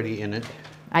paper already in it.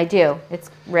 I do.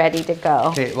 It's ready to go.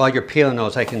 Okay, while you're peeling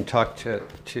those, I can talk to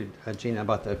Gina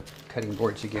about the cutting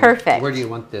boards again. Perfect. Where do you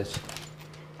want this?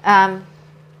 How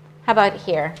about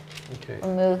here? Okay.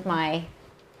 Remove my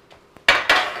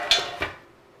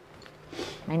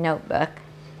notebook.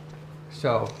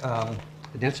 So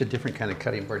that's a different kind of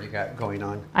cutting board you got going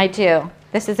on. I do.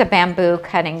 This is a bamboo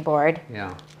cutting board.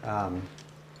 Yeah.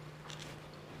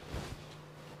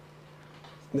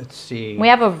 Let's see. We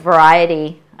have a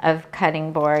variety of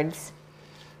cutting boards.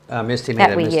 Misty made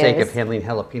that a we mistake use. of handling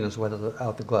jalapenos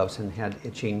without the gloves and had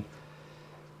itching.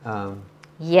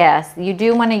 Yes, you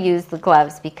do want to use the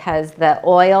gloves because the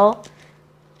oil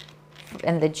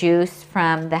and the juice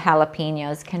from the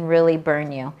jalapenos can really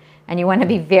burn you. And you want to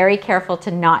be very careful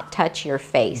to not touch your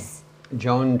face.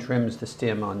 Joan trims the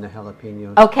stem on the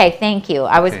jalapenos. Okay, thank you.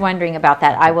 I was Okay. wondering about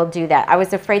that. I will do that. I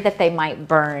was afraid that they might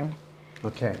burn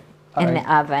Okay. in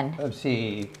the oven. Let's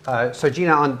see. So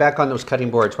Gina, back on those cutting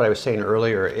boards, what I was saying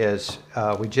earlier is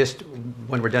we just,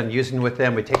 when we're done using with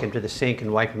them, we take them to the sink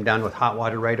and wipe them down with hot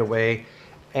water right away.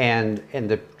 And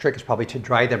the trick is probably to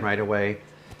dry them right away.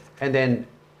 And then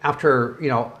after,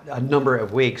 a number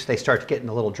of weeks, they start getting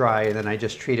a little dry, and then I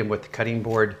just treat them with the cutting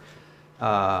board,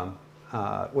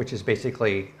 which is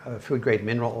basically food grade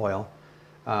mineral oil.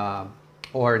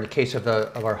 Or in the case of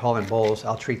our Holland bowls,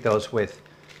 I'll treat those with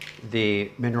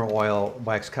the mineral oil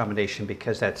wax combination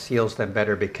because that seals them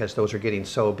better because those are getting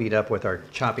so beat up with our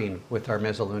chopping with our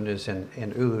mezzalunas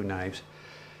and ulu knives.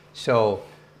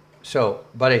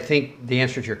 But I think the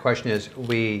answer to your question is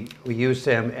we use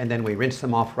them and then we rinse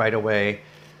them off right away.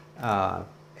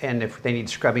 And if they need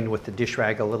scrubbing with the dish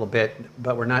rag a little bit,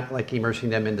 but we're not like immersing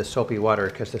them in the soapy water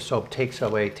because the soap takes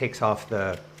off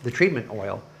the treatment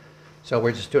oil. So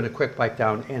we're just doing a quick wipe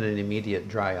down and an immediate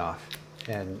dry off.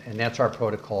 And that's our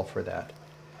protocol for that.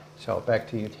 So back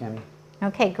to you, Tami.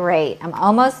 Okay, great. I'm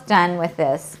almost done with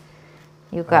this,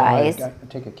 you guys.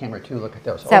 Take a camera too, look at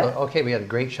those. So- Okay, we had a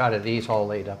great shot of these all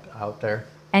laid up out there.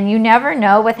 And you never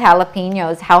know with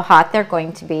jalapenos how hot they're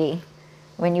going to be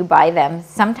when you buy them.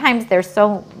 Sometimes they're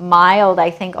so mild,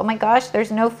 I think, oh my gosh,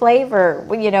 there's no flavor.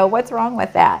 Well, what's wrong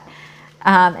with that?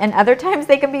 And other times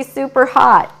they can be super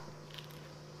hot.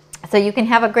 So you can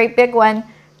have a great big one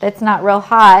that's not real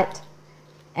hot,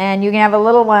 and you can have a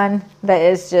little one that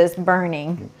is just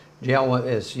burning. Jael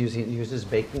uses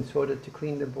baking soda to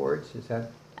clean the boards. Is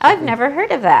that? I've never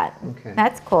heard of that. Okay.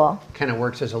 That's cool. Kind of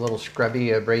works as a little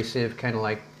scrubby, abrasive, kind of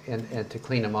like, and to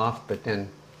clean them off, but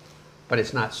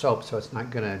it's not soap, so it's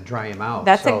not going to dry them out.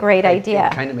 That's a great idea.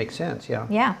 It kind of makes sense, yeah.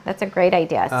 Yeah, that's a great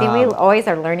idea. See, we always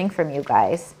are learning from you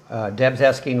guys. Deb's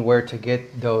asking where to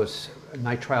get those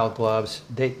nitrile gloves.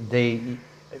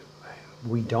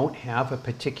 We don't have a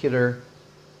particular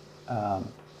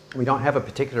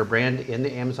brand in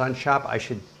the Amazon shop. I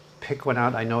should pick one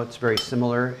out. I know it's very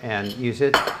similar and use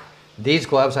it. These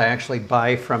gloves I actually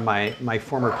buy from my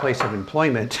former place of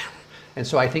employment, and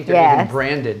so I think they're even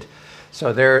branded.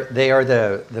 So they are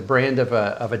the brand of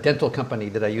a dental company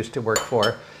that I used to work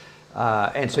for,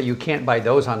 and so you can't buy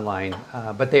those online.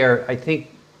 But they are, I think,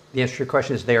 the answer to your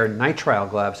question is they are nitrile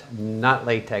gloves, not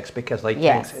latex, because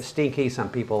latex is stinky. Some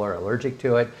people are allergic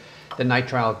to it. The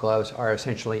nitrile gloves are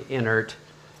essentially inert,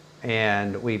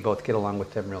 and we both get along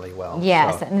with them really well.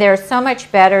 Yes, so. and they're so much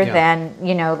better than,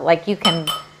 like you can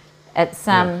at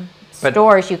some But-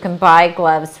 stores you can buy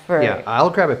gloves for Yeah, I'll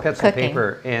grab a pencil cooking.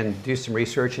 paper and do some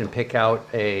research and pick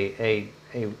out the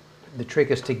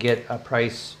trick is to get a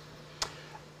price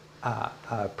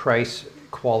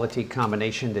quality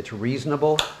combination that's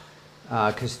reasonable,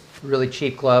 because really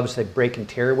cheap gloves, they break and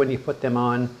tear when you put them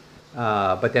on.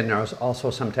 But then there's also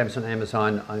sometimes on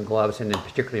Amazon on gloves, and in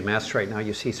particularly masks right now,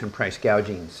 you see some price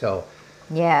gouging. So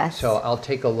Yes. so I'll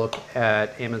take a look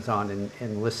at Amazon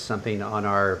and list something on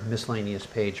our miscellaneous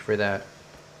page for that.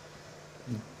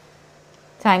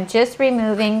 So I'm just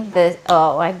removing the,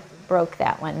 oh, I broke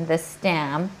that one, the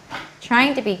stem.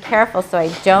 Trying to be careful so I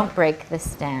don't break the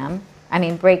stem. I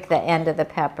mean, break the end of the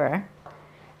pepper.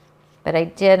 But I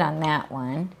did on that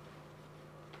one.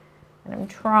 And I'm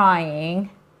trying,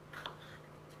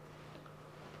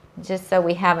 just so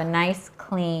we have a nice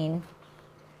clean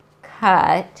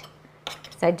cut,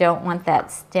 because I don't want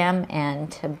that stem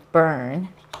end to burn.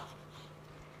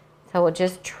 So we'll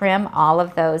just trim all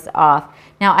of those off.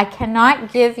 Now I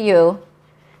cannot give you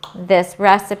this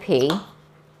recipe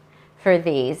for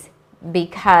these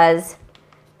because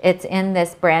it's in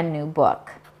this brand new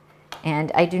book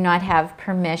and I do not have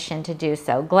permission to do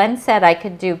so. Glenn said I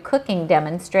could do cooking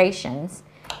demonstrations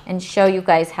and show you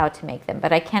guys how to make them,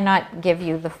 but I cannot give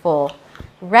you the full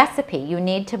recipe. You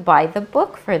need to buy the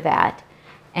book for that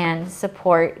and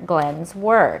support Glenn's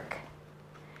work.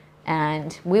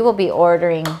 And we will be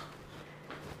ordering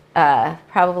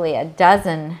probably a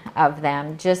dozen of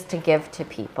them just to give to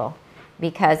people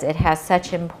because it has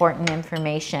such important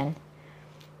information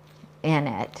in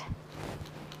it.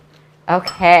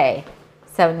 Okay,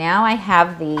 so now I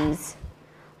have these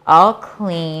all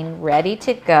clean, ready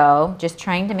to go. Just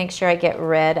trying to make sure I get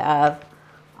rid of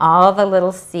all the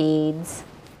little seeds.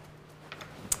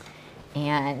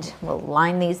 And we'll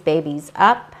line these babies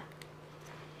up.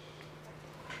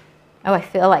 Oh,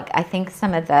 I think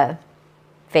some of the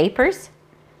vapors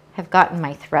have gotten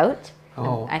my throat.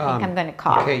 Oh, I think I'm going to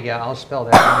cough. Okay, yeah, I'll spell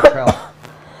that.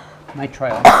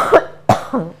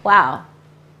 Nitrile. Wow.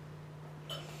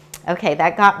 Okay,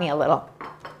 that got me a little.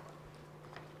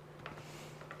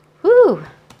 Whew.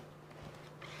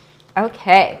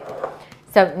 Okay,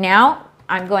 so now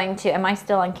I'm going to, am I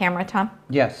still on camera, Tom?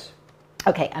 Yes.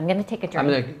 Okay, I'm going to take a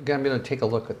drink. I'm gonna take a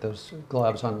look at those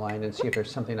gloves online and see if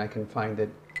there's something I can find that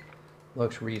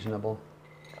looks reasonable.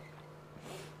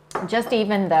 Just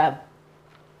even the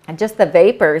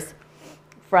vapors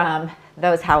from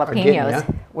those getting ya.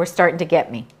 jalapenos were starting to get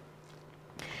me.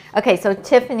 Okay, so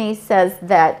Tiffany says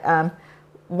that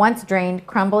once drained,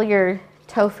 crumble your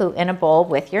tofu in a bowl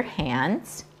with your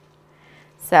hands.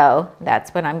 So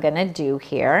that's what I'm going to do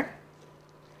here.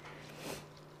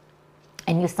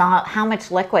 And you saw how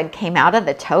much liquid came out of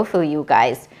the tofu, you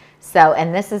guys. So,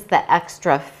 and this is the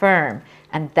extra firm.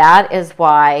 And that is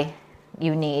why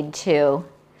you need to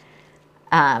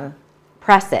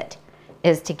press it,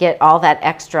 is to get all that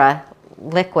extra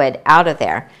liquid out of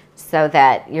there so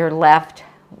that you're left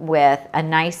with a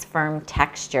nice firm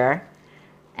texture.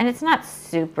 And it's not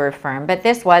super firm, but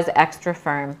this was extra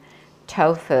firm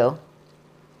tofu.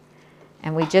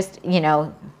 And we just, you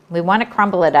know, we want to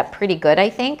crumble it up pretty good, I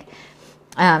think,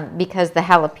 because the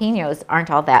jalapenos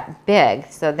aren't all that big,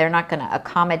 so they're not going to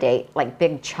accommodate like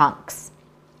big chunks.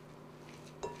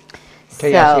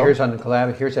 Okay, yeah, so here's on the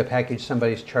collab, here's a package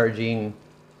somebody's charging.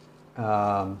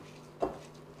 For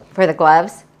the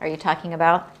gloves, are you talking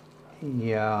about?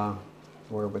 Yeah,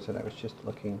 where was it? I was just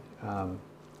looking.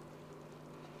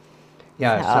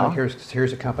 Yeah, so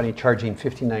here's a company charging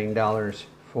 $59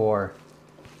 for,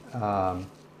 how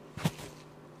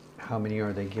many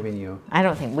are they giving you? I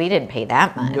don't think we didn't pay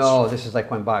that much. No, this is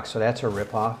like one box, so that's a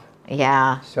ripoff.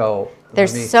 Yeah. So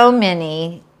there's so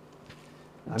many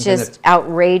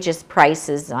outrageous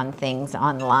prices on things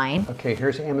online. Okay,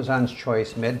 here's Amazon's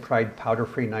Choice Med Pride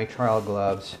powder-free nitrile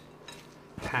gloves,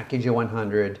 package of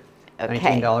 100,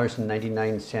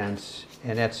 $19.99,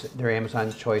 and that's their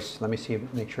Amazon's Choice. Let me see,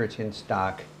 make sure it's in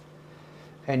stock.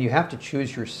 And you have to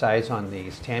choose your size on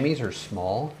these. Tammy's are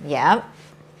small. Yep.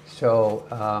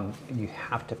 So you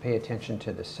have to pay attention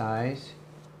to the size.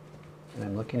 And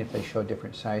I'm looking if they show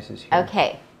different sizes here.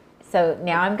 Okay, so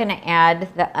now I'm going to add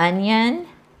the onion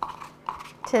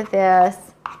to this,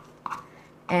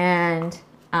 and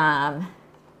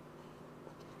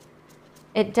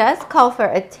it does call for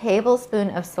a tablespoon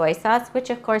of soy sauce, which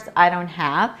of course I don't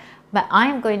have, but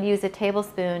I'm going to use a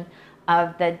tablespoon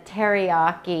of the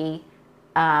teriyaki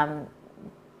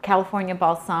California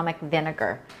balsamic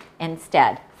vinegar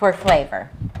instead for flavor.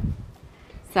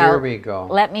 So here we go.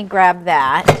 Let me grab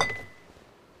that.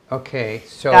 Okay,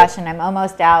 so Gosh, and I'm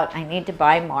almost out. I need to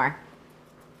buy more.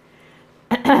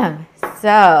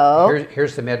 So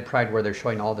here's the Med Pride where they're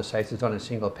showing all the sizes on a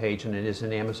single page, and it is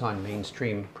an Amazon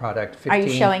mainstream product. are you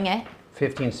showing it?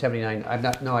 $15.79. I'm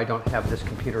not. No, I don't have this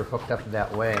computer hooked up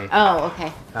that way. Oh,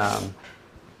 okay.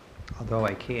 Although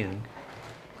I can.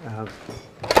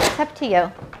 It's up to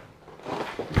you.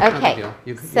 no big Okay, deal.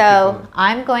 You keep so going.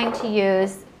 I'm going to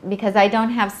use, because I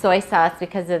don't have soy sauce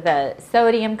because of the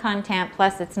sodium content,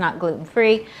 plus it's not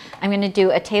gluten-free, I'm going to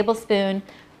do a tablespoon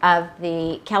of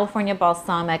the California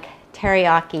balsamic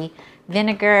teriyaki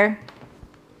vinegar,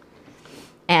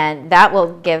 and that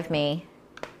will give me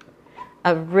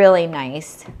a really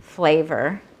nice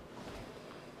flavor.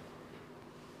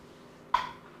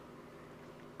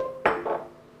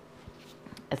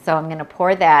 So I'm going to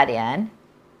pour that in,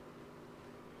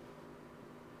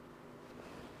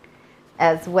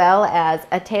 as well as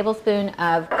a tablespoon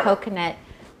of coconut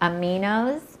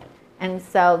aminos. And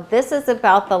so this is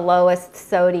about the lowest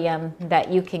sodium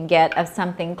that you can get of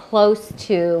something close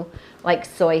to like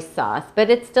soy sauce, but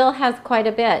it still has quite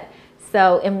a bit.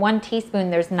 So in 1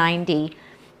 teaspoon, there's 90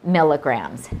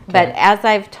 milligrams. Okay. But as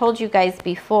I've told you guys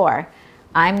before,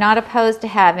 I'm not opposed to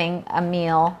having a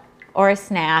meal or a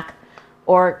snack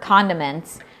or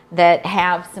condiments that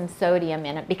have some sodium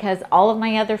in it, because all of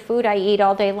my other food I eat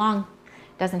all day long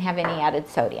doesn't have any added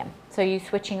sodium. So are you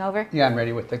switching over? Yeah, I'm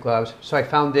ready with the gloves. So I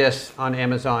found this on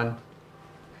Amazon,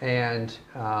 and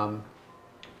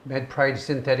Med Pride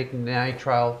synthetic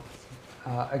nitrile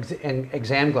and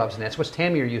exam gloves, and that's what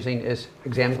Tami are using is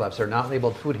exam gloves. They're not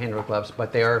labeled food handler gloves,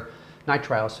 but they are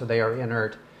nitrile, so they are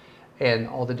inert, and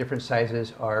all the different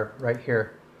sizes are right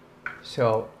here.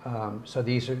 So,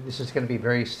 this is going to be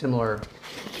very similar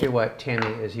to what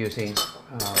Tami is using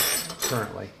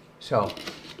currently. So,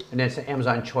 and it's an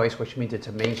Amazon choice, which means it's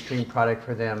a mainstream product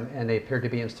for them, and they appear to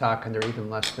be in stock, and they're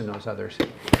even less than those others.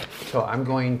 So I'm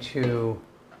going to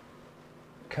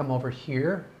come over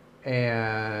here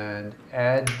and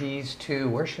add these to,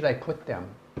 where should I put them?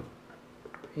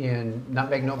 In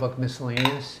Nutmeg Notebook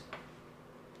Miscellaneous?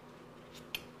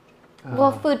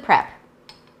 Well, food prep.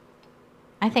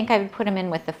 I think I would put them in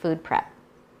with the food prep.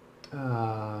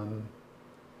 I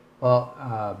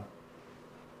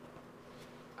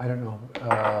don't know,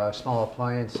 small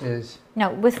appliances.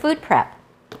 No, with food prep.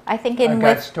 I think in I've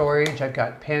with... got storage, I've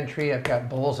got pantry, I've got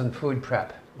bowls and food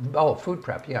prep. Oh, food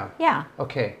prep, yeah. Yeah.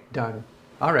 Okay, done.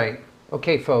 All right.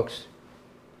 Okay, folks.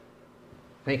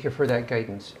 Thank you for that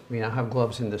guidance. We now have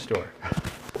gloves in the store.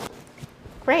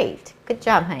 Great. Good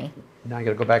job, honey. Now I got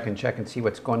to go back and check and see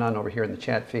what's going on over here in the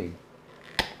chat feed.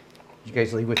 Did you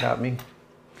guys leave without me?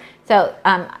 So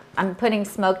I'm putting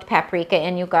smoked paprika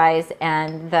in, you guys,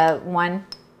 and the one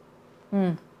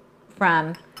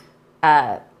from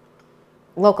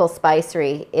Local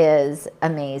Spicery is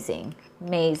amazing.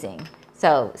 Amazing.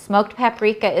 So smoked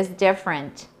paprika is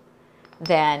different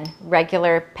than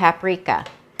regular paprika.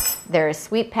 There's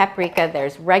sweet paprika,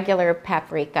 there's regular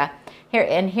paprika.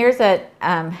 Here's a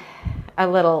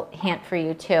little hint for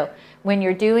you too. When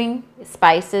you're doing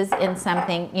spices in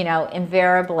something, you know,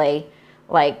 invariably,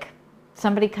 like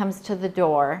somebody comes to the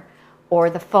door or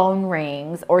the phone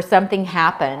rings or something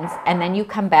happens, and then you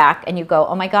come back and you go,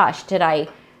 oh my gosh, did I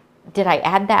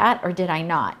add that or did I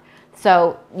not?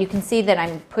 So you can see that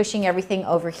I'm pushing everything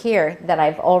over here that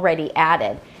I've already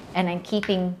added, and I'm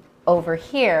keeping over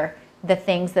here the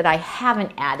things that I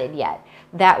haven't added yet.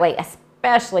 That way,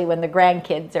 especially when the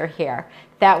grandkids are here,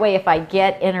 that way if I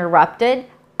get interrupted,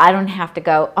 I don't have to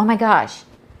go, oh my gosh,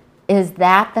 is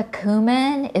that the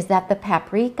cumin? Is that the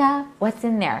paprika? What's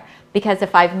in there? Because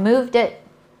if I've moved it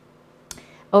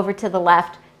over to the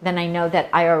left, then I know that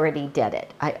I already did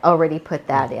it. I already put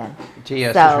that in.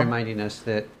 TS So, is reminding us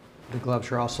that the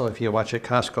gloves are also, if you watch at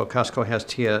Costco, Costco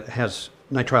has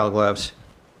nitrile gloves.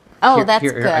 oh, that's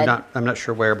Here, good. I'm not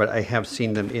sure where, but I have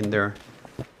seen them in there.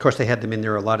 Of course, they had them in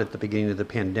there a lot at the beginning of the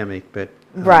pandemic, but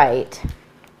Right.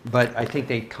 But I think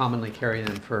they commonly carry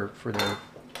them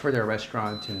for their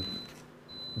restaurant and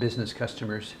business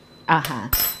customers. Uh-huh.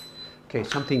 Okay,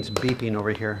 something's beeping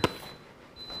over here.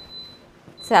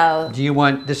 So, Do you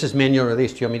want, this is manual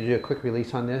release. Do you want me to do a quick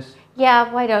release on this?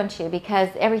 yeah, why don't you? Because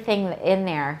everything in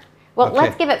there. Well, Okay.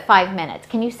 let's give it 5 minutes.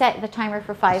 Can you set the timer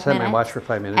for 5 Set minutes? my watch for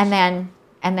 5 minutes.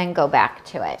 And then go back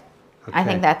to it. I Okay.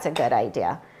 think that's a good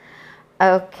idea.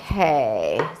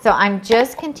 Okay, so I'm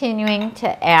just continuing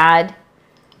to add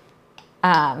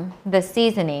the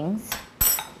seasonings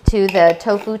to the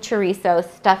tofu chorizo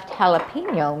stuffed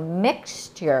jalapeno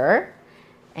mixture.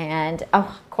 And,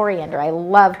 oh, coriander. I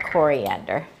love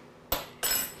coriander.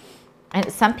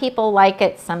 And some people like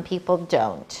it, some people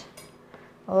don't.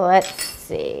 Let's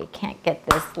see. Can't get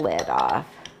this lid off.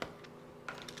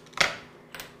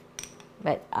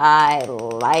 but I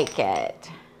like it.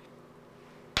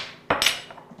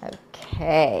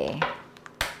 Okay.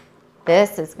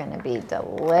 This is going to be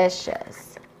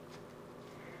delicious.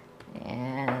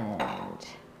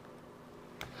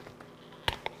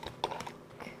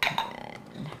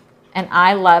 And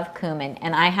I love cumin.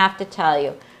 And I have to tell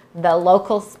you, the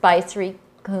local spicery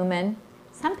cumin,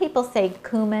 some people say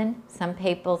cumin, some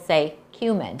people say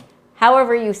cumin.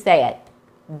 However you say it,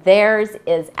 theirs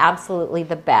is absolutely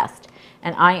the best.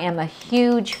 And I am a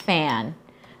huge fan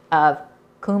of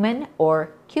cumin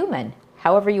or cumin,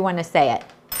 however you want to say it.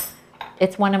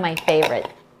 It's one of my favorite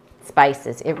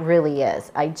spices. It really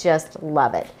is. I just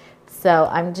love it. So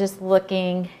I'm just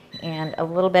looking, and a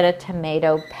little bit of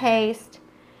tomato paste.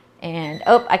 And,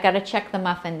 oh, I got to check the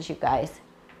muffins, you guys.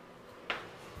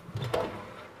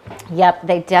 Yep,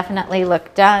 they definitely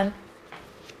look done.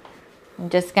 I'm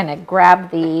just going to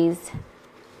grab these.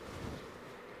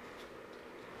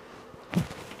 I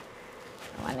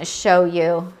want to show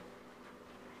you.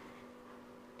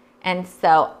 And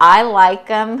so I like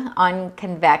them on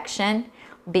convection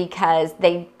because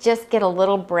they just get a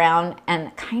little brown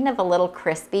and kind of a little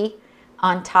crispy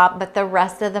on top, but the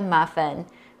rest of the muffin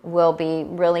will be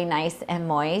really nice and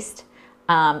moist.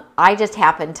 I just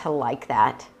happen to like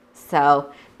that.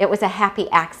 So it was a happy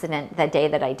accident the day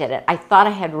that I did it. I thought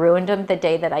I had ruined them the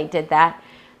day that I did that.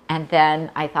 And then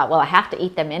I thought, well, I have to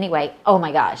eat them anyway. Oh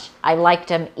my gosh, I liked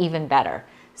them even better.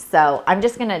 So I'm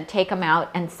just gonna take them out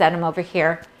and set them over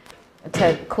here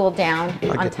to cool down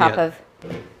on top of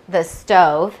the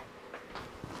stove.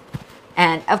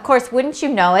 And of course, wouldn't you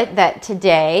know it that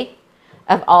today,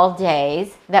 of all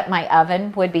days, that my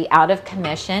oven would be out of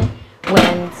commission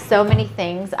when so many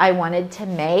things I wanted to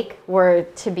make were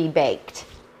to be baked.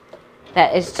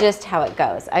 That is just how it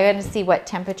goes. I got to see what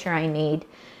temperature I need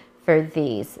for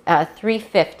these.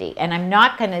 350. And I'm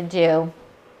not going to do,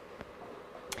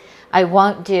 I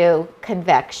won't do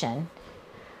convection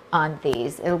on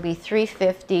these. It'll be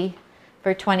 350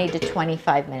 for 20 to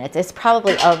 25 minutes. It's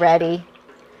probably already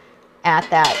at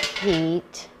that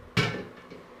heat.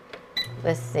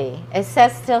 Let's see. It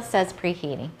still says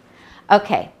preheating.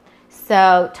 Okay.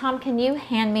 So Tom, can you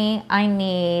hand me? I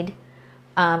need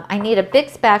a big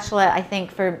spatula, I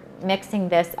think, for mixing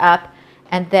this up,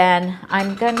 and then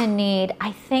I'm gonna need,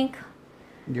 I think.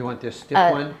 Do you want this stiff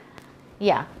one?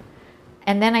 Yeah.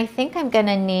 And then I think I'm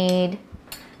gonna need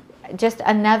just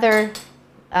another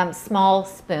small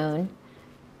spoon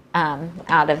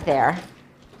out of there.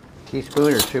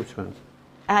 Teaspoon or soup spoon?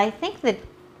 I think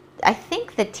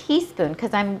the teaspoon,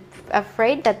 because I'm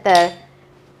afraid that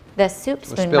the soup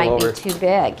spoon might be too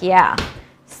big. Yeah.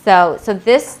 So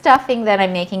this stuffing that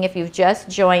I'm making, if you've just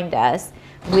joined us,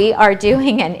 we are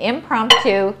doing an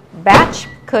impromptu batch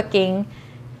cooking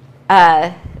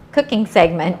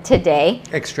segment today.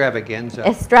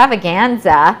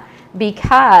 Extravaganza,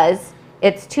 because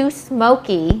it's too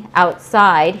smoky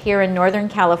outside here in Northern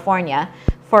California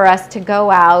for us to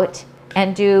go out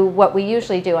and do what we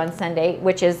usually do on Sunday,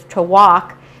 which is to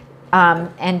walk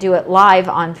and do it live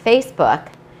on Facebook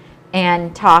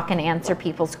and talk and answer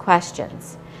people's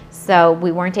questions. So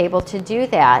we weren't able to do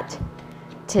that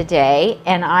today,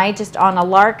 and I just on a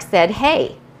lark said,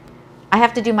 hey, I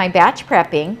have to do my batch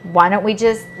prepping. Why don't we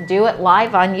just do it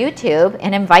live on YouTube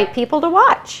and invite people to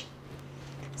watch?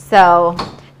 So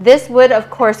this would, of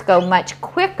course, go much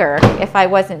quicker if I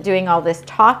wasn't doing all this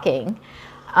talking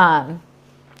and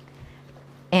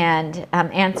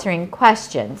answering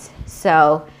questions.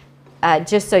 So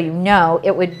just so you know,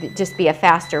 it would just be a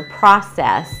faster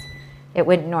process. It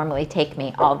wouldn't normally take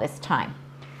me all this time.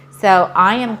 So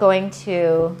I am going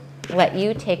to let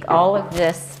you take all of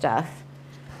this stuff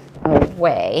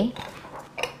away.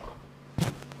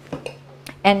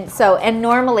 And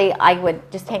normally I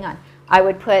would, just hang on, I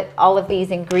would put all of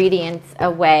these ingredients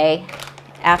away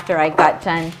after I got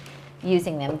done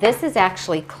using them. This is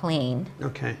actually clean.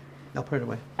 Okay, I'll put it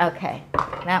away. Okay,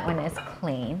 that one is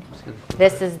clean.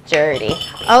 This is dirty.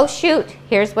 Oh shoot,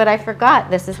 here's what I forgot.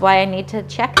 This is why I need to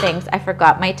check things. I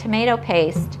forgot my tomato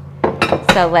paste.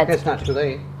 So let's... It's not too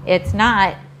late. It's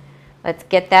not. Let's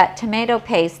get that tomato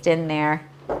paste in there.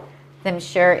 I'm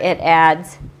sure it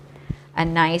adds a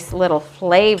nice little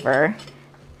flavor,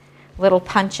 little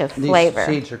punch of flavor.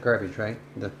 These seeds are garbage, right?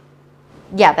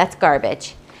 Yeah, that's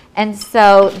garbage. And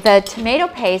so the tomato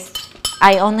paste,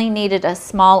 I only needed a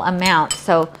small amount.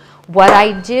 So what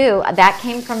I do, that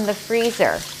came from the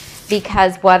freezer,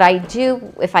 because what I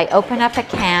do, if I open up a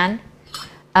can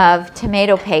of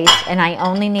tomato paste and I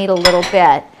only need a little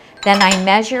bit, then I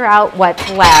measure out what's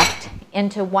left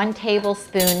into 1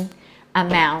 tablespoon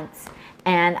amounts,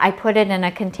 and I put it in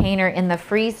a container in the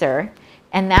freezer,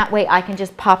 And that way I can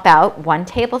just pop out 1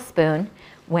 tablespoon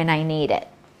when I need it.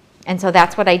 And so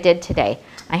that's what I did today.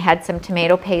 I had some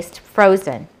tomato paste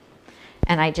frozen,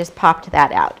 and I just popped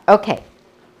that out. Okay,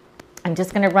 I'm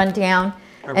just going to run down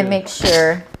and make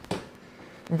sure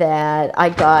that I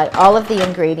got all of the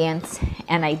ingredients,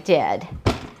 and I did.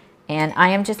 And I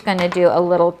am just going to do a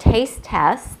little taste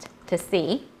test to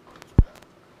see.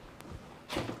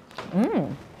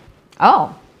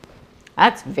 Oh,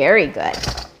 that's very good.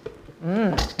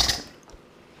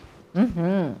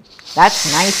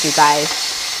 That's nice, you guys.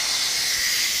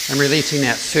 I'm releasing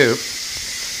that soup.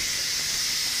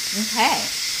 Okay.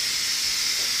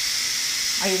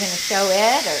 Are you going to show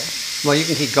it, or? Well, you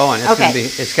can keep going.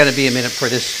 It's going to be a minute for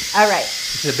this. All right.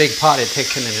 It's a big pot. It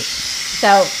takes a minute.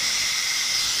 So,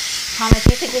 Tom, if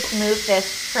you could just move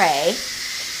this tray,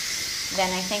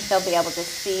 then I think they'll be able to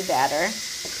see better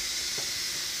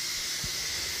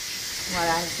what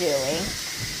I'm doing.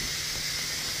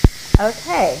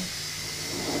 Okay.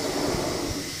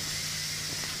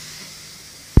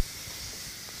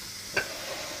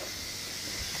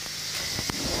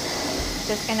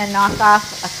 Just going to knock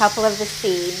off a couple of the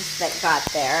seeds that got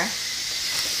there.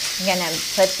 I'm going to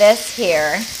put this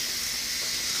here.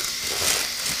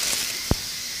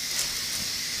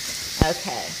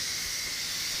 Okay.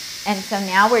 And so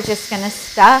now we're just going to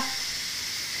stuff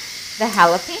the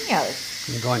jalapenos.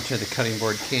 I'm going to the cutting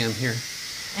board cam here.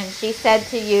 And she said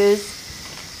to use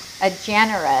a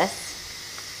generous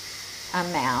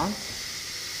amount.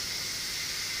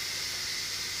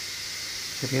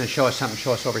 If you're going to show us something,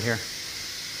 show us over here.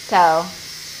 So,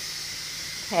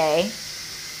 okay.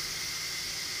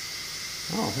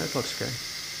 Oh, that looks good.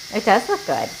 It does look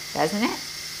good, doesn't it?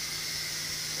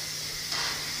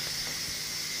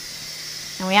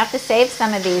 And we have to save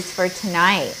some of these for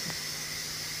tonight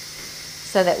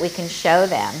so that we can show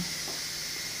them.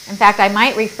 In fact, I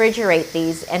might refrigerate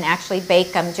these and actually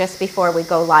bake them just before we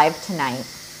go live tonight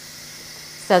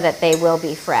so that they will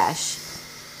be fresh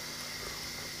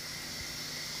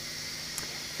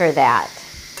for that.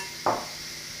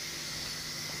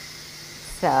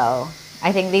 So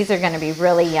I think these are going to be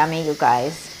really yummy, you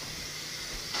guys.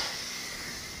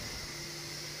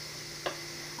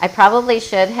 I probably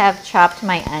should have chopped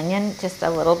my onion just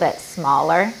a little bit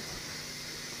smaller.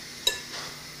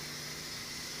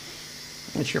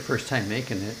 It's your first time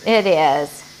making it. It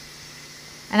is.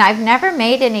 And I've never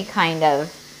made any kind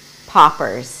of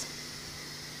poppers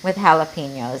with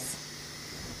jalapenos.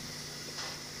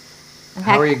 In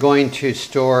How fact, are you going to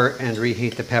store and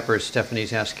reheat the peppers,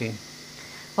 Stephanie's asking?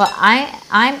 well,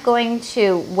 I'm going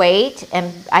to wait,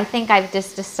 and I think I've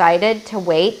just decided to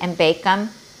wait and bake them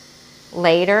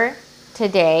later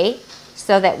today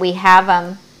so that we have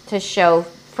them to show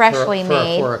freshly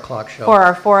made for our 4 o'clock show. For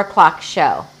our 4 o'clock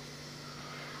show.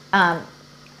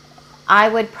 I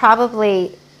would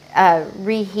probably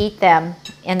reheat them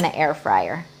in the air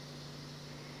fryer.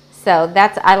 So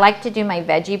that's, I like to do my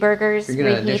veggie burgers. You're going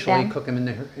to reheat initially them. cook them in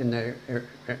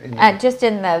the Just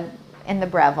in the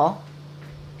Breville.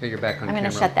 Okay, you're back on I'm camera.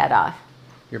 going to shut that off.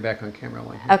 You're back on camera.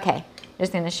 Okay,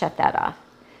 just going to shut that off.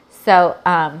 So,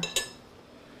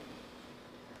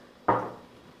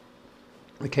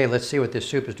 okay, let's see what this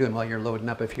soup is doing while you're loading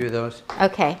up a few of those.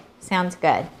 okay, sounds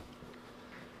good.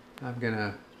 I'm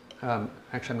gonna,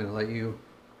 actually I'm gonna let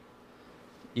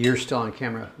you're still on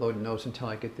camera loading those until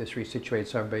I get this resituated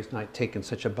so everybody's not taking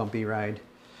such a bumpy ride.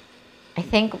 I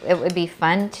think it would be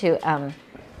fun to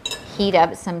heat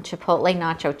up some chipotle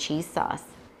nacho cheese sauce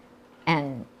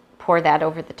and pour that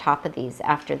over the top of these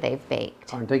after they've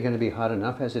baked. Aren't they gonna be hot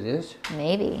enough as it is?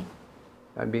 Maybe.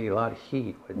 That'd be a lot of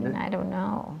heat, wouldn't it? I don't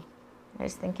know. I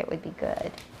just think it would be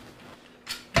good.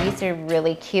 These are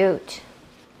really cute.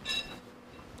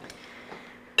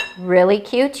 Really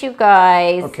cute, you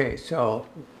guys. Okay, so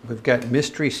we've got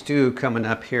mystery stew coming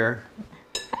up here.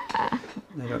 I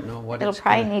don't know what It'll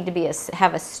probably need to be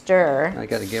have a stir. I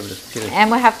gotta give it a few. And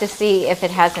we'll have to see if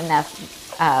it has enough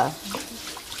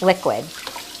liquid.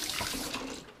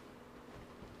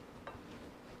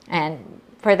 And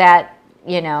for that,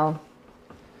 you know,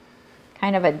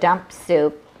 kind of a dump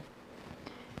soup,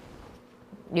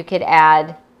 you could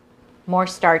add more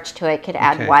starch to it. Could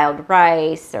add wild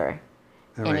rice or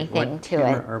anything to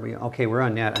it. Are we? Okay, we're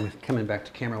on that. I'm coming back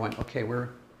to camera one. Okay, we're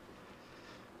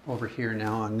over here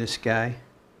now on this guy.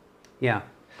 Yeah.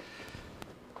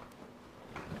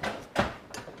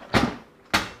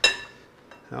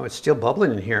 Oh, it's still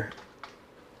bubbling in here.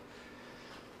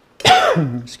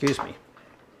 Excuse me.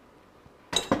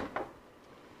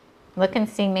 Look and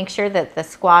see, make sure that the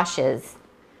squash is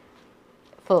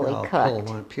fully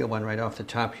cooked. Peel one right off the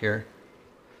top here.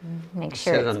 Make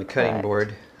sure Set it it's on the cutting cooked.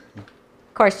 board.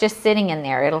 Of course, just sitting in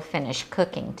there, it'll finish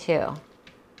cooking too.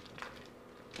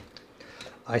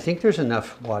 I think there's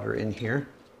enough water in here.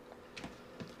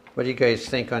 What do you guys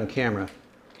think on camera?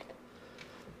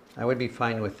 I would be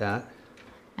fine with that.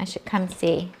 I should come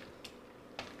see.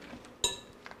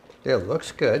 It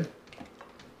looks good.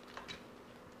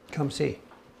 Come see.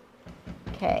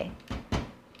 Okay.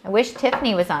 I wish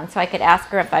Tiffany was on so I could ask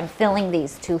her if I'm filling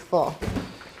these too full.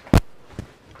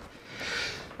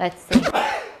 Let's see.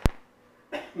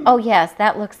 Oh yes,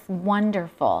 that looks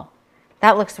wonderful.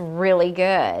 That looks really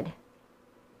good.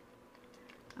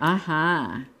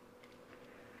 Uh-huh.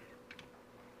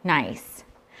 Nice.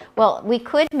 Well, we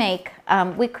could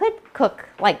cook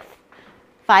like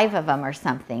 5 of them or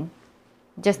something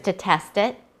just to test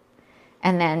it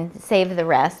and then save the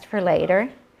rest for later.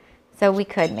 So we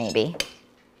could maybe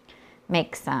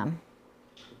make some.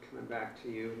 Coming back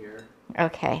to you here.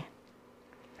 Okay.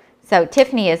 So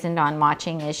Tiffany isn't on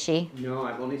watching, is she? No,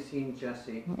 I've only seen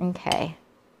Jesse. Okay.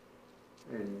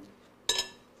 And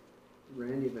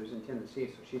Randy lives in Tennessee,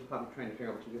 so she's probably trying to figure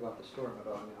out what to do about the storm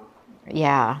about now.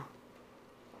 Yeah.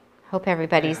 Hope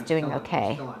everybody's I'm doing still on- okay.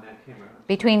 I'm still on that camera.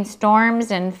 Between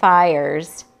storms and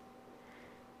fires,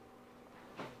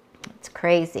 it's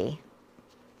crazy.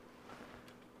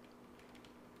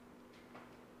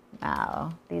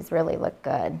 Wow, these really look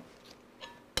good.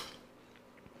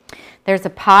 There's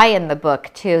a pie in the book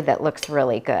too that looks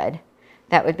really good.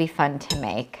 That would be fun to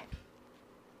make.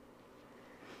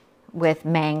 With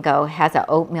mango, has an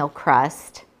oatmeal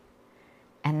crust,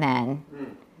 and then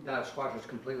That squash is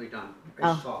completely done. It's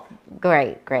Oh. soft.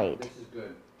 great, great, This is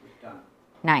good. It's done.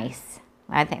 nice.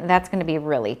 I think that's going to be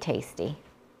really tasty.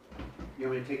 You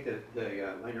want me to take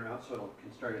the liner out so it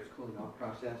can start its cooling off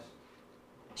process?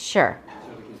 Sure. So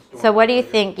we can store So it what do you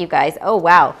later? think, you guys? Oh,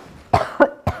 wow.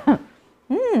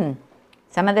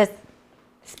 Some of this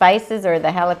spices or the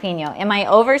jalapeno. Am I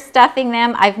overstuffing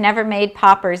them? I've never made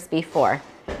poppers before.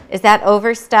 Is that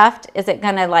overstuffed? Is it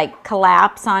going to like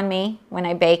collapse on me when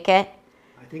I bake it?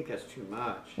 I think that's too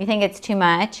much. You think it's too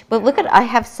much? But look at, I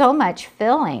have so much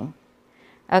filling.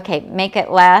 Okay, make it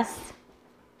less.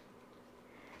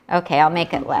 Okay, I'll make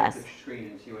it Check less. the screen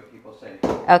and see what people say.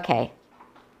 Okay.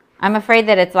 I'm afraid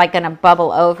that it's like going to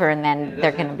bubble over and then And it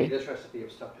they're doesn't going to have be. this recipe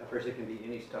of stuffed peppers. It can be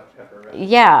any stuffed pepper. Right?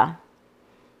 Yeah,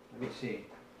 Let me see.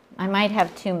 I might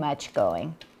have too much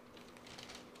going.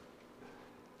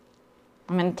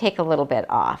 I'm going to take a little bit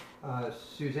off.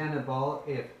 Susanna Ball,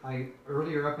 if I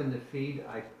earlier up in the feed,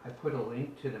 I put a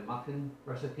link to the muffin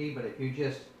recipe, but if you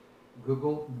just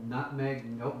Google Nutmeg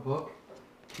Notebook,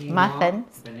 quinoa,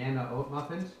 Muffins. banana oat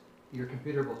muffins, your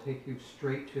computer will take you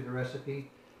straight to the recipe.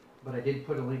 But I did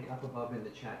put a link up above in the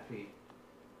chat feed.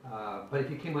 But if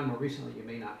you came on more recently, you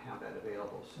may not have that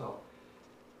available. So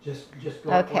just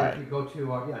go, Okay. or if you go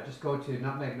to, just go to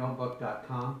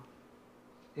nutmegnotebook.com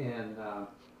and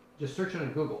just search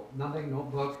on Google, Nutmeg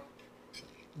Notebook,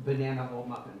 banana oat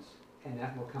muffins, and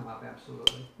that will come up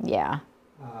absolutely. Yeah.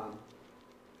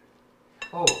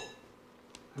 Oh,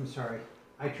 I'm sorry.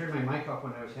 I turned my mic off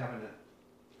when I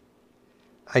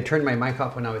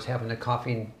was having a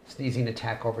coughing, sneezing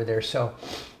attack over there. So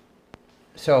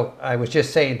I was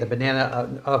just saying the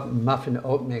banana muffin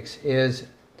oat mix is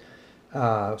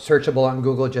searchable on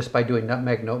Google just by doing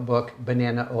Nutmeg Notebook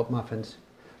banana oat muffins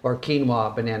or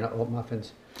quinoa banana oat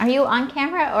muffins. Are you on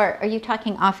camera or are you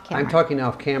talking off camera? I'm talking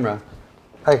off camera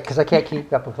because I can't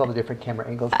keep up with all the different camera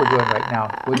angles we're doing right now.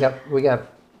 We got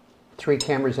 3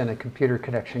 cameras and a computer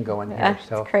connection going here.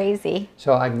 That's crazy.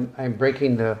 So I'm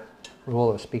breaking the rule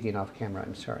of speaking off camera.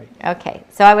 I'm sorry. Okay,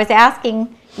 so I was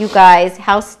asking you guys,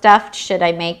 how stuffed should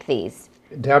I make these?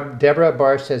 Deborah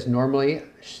Barr says I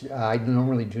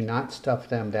normally do not stuff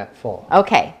them that full.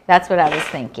 Okay, that's what I was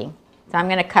thinking. So I'm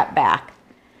going to cut back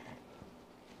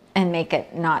and make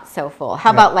it not so full.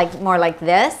 How about like more like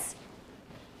this?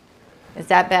 Is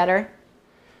that better?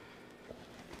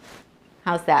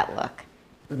 How's that look?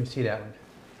 Let me see that one.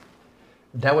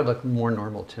 That would look more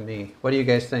normal to me. What do you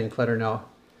guys think? Let her know.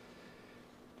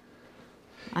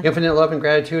 Infinite love and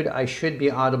gratitude. I should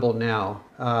be audible now.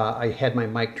 I had my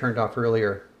mic turned off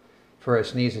earlier for a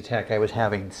sneeze attack I was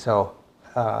having, so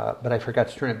but I forgot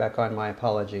to turn it back on. My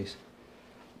apologies.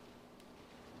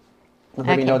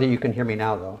 Let me know that you can hear me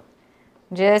now, though.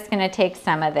 I'm just going to take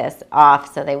some of this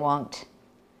off so they won't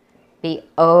be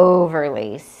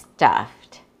overly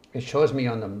stuffed. It shows me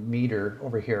on the meter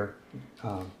over here.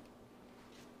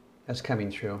 That's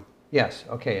coming through. Yes.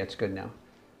 Okay. It's good now.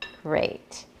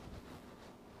 Great.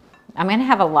 I'm going to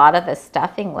have a lot of the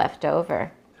stuffing left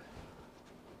over.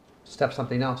 Stuff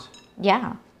something else.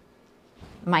 Yeah.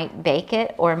 Might bake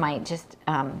it or might just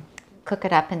cook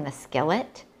it up in the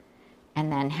skillet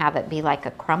and then have it be like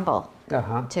a crumble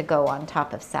to go on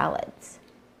top of salads.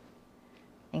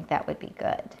 I think that would be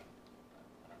good.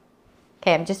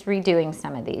 Okay, I'm just redoing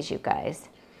some of these, you guys.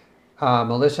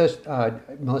 Melissa's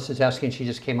asking, she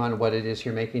just came on, what it is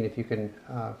you're making, if you can.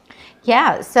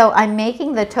 Yeah, so I'm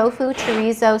making the tofu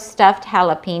chorizo stuffed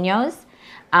jalapenos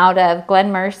out of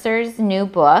Glen Merzer's new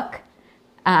book,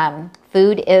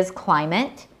 Food is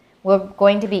Climate. We're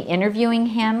going to be interviewing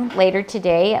him later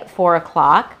today at 4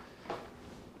 o'clock.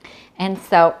 And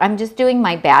so I'm just doing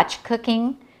my batch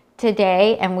cooking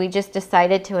today, and we just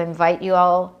decided to invite you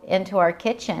all into our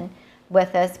kitchen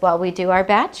with us while we do our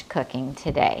batch cooking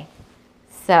today.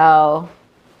 So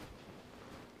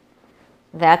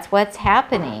that's what's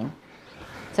happening.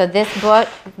 So this book,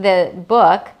 the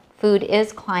book, Food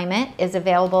is Climate, is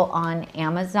available on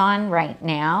Amazon right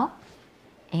now.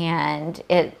 And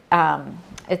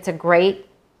it's a great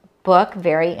book,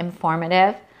 very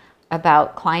informative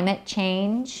about climate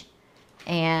change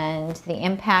and the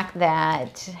impact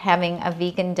that having a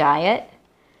vegan diet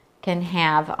can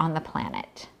have on the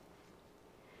planet.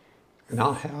 And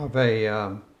I'll have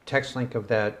a text link of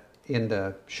that in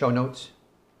the show notes.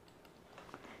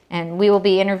 And we will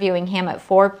be interviewing him at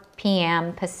 4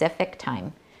 p.m. Pacific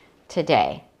time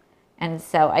today. And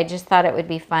so I just thought it would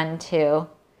be fun to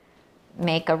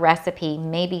make a recipe,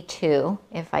 maybe 2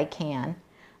 if I can,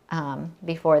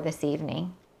 before this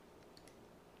evening.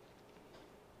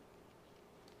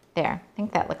 There, I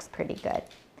think that looks pretty good.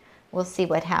 We'll see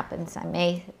what happens. I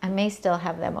may still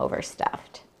have them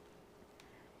overstuffed.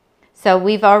 So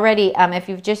we've already, if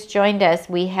you've just joined us,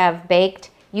 we have baked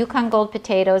Yukon Gold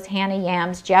potatoes, Hana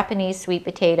yams, Japanese sweet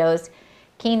potatoes,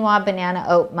 quinoa banana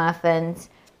oat muffins,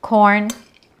 corn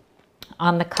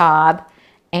on the cob,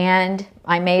 and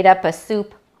I made up a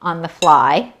soup on the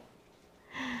fly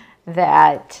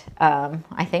that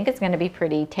I think is going to be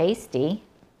pretty tasty,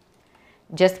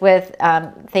 just with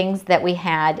things that we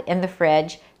had in the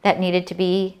fridge that needed to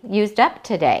be used up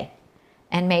today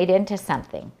and made into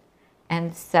something.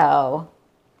 And so,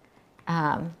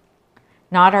 not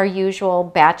our usual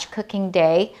batch cooking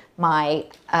day. My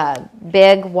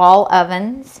big wall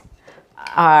ovens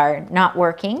are not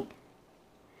working.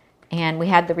 And we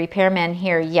had the repairman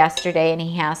here yesterday, and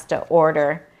he has to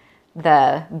order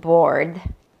the board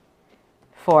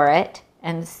for it.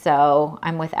 And so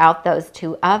I'm without those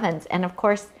 2 ovens. And of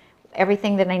course,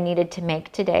 everything that I needed to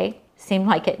make today seemed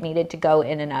like it needed to go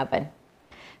in an oven.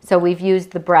 So we've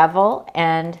used the Breville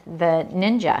and the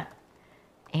Ninja.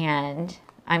 And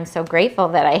I'm so grateful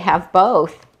that I have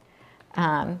both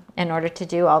in order to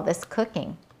do all this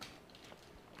cooking.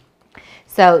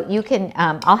 So you can,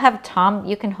 I'll have Tom,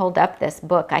 you can hold up this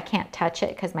book. I can't touch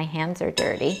it because my hands are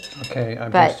dirty. Okay,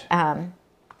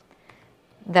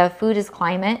 The Food is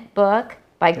Climate book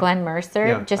by Glen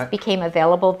Merzer just became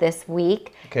available this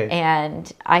week. Okay.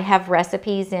 And I have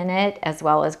recipes in it, as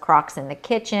well as Crocs in the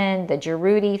Kitchen, the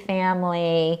Giroudi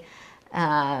family, it's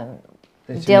Dylan.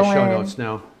 in the show notes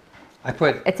now.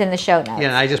 It's in the show notes.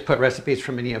 Yeah, I just put recipes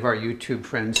from any of our YouTube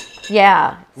friends.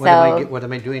 Yeah. What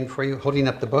am I doing for you? Holding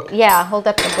up the book? Yeah, hold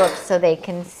up the book so they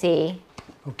can see.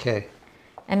 Okay.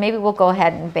 And maybe we'll go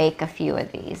ahead and bake a few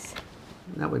of these.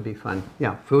 That would be fun.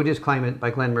 Yeah, Food is Climate by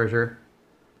Glen Merzer.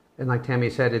 And like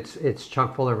Tami said, it's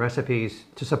chock full of recipes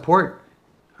to support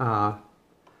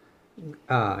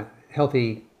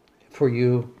healthy for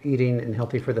you eating and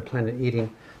healthy for the planet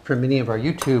eating for many of our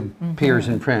YouTube peers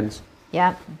and friends.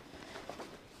 Yep.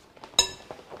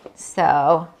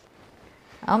 So,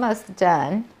 almost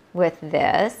done with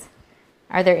this.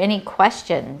 Are there any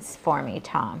questions for me,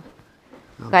 Tom?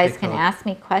 You guys can ask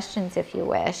me questions if you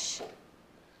wish.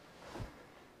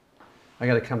 I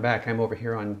got to come back. I'm over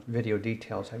here on video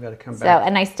details. I've got to come back. So,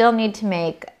 and I still need to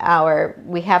make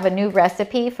we have a new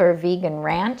recipe for vegan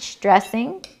ranch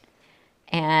dressing.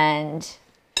 And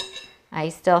I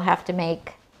still have to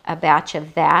make a batch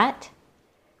of that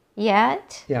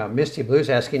yet. Yeah, Misty Blue's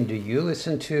asking, do you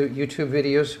listen to YouTube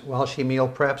videos while she meal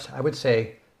preps? I would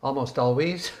say almost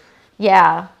always.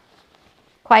 Yeah,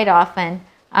 quite often.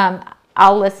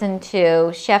 I'll listen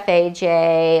to Chef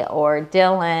AJ or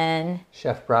Dylan.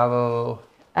 Chef Bravo.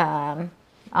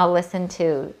 I'll listen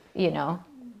to,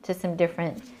 to some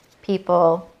different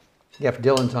people. Yeah, if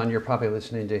Dylan's on, you're probably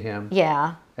listening to him.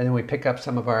 Yeah. And then we pick up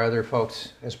some of our other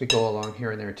folks as we go along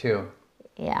here and there too.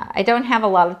 Yeah, I don't have a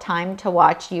lot of time to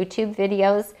watch YouTube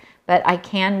videos, but I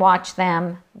can watch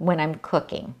them when I'm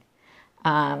cooking.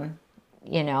 I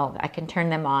can turn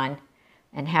them on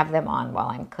and have them on while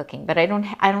I'm cooking, but I don't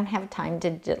have time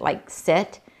to like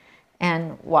sit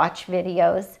and watch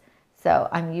videos. So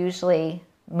I'm usually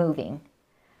moving,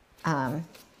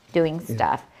 doing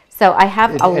stuff. So I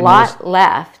have a And lot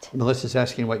left. Melissa's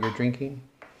asking what you're drinking.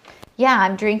 Yeah,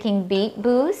 I'm drinking Beet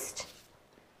Boost,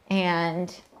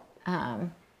 and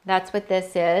that's what this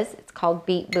is. It's called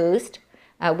Beet Boost.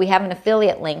 We have an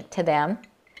affiliate link to them.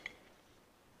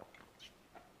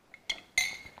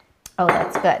 Oh,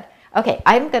 that's good. Okay,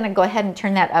 I'm going to go ahead and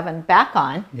turn that oven back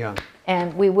on. Yeah.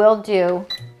 And we will do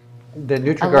The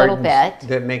little bit.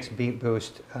 that makes Beet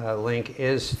Boost link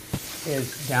is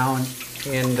down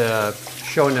in the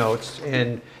show notes,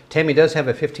 and Tami does have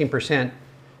a 15%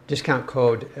 discount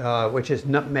code, which is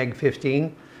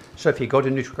nutmeg15. So if you go to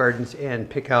NutriGardens and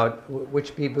pick out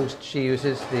which Beet Boost she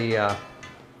uses, the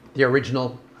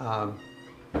original,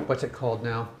 what's it called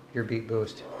now? Your Beet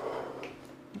Boost.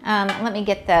 let me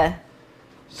get the...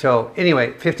 So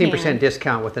anyway, 15% Can.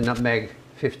 discount with the nutmeg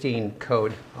 15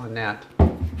 code on that.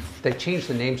 They changed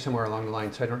the name somewhere along the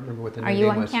line, so I don't remember what the new Are name you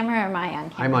was. on camera or am I on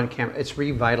camera? I'm on camera. It's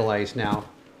revitalized now.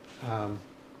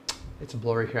 It's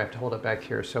blurry here. I have to hold it back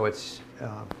here. So it's,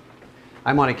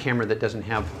 I'm on a camera that doesn't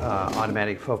have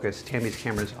automatic focus. Tami's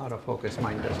camera is autofocus.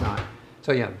 Mine does not.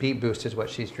 So yeah, Beet Boost is what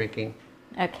she's drinking.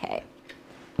 Okay.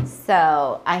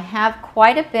 So I have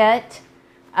quite a bit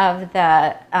of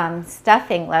the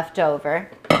stuffing left over,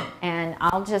 and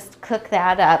I'll just cook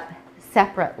that up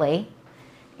separately.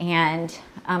 And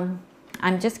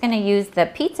I'm just going to use the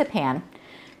pizza pan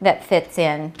that fits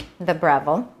in the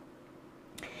Breville.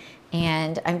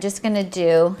 And I'm just going to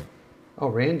do... Oh,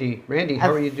 Randy,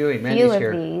 how are you doing? Randy's Randy's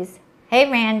here. These. Hey,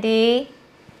 Randy.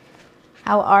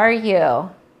 How are you?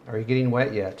 Are you getting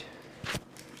wet yet?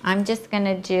 I'm just going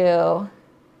to do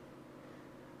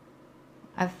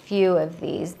a few of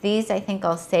these. These I think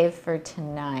I'll save for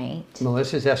tonight.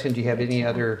 Melissa's asking, do you have any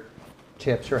other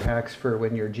tips or hacks for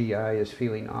when your GI is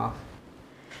feeling off?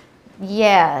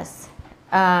 Yes.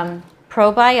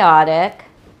 Probiotic,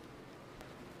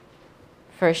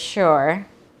 for sure.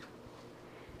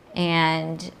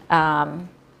 And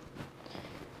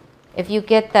if you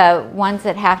get the ones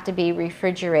that have to be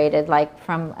refrigerated, like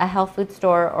from a health food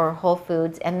store or Whole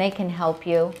Foods, and they can help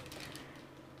you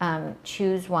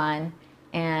choose one.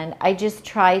 And I just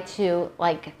try to,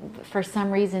 like, for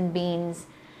some reason, beans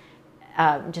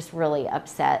just really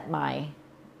upset my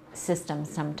system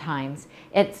sometimes.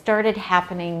 It started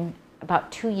happening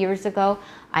about 2 years ago.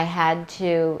 I had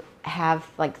to have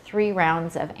like 3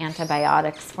 rounds of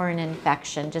antibiotics for an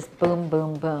infection, just boom,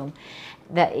 boom, boom.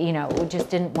 That, you know, just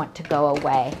didn't want to go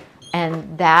away.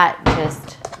 And that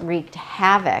just wreaked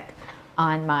havoc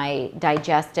on my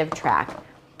digestive tract.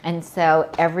 And so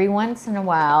every once in a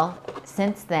while,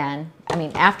 since then, I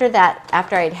mean, after that,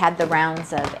 after I'd had the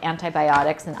rounds of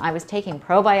antibiotics, and I was taking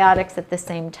probiotics at the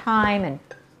same time and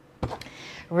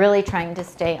really trying to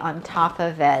stay on top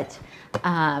of it,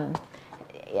 I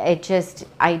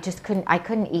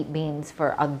couldn't eat beans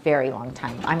for a very long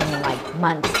time. I mean, like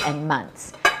months and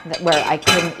months, where I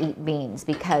couldn't eat beans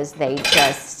because they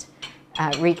just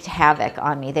wreaked havoc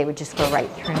on me. They would just go right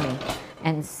through me.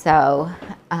 And so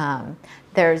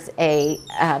there's a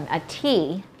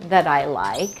tea that I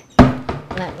like.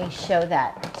 Let me show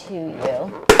that to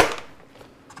you.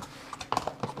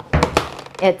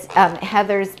 It's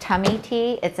Heather's Tummy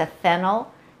Tea. It's a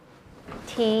fennel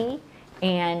tea,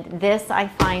 and this I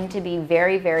find to be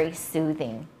very, very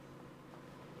soothing.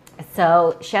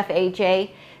 So Chef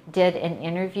AJ did an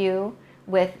interview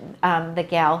with the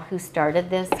gal who started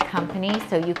this company,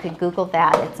 so you could Google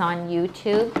that. It's on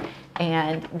YouTube.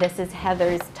 And this is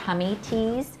Heather's Tummy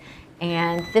Teas.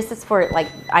 And this is for, like,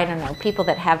 I don't know, people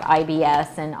that have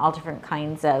IBS and all different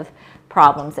kinds of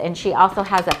problems. And she also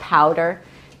has a powder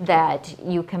that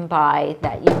you can buy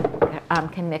that you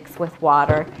can mix with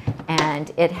water.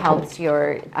 And it helps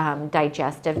your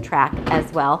digestive tract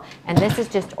as well. And this is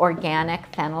just organic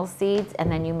fennel seeds. And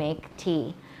then you make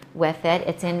tea with it.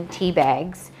 It's in tea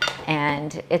bags.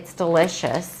 And it's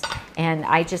delicious. And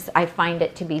I find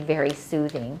it to be very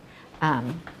soothing.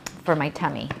 For my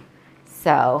tummy.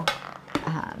 So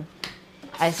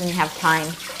I just didn't have time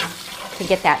to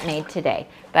get that made today.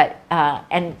 But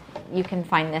and you can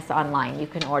find this online. You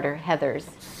can order Heather's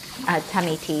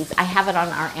Tummy Teas. I have it on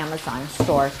our Amazon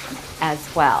store as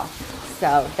well.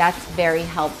 So that's very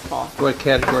helpful. What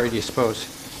category do you suppose?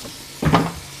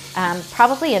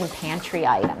 Probably in pantry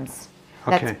items.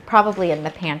 That's Okay. probably in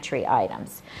the pantry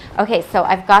items. Okay, so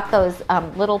I've got those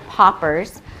little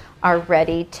poppers are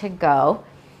ready to go,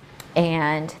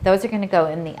 and those are going to go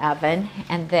in the oven.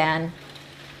 And then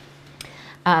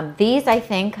these, I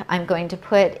think I'm going to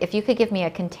put, if you could give me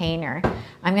a container,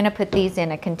 I'm going to put these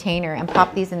in a container and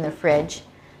pop these in the fridge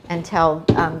until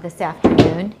this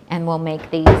afternoon, and we'll make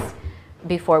these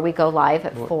before we go live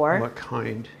at 4. What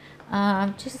kind?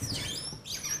 Just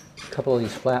couple of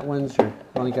these flat ones, or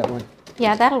I only got one?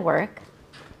 Yeah, that'll work.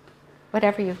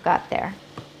 Whatever you've got there.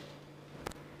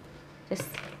 Just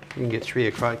You can get 3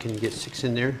 across. Can you get 6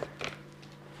 in there?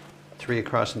 3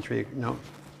 across and 3. No.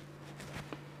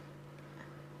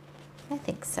 I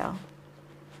think so.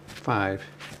 5.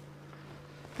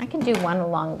 I can do one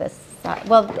along this side.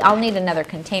 Well, I'll need another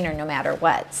container no matter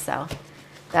what, so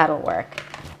that'll work.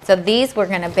 So these we're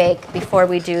going to bake before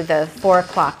we do the 4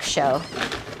 o'clock show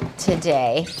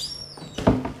today.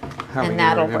 How are we And gonna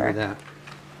that'll remember work. that?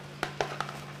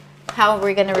 How are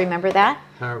we going to remember that?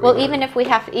 How are we Well, gonna-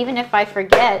 even if I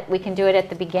forget, we can do it at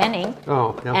the beginning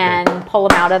Oh, okay. and pull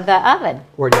them out of the oven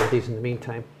Where do these in the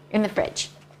meantime? in the fridge.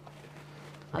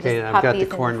 I'll Okay, just I've pop got the these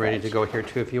in corn ready to fridge. go here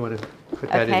too, if you want to put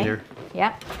that in Okay. there.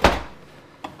 Yep.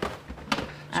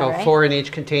 So All right. 4 in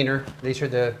each container. These are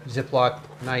the Ziploc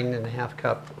 9.5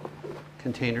 cup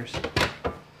containers.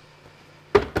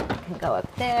 Can go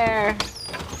up there.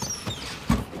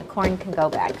 The corn can go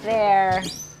back there.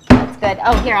 That's good.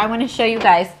 Oh, here, I want to show you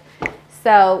guys.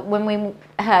 So when we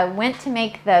went to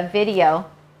make the video,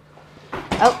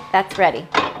 oh, that's ready.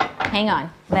 Hang on.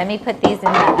 Let me put these in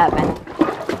the oven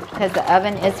because the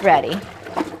oven is ready.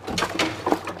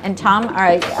 And Tom,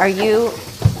 are you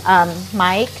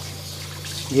mic'd?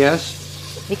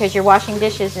 Yes. Because you're washing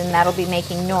dishes and that'll be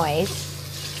making noise.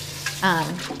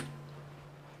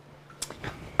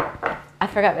 I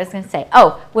forgot what I was going to say.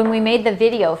 Oh, when we made the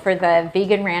video for the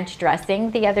vegan ranch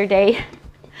dressing the other day,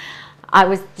 I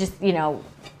was just,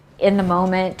 in the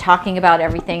moment talking about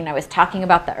everything, and I was talking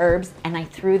about the herbs, and I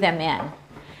threw them in.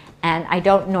 And I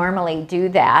don't normally do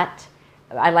that.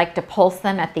 I like to pulse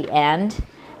them at the end.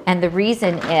 And the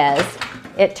reason is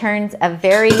it turns a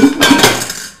very,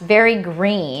 very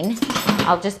green.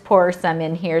 I'll just pour some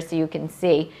in here so you can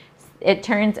see. It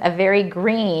turns a very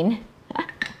green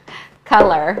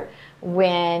color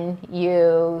when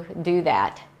you do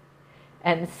that.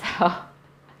 And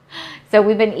so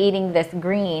we've been eating this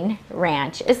green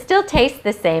ranch. It still tastes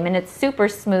the same and it's super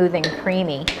smooth and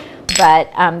creamy, but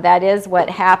that is what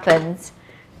happens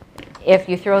if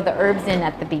you throw the herbs in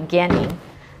at the beginning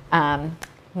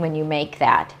when you make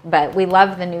that. But we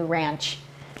love the new ranch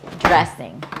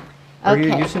dressing. Are you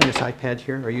Okay. using this iPad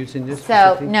here? Are you using this? So,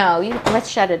 specifically? no, let's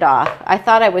shut it off. I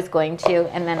thought I was going to,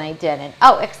 and then I didn't.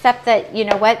 Oh, except that, you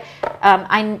know what?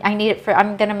 I need it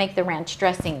I'm going to make the ranch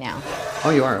dressing now. Oh,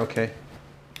 you are? Okay.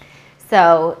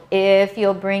 So, if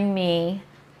you'll bring me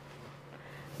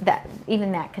that,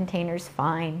 even that container's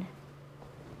fine.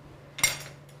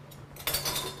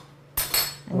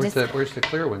 And Where's just- the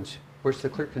clear ones? Where's the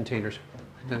clear containers?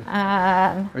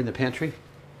 Or in the pantry?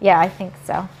 Yeah, I think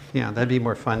so. Yeah, that'd be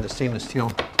more fun, the stainless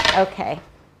steel. Okay.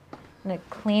 I'm going to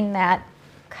clean that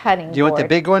cutting board. Do you want the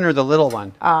big one or the little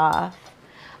one?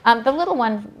 The little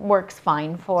one works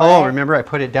fine for Oh, it. remember I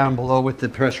put it down below with the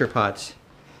pressure pots.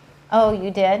 Oh,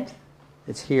 you did?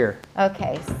 It's here.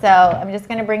 Okay, so I'm just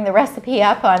going to bring the recipe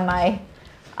up on my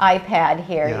iPad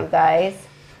here, Yeah. you guys.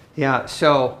 Yeah,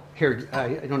 so here, I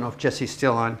don't know if Jesse's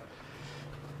still on.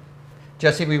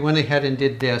 Jesse, we went ahead and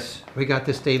did this. We got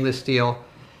the stainless steel,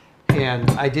 and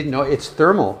I didn't know, it's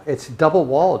thermal. It's double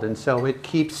walled, and so it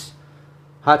keeps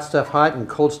hot stuff hot and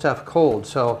cold stuff cold.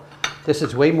 So this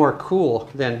is way more cool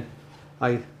than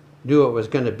I knew it was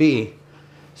going to be.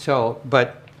 So,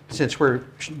 but since we're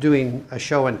doing a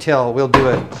show and tell, we'll do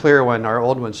a clear one, our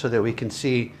old one, so that we can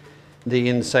see the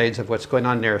insides of what's going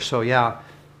on there. So yeah,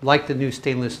 like the new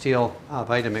stainless steel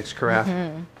Vitamix carafe.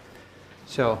 Mm-hmm.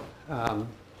 So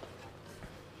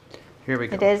here we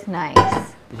go. It is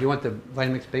nice. Do you want the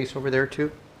Vitamix base over there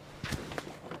too?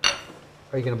 Or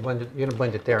are you going to blend it? You're going to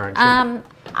blend it there, aren't you?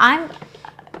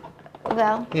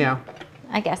 Well, Yeah.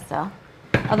 I guess so.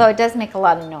 Although it does make a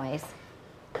lot of noise.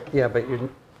 Yeah, but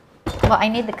Well, I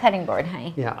need the cutting board,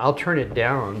 honey. yeah, I'll turn it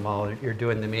down while you're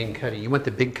doing the main cutting. You want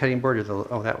the big cutting board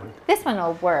or that one? This one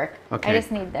will work. Okay. I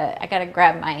just need I got to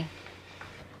grab my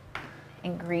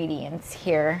ingredients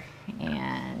here,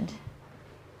 and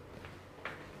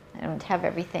I don't have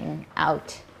everything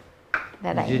out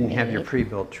that I You didn't need. have your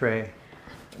pre-built tray.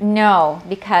 No,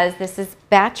 because this is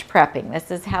batch prepping.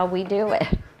 This is how we do it.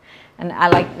 And I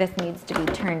like, this needs to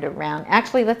be turned around.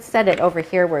 Actually, let's set it over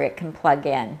here where it can plug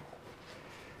in.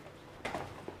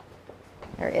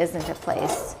 There isn't a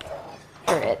place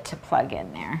for it to plug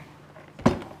in there.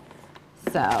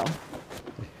 So,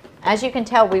 as you can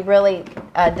tell, we really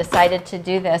decided to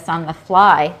do this on the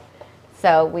fly.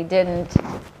 So we didn't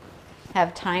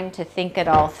have time to think it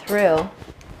all through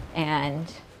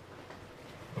and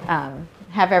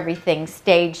have everything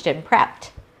staged and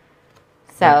prepped.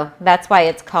 So that's why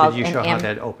it's called Did you show how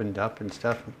that opened up and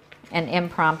stuff? an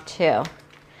impromptu.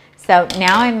 So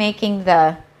now I'm making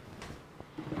the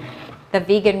the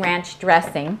vegan ranch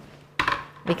dressing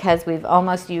because we've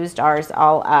almost used ours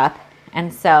all up.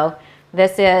 And so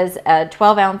this is a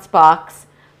 12-ounce box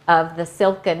of the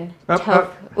silken tofu.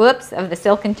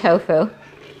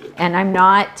 And I'm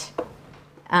not,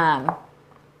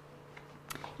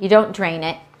 you don't drain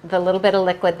it. The little bit of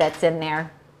liquid that's in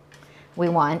there, we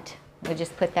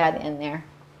just put that in there.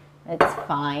 It's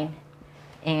fine.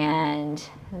 And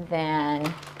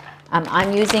then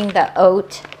I'm using the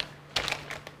oat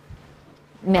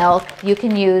milk. You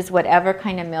can use whatever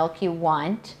kind of milk you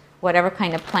want, whatever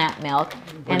kind of plant milk.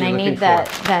 What and are you I need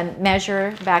looking the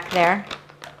measure back there.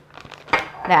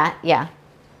 That, yeah.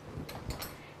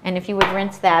 And if you would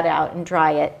rinse that out and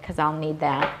dry it, because I'll need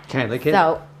that. Can I lick it?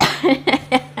 So,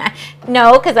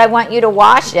 no, because I want you to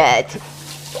wash it.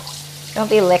 Don't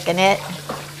be licking it.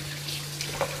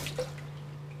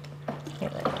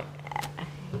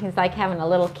 He's like having a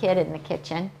little kid in the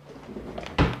kitchen.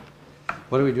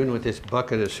 What are we doing with this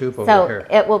bucket of soup over here?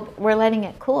 So we're letting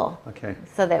it cool. Okay.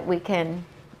 So that we can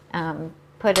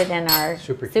put it in our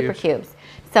Super cubes.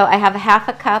 So I have a half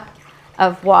a cup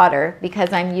of water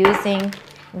because I'm using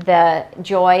the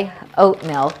Joy oat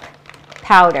milk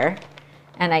powder,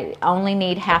 and I only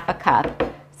need half a cup.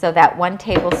 So that 1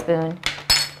 tablespoon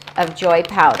of Joy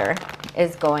powder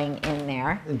is going in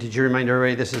there. And did you remind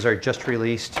everybody this is our just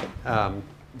released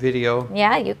video?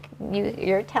 Yeah,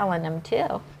 you're telling them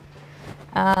too.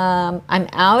 I'm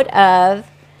out of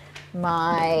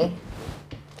my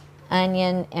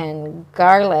onion and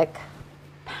garlic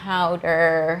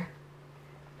powder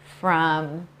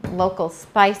from local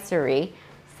spicery.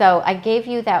 So I gave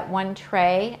you that 1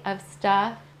 tray of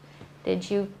stuff. Did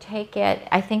you take it?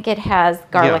 I think it has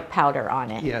garlic powder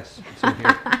on it. Yes, it's in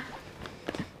here.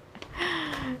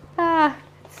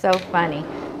 So funny.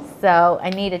 So I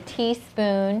need a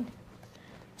teaspoon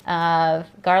of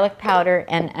garlic powder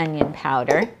and onion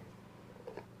powder.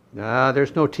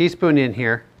 There's no teaspoon in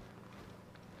here.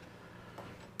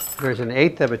 There's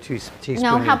 1/8 of a teaspoon.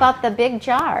 No, how about the big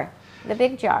jar? The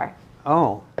big jar.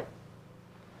 Oh.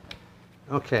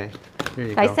 Okay. Here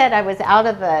you I go. said I was out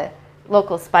of the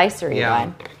local spicery Yeah.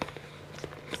 one.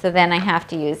 So then I have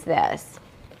to use this.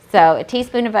 So a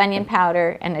teaspoon of onion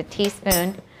powder and a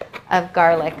teaspoon of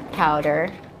garlic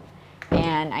powder.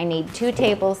 And I need 2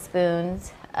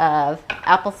 tablespoons of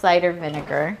apple cider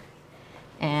vinegar.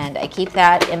 And I keep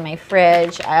that in my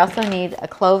fridge. I also need a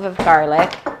clove of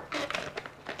garlic.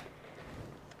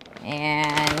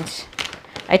 And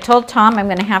I told Tom I'm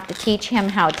going to have to teach him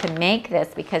how to make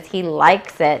this because he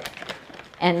likes it.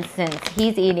 And since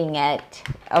he's eating it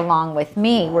along with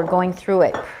me, we're going through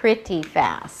it pretty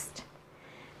fast.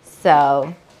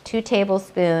 So 2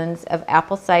 tablespoons of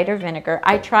apple cider vinegar.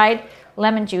 I tried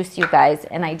lemon juice, you guys,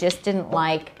 and I just didn't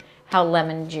like how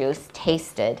lemon juice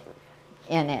tasted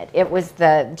in it. It was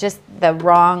just the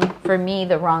wrong, for me,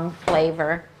 the wrong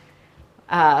flavor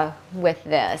with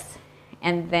this.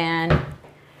 And then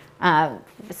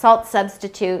salt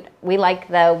substitute, we like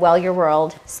the Well Your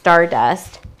World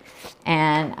Stardust,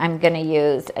 and I'm going to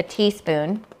use a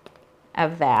teaspoon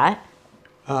of that.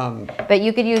 But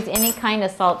you could use any kind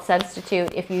of salt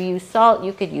substitute. If you use salt,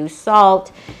 you could use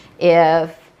salt.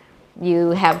 If you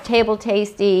have Table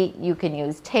Tasty, you can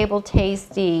use Table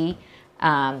Tasty.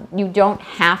 You don't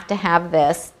have to have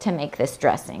this to make this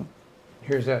dressing.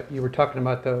 You were talking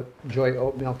about the Joy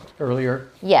oat milk earlier.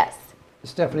 Yes.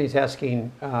 Stephanie's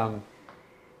asking,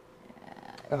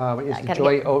 is the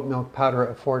Joy oat milk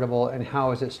powder affordable and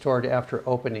how is it stored after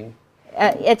opening?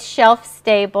 It's shelf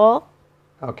stable.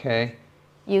 Okay.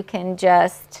 You can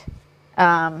just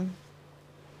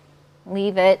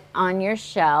leave it on your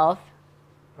shelf.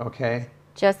 Okay.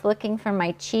 Just looking for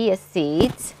my chia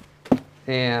seeds.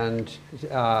 And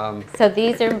so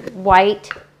these are white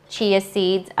chia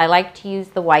seeds. I like to use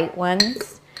the white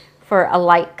ones for a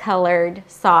light colored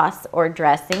sauce or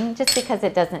dressing, just because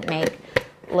it doesn't make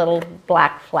little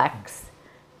black flecks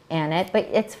in it, but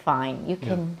it's fine. You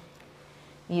can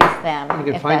use them. you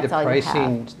can if find the that's all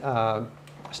pricing,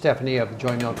 Stephanie, of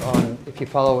Joy milk on, if you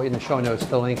follow in the show notes,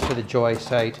 the link to the Joy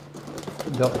site.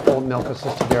 The whole milk is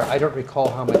listed there. I don't recall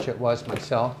how much it was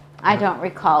myself. I don't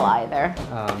recall either.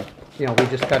 We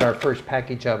just got our first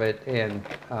package of it, and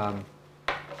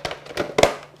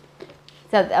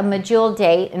So a medjool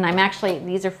date, and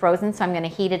these are frozen, so I'm going to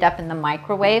heat it up in the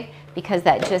microwave because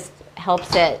that just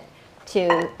helps it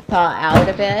to thaw out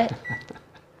a bit.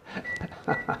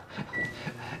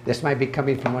 this might be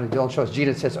coming from one of the old shows.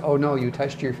 Gina says, "Oh no, you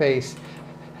touched your face."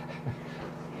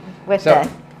 With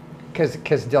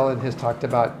Because Dylan has talked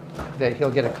about that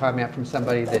he'll get a comment from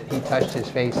somebody that he touched his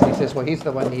face, and he says, "Well, he's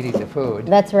the one eating the food."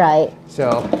 That's right.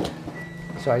 So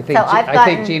So I think I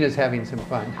think Gina's having some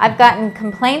fun. I've gotten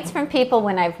complaints from people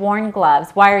when I've worn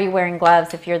gloves. Why are you wearing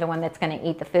gloves if you're the one that's going to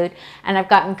eat the food? And I've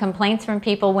gotten complaints from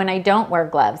people when I don't wear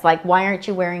gloves. Like, why aren't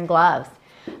you wearing gloves?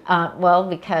 Well,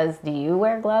 because do you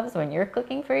wear gloves when you're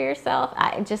cooking for yourself?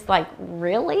 I just like,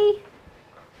 really?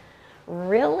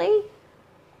 Really?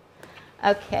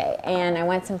 Okay, and I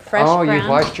want some fresh ground. Oh, you've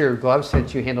washed your gloves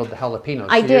since you handled the jalapenos.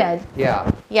 I did.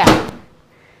 Yeah. Yeah.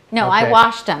 No, Okay. I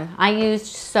washed them. I used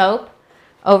soap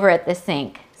over at the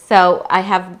sink. So I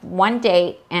have one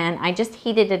date, and I just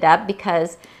heated it up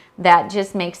because that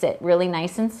just makes it really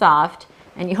nice and soft.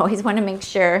 And you always want to make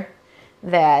sure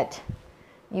that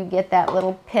you get that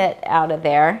little pit out of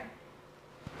there.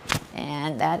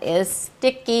 And that is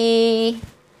sticky.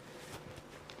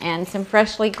 And some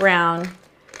freshly ground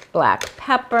black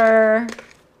pepper.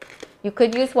 You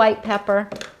could use white pepper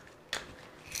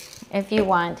if you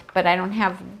want, but I don't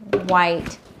have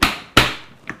white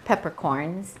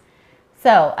peppercorns.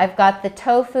 So I've got the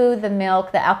tofu, the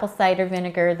milk, the apple cider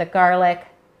vinegar, the garlic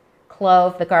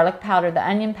clove, the garlic powder, the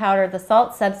onion powder, the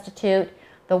salt substitute,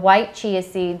 the white chia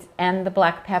seeds, and the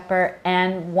black pepper,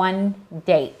 and one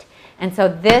date. And so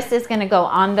this is going to go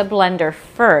on the blender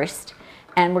first,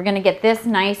 and we're going to get this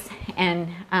nice and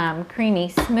creamy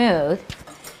smooth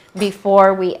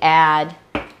before we add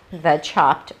the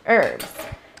chopped herbs.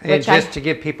 And just to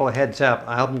give people a heads up,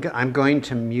 I'm going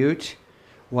to mute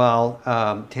while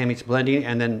Tammy's blending,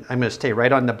 and then I'm going to stay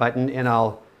right on the button, and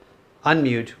I'll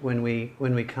unmute when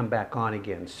we come back on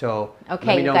again. So okay,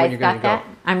 let me know you guys when you're going to got that?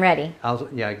 go. I'm ready.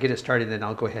 Yeah, get it started, then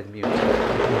I'll go ahead and mute.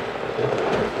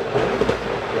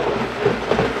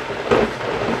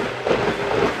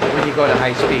 When you go to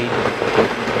high speed.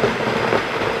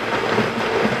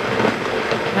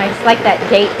 I just like that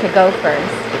date to go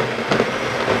first.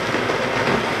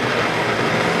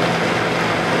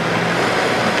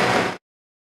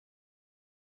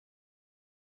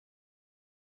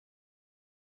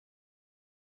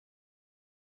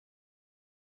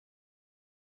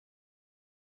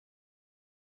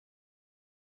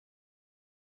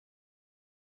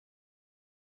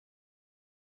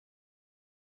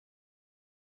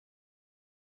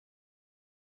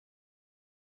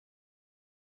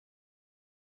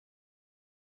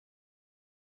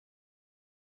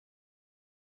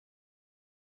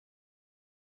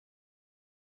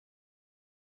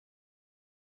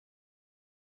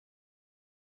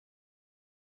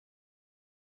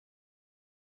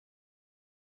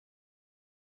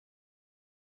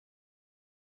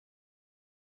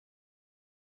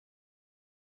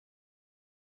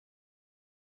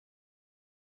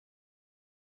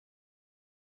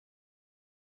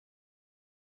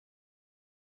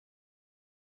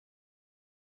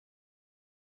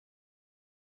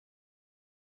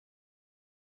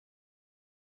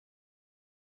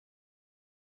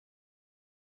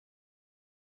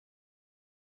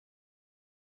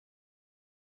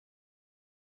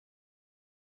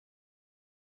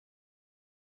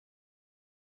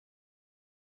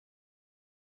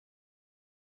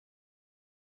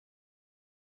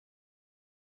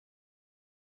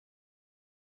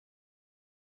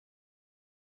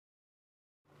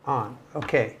 On.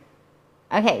 Okay.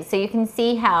 Okay, so you can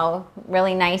see how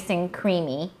really nice and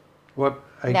creamy. Whoop,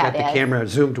 I That got the is. camera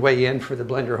zoomed way in for the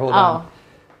blender. Hold on.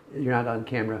 You're not on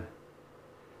camera.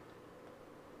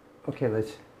 Okay,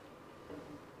 let's.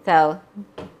 So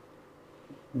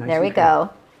Nice there and we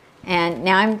go. And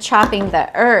now I'm chopping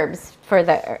the herbs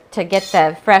to get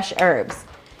the fresh herbs.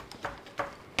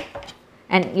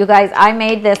 And you guys, I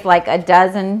made this like a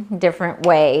dozen different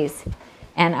ways.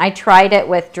 And I tried it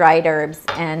with dried herbs,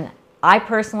 and I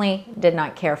personally did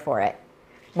not care for it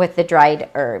with the dried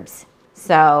herbs.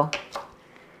 So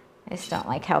I just don't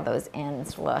like how those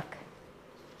ends look.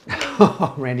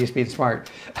 Oh, Randy's being smart.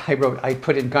 I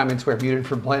put in comments where muted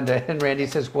for Blenda, and Randy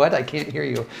says, "What? I can't hear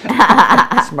you."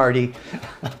 Smarty.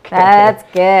 Okay. That's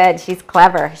good. She's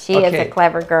clever. She is Okay. a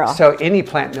clever girl. So any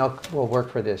plant milk will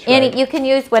work for this, right? You can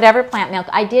use whatever plant milk.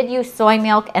 I did use soy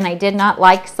milk, and I did not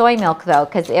like soy milk though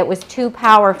because it was too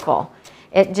powerful.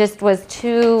 It just was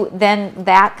too, then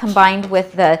that combined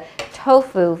with the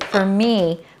tofu for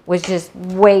me was just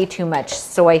way too much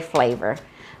soy flavor.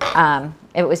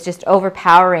 It was just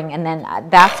overpowering, and then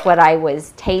that's what I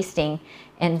was tasting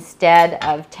instead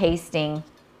of tasting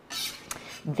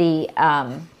the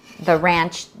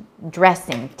ranch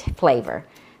dressing flavor.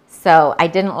 So I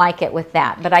didn't like it with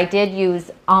that, but I did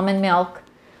use almond milk.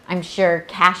 I'm sure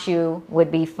cashew would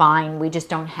be fine. We just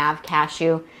don't have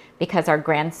cashew because our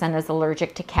grandson is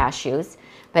allergic to cashews,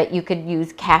 but you could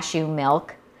use cashew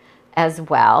milk as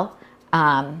well.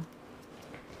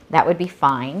 That would be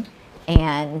fine.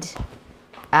 And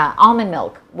almond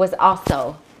milk was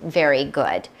also very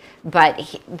good.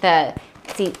 But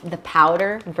the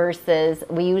powder versus,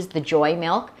 we use the Joy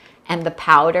milk, and the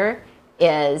powder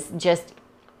is just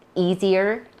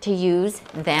easier to use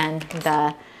than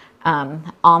the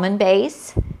almond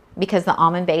base, because the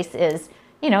almond base is,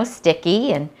 you know,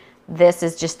 sticky, and this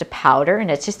is just a powder,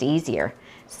 and it's just easier.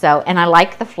 So, and I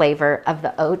like the flavor of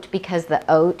the oat because the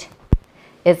oat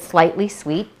is slightly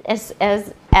sweet, as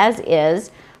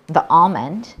is the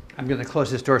almond. I'm going to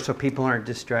close this door so people aren't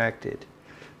distracted.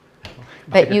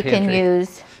 But you can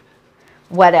use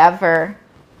whatever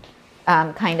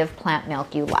kind of plant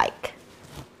milk you like.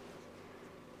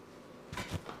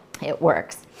 It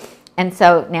works. And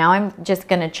so now I'm just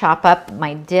going to chop up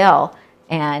my dill,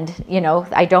 and you know,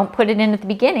 I don't put it in at the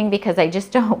beginning because I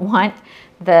just don't want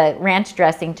the ranch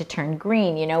dressing to turn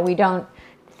green. You know, we don't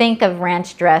think of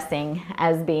ranch dressing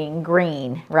as being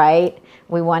green, right?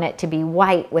 We want it to be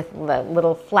white with the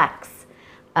little flecks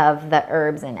of the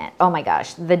herbs in it. Oh my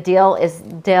gosh, the dill is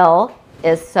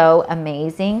so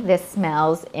amazing. This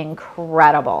smells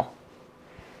incredible.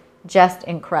 Just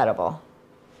incredible.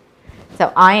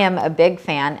 So I am a big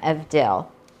fan of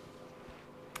dill.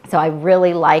 So I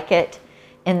really like it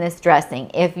in this dressing.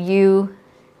 If you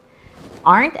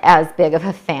aren't as big of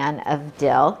a fan of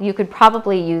dill, you could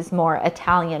probably use more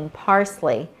Italian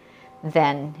parsley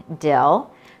than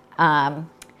dill.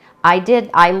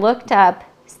 I looked up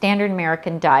standard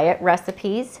American diet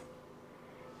recipes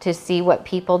to see what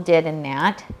people did in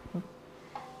that,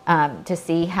 to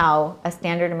see how a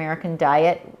standard American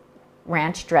diet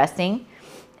ranch dressing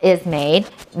is made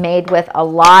with a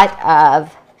lot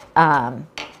of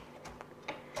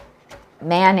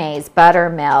mayonnaise,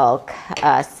 buttermilk,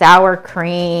 sour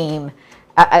cream.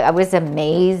 It was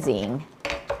amazing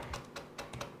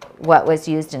what was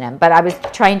used in them. But I was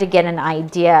trying to get an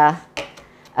idea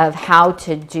of how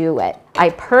to do it.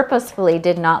 I purposefully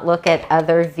did not look at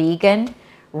other vegan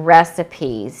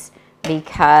recipes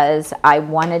because I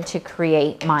wanted to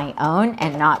create my own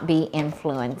and not be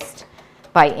influenced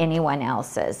by anyone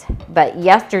else's. But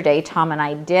yesterday, Tom and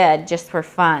I did, just for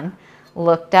fun,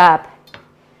 looked up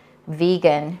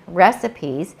vegan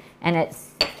recipes, and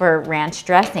it's for ranch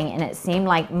dressing, and it seemed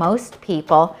like most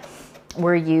people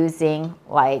were using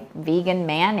like vegan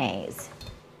mayonnaise.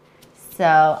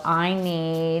 So I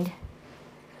need,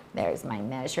 there's my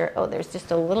measure. Oh, there's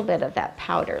just a little bit of that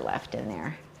powder left in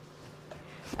there.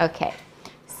 Okay,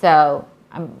 so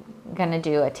I'm gonna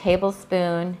do a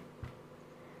tablespoon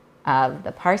of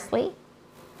the parsley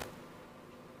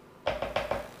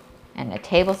and a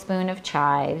tablespoon of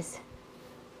chives.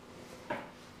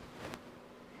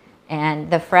 And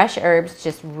the fresh herbs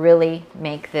just really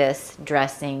make this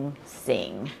dressing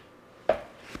sing.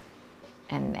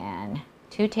 And then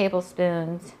 2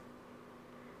 tablespoons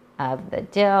of the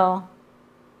dill.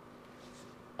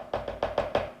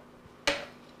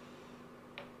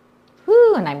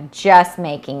 Whew, and I'm just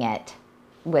making it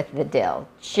with the dill.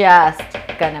 Just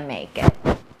gonna make it.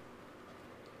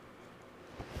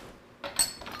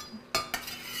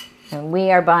 And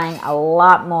we are buying a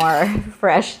lot more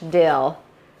fresh dill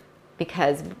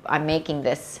because I'm making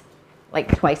this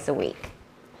like twice a week.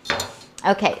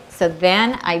 Okay, so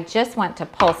then I just want to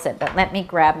pulse it, but let me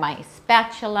grab my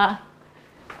spatula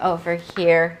over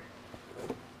here.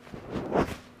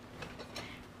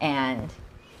 And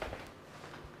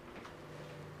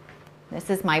this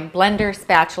is my blender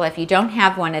spatula. If you don't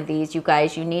have one of these, you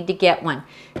guys, you need to get one.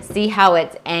 See how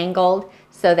it's angled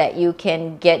so that you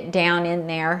can get down in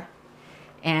there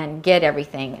and get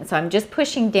everything. And so I'm just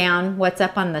pushing down what's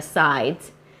up on the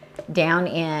sides, down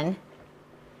in,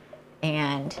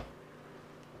 and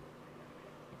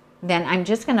then I'm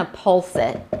just gonna pulse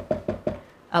it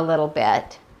a little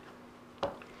bit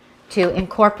to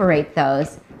incorporate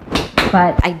those,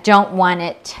 but I don't want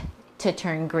it to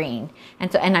turn green.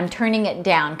 And so, and I'm turning it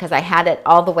down because I had it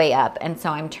all the way up, and so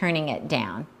I'm turning it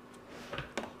down.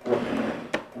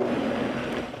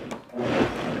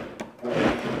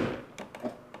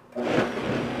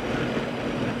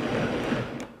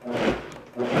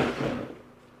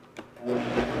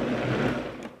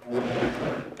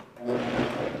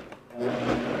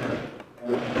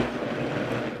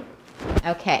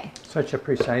 Okay. Such a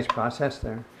precise process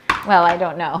there. Well, I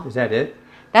don't know. Is that it?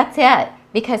 That's it.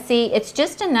 Because see, it's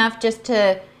just enough just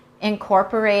to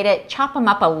incorporate it, chop them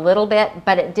up a little bit,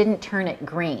 but it didn't turn it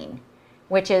green,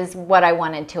 which is what I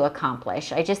wanted to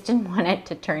accomplish. I just didn't want it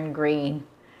to turn green.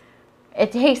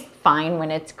 It tastes fine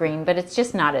when it's green, but it's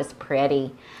just not as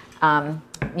pretty.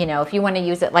 You know, if you want to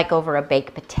use it like over a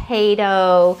baked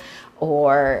potato,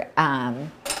 or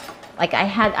like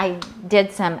I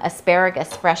did some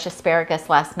asparagus, fresh asparagus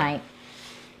last night,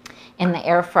 in the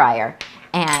air fryer,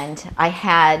 and I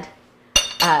had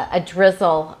a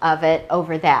drizzle of it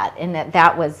over that, and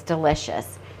that was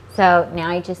delicious. So now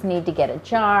I just need to get a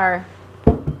jar,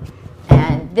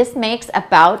 and this makes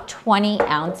about 20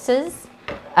 ounces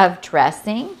of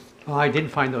dressing. Oh, I did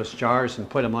find those jars and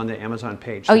put them on the Amazon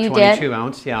page. Oh, the you 22 did?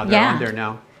 ounce. Yeah, they're on there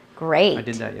now. Great. I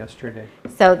did that yesterday.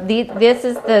 So this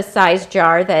is the size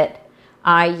jar that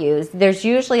I use. There's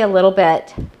usually a little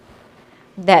bit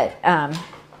that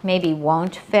maybe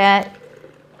won't fit.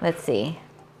 Let's see.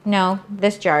 No,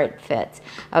 this jar fits.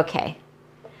 Okay.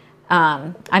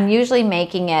 I'm usually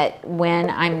making it when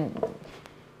I'm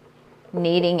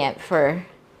needing it for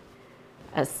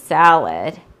a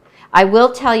salad. I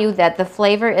will tell you that the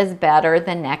flavor is better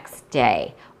the next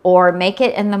day, or make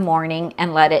it in the morning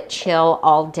and let it chill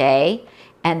all day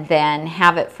and then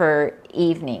have it for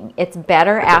evening. It's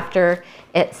better after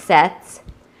it sets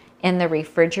in the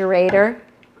refrigerator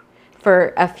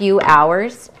for a few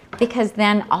hours, because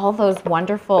then all those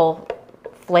wonderful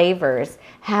flavors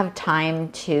have time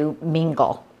to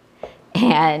mingle,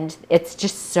 and it's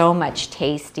just so much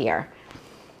tastier.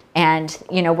 And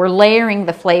you know, we're layering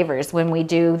the flavors when we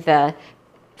do the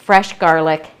fresh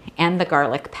garlic and the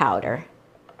garlic powder.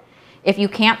 If you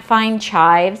can't find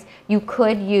chives, you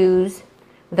could use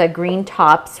the green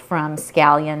tops from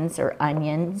scallions or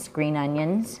onions, green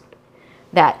onions.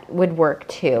 That would work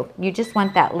too. You just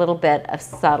want that little bit of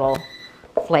subtle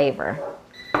flavor.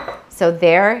 So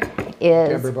there is...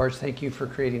 Deborah Bars, thank you for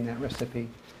creating that recipe.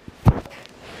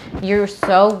 You're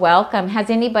so welcome. Has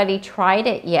anybody tried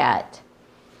it yet?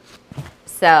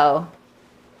 So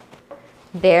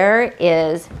there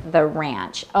is the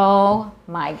ranch. Oh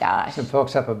my gosh. Some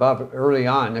folks up above early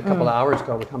on, a couple of hours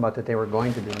ago, were talking about that they were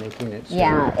going to be making it soon.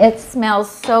 Yeah, it smells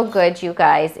so good, you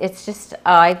guys. It's just,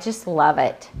 I just love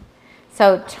it.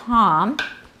 So Tom,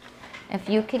 if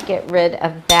you could get rid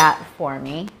of that for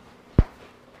me,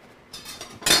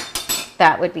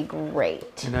 that would be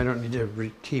great. And I don't need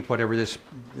to keep whatever this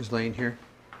is laying here.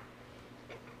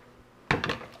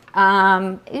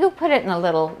 You'll put it in a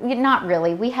little, not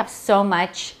really. We have so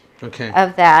much Okay.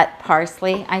 of that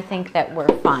parsley. I think that we're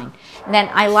fine. And then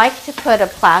I like to put a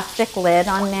plastic lid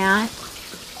on that.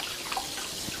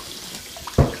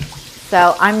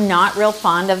 So I'm not real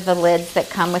fond of the lids that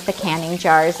come with the canning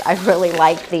jars. I really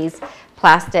like these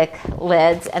plastic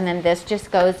lids, and then this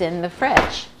just goes in the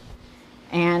fridge.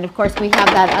 And of course we have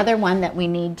that other one that we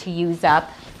need to use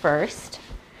up first.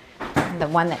 The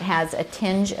one that has a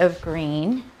tinge of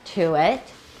green to it.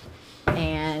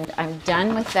 And I'm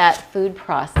done with that food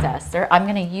processor. I'm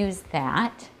going to use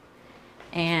that.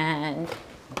 And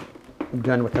I'm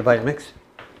done with the Vitamix.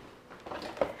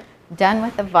 done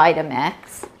with the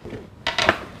Vitamix.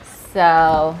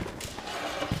 So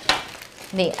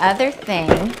the other thing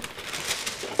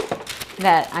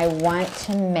that I want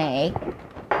to make,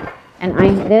 and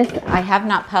I have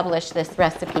not published this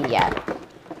recipe yet.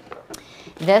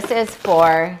 This is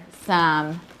for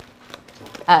some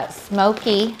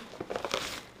smoky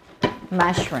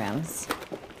mushrooms.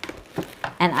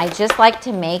 And I just like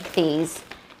to make these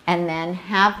and then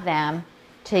have them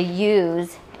to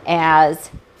use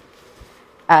as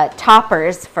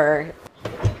toppers for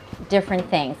different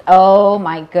things. Oh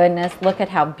my goodness, look at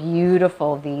how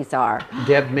beautiful these are.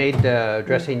 Deb made the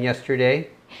dressing yesterday.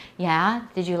 Yeah,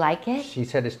 did you like it? She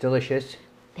said it's delicious.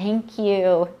 Thank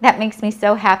you. That makes me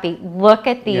so happy. Look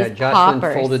at these Yeah, Jocelyn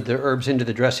poppers. folded the herbs into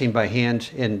the dressing by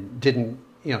hand and didn't,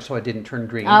 so it didn't turn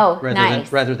green. Oh,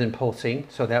 nice. Rather than pulsing,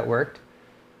 so that worked.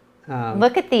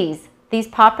 Look at these. These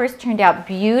poppers turned out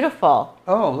beautiful.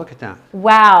 Oh, look at that.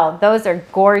 Wow, those are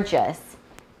gorgeous.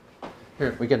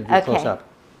 Here, we got to do close up.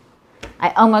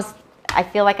 I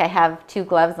feel like I have two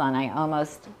gloves on. I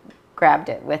almost grabbed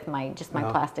it with my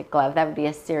plastic glove. That would be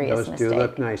a serious Those mistake. do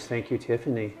look nice. Thank you,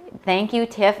 Tiffany. Thank you,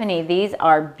 Tiffany. These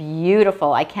are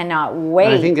beautiful. I cannot wait.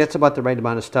 And I think that's about the right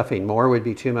amount of stuffing. More would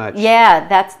be too much. Yeah,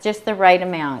 that's just the right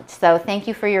amount. So thank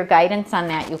you for your guidance on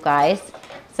that, you guys.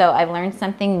 So I learned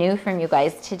something new from you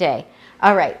guys today.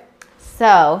 All right,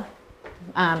 so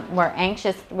we're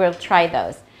anxious. We'll try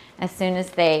those as soon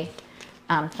as they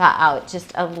thaw out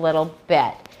just a little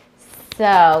bit.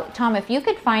 So, Tom, if you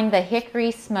could find the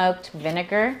hickory smoked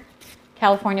vinegar,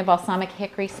 California balsamic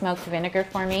hickory smoked vinegar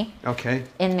for me. Okay.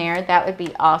 In there, that would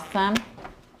be awesome.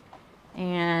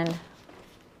 And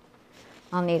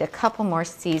I'll need a couple more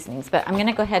seasonings, but I'm going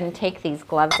to go ahead and take these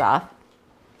gloves off.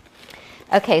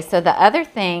 Okay, so the other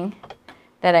thing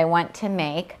that I want to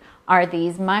make are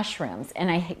these mushrooms,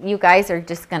 and you guys are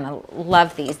just going to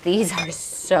love these. These are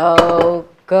so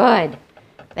good.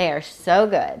 They are so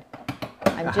good.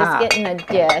 I'm just getting a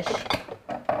dish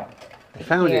I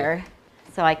found here.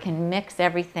 so I can mix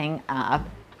everything up.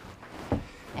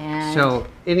 And So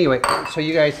anyway, so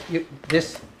you guys,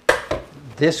 this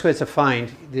was a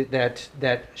find.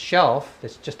 That shelf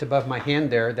that's just above my hand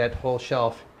there, that whole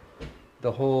shelf,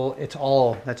 that's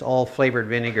all flavored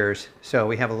vinegars. So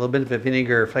we have a little bit of a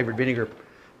flavored vinegar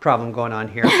problem going on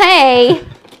here. hey,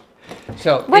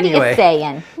 So what anyway, are you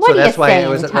saying? What so are that's you why saying, it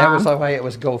was Tom? that was why it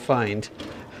was go find.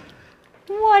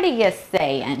 What are you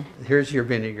saying? Here's your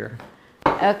vinegar.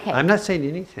 Okay, I'm not saying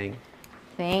anything.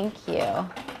 thank you.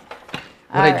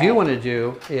 What I do want to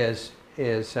do is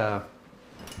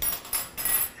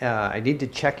I need to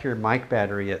check your mic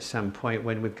battery at some point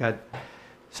when we've got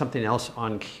something else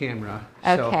on camera.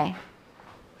 Okay.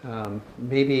 So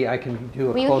maybe I can do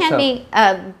a Will you close-up. hand me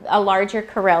a larger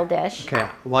Corel dish? Okay.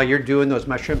 While you're doing those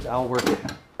mushrooms, I'll work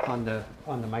on the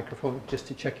microphone just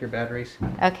to check your batteries.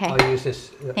 Okay. I'll use this.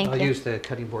 Thank I'll you. use the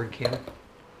cutting board cam.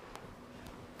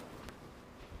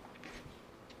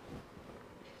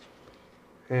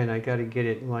 And I got to get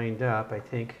it lined up, I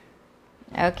think.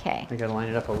 Okay. I got to line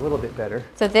it up a little bit better.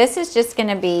 So this is just going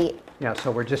to be, Yeah,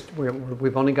 so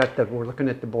we've only got we're looking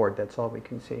at the board. That's all we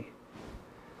can see.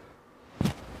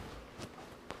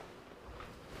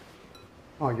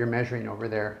 Oh, you're measuring over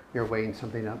there. You're weighing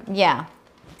something up. yeah,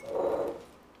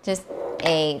 just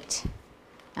 8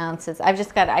 ounces. I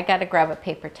got to grab a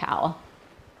paper towel.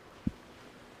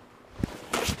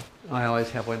 I always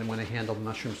have one when I handle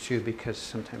mushrooms too because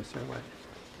sometimes they're wet.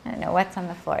 I don't know what's on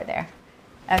the floor there.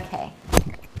 Okay.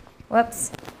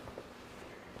 Whoops.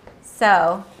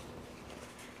 So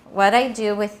what I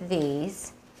do with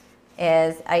these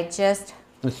is I just,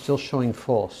 It's still showing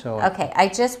full, so. okay, I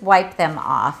just wipe them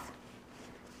off.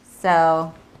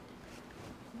 So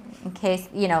in case,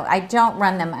 you know, I don't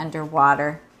run them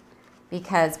underwater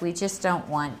because we just don't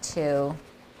want to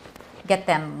get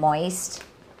them moist.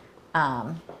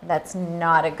 That's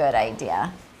not a good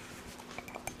idea.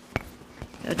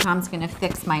 So Tom's going to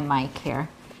fix my mic here.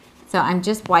 So I'm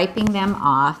just wiping them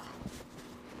off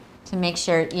to make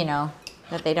sure, you know,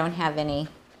 that they don't have any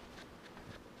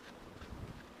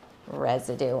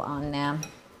residue on them.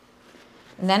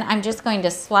 And then I'm just going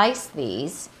to slice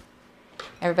these.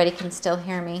 Everybody can still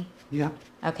hear me? Yeah.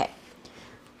 Okay.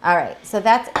 All right, so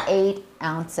that's 8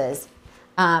 ounces.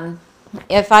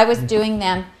 If I was doing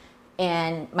them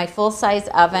in my full-size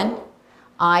oven,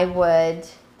 I would,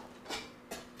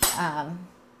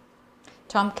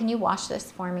 Tom, can you wash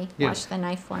this for me? Yeah. Wash the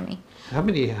knife for me. How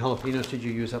many jalapenos did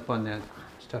you use up on that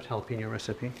stuffed jalapeno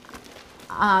recipe?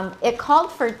 It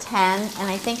called for 10, and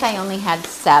I think I only had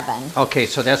 7. Okay,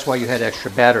 so that's why you had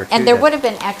extra batter too. And there then. would have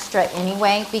been extra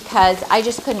anyway because I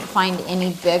just couldn't find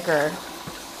any bigger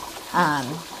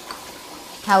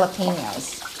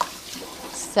jalapenos.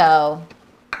 So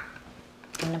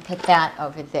I'm going to put that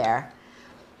over there.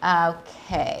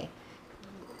 Okay.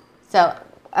 So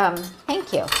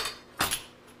thank you.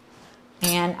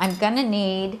 And I'm going to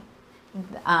need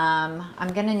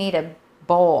a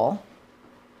bowl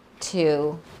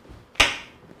to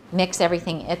mix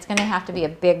everything. It's going to have to be a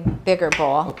bigger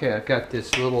bowl. Okay, I've got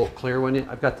this little clear one.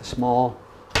 I've got the small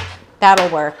That'll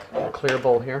work. clear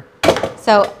bowl here.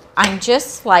 So I'm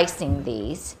just slicing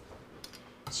these,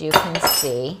 as you can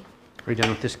see. Are you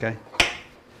done with this guy?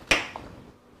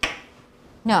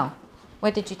 No,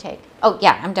 what did you take? Oh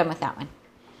yeah, I'm done with that one.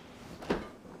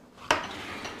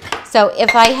 So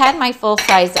if I had my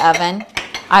full-size oven,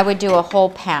 I would do a whole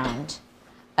pound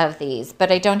of these,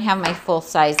 but I don't have my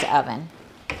full-size oven.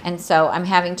 And so I'm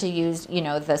having to use, you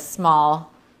know, the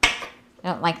small, I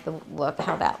don't like the look,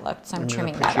 how that looked, so I'm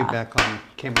trimming that Put you off. back on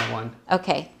camera 1.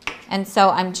 Okay, and so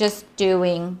I'm just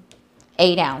doing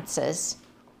 8 ounces.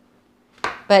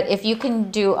 But if you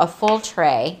can do a full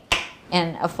tray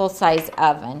in a full-size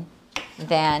oven,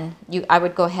 then I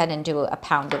would go ahead and do a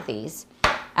pound of these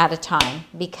at a time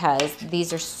because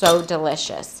these are so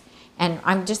delicious. And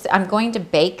I'm going to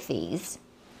bake these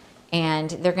and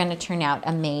they're going to turn out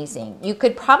amazing. You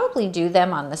could probably do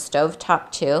them on the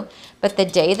stovetop too, but the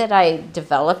day that I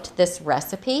developed this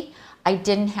recipe, I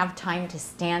didn't have time to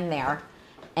stand there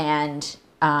and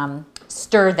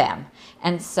stir them.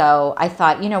 And so I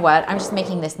thought, you know what, I'm just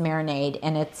making this marinade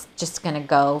and it's just going to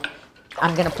go,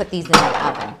 I'm going to put these in the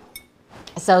oven.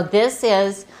 So this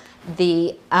is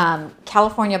the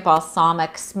California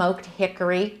Balsamic Smoked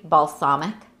Hickory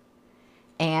Balsamic.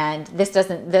 And this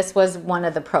was one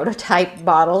of the prototype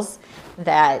bottles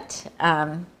that...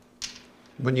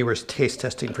 When you were taste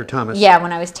testing for Thomas. Yeah,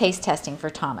 when I was taste testing for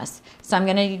Thomas. So I'm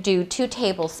going to do 2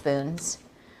 tablespoons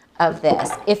of this.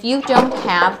 If you don't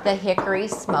have the hickory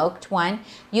smoked one,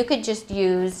 you could just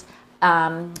use,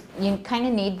 you kind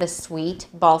of need the sweet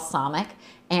balsamic,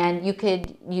 and you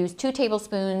could use 2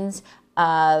 tablespoons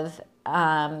of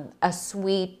a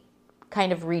sweet,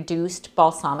 kind of reduced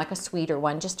balsamic, a sweeter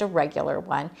one, just a regular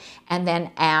one, and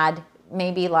then add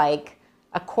maybe like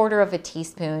 1/4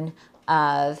 teaspoon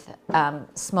of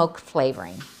smoked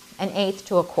flavoring, 1/8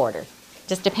 to 1/4.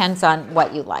 Just depends on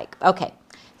what you like. Okay,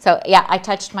 so yeah, I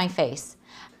touched my face.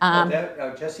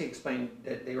 Jesse explained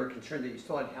that they were concerned that you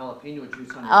still had jalapeno juice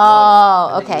on your Oh,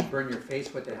 gloves, and okay. that you would burn your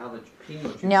face with the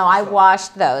jalapeno juice. No, I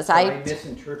washed those. So I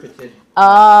misinterpreted.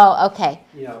 Oh, okay.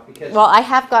 You know, because Well, I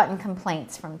have gotten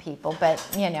complaints from people, but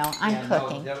you know, I'm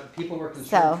cooking. No, people were concerned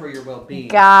So, for your well-being.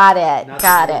 got it, not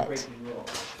got that you were it. breaking rules.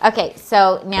 Okay,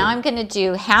 so now I'm going to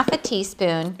do 1/2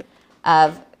 teaspoon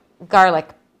of garlic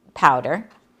powder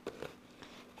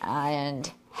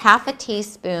and 1/2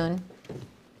 teaspoon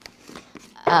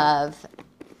of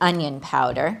onion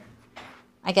powder.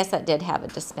 I guess that did have a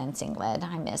dispensing lid.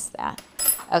 I missed that.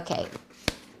 Okay.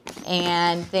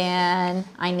 And then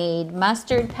I need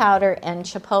mustard powder and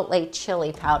chipotle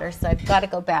chili powder. So I've got to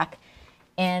go back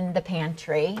in the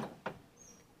pantry.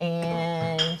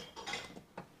 And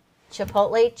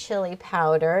chipotle chili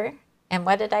powder. And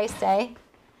what did I say?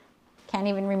 Can't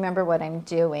even remember what I'm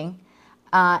doing.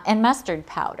 And mustard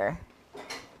powder.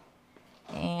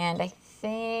 And I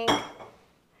think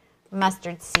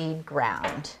mustard seed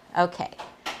ground. Okay,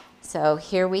 so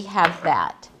here we have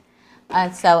that.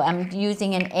 So I'm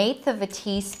using 1/8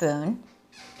 teaspoon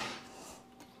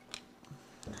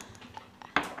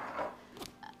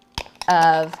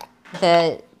of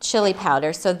the chili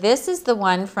powder. So this is the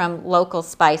one from Local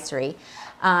Spicery.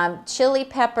 Chili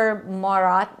pepper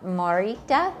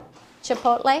morita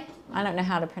chipotle. I don't know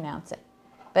how to pronounce it,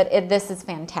 but this is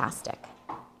fantastic.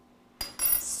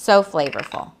 So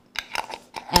flavorful.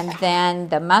 And then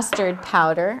the mustard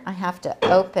powder, I have to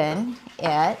open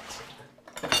it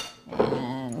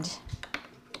and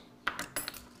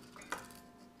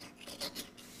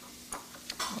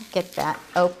get that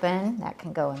open. That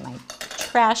can go in my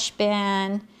trash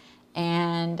bin.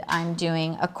 And I'm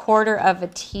doing 1/4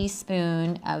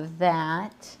 teaspoon of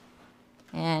that.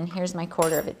 And here's my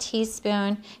 1/4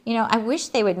 teaspoon. You know, I wish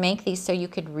they would make these so you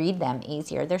could read them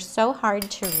easier. They're so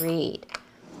hard to read.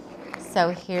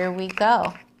 So here we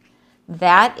go.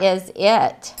 That is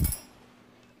it.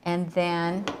 And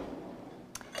then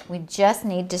we just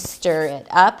need to stir it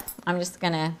up. I'm just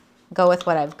going to go with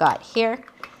what I've got here.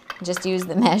 Just use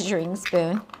the measuring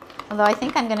spoon. Although I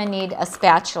think I'm going to need a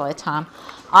spatula, Tom.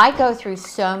 I go through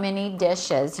so many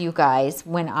dishes, you guys,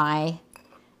 when I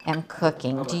am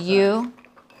cooking. Do you?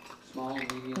 Small,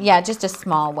 medium? Yeah, just a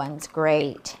small one's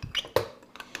great.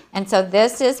 And so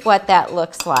this is what that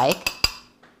looks like.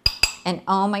 And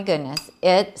oh my goodness,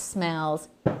 it smells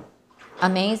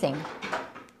amazing.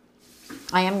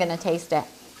 I am going to taste it.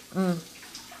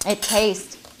 It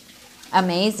tastes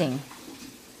amazing.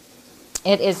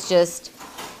 It is just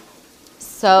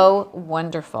so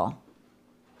wonderful.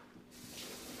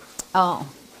 Oh,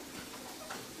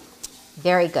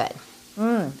 very good.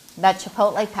 That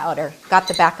chipotle powder got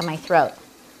the back of my throat.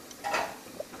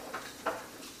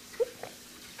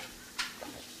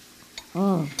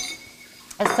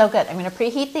 It's so good. I'm going to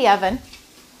preheat the oven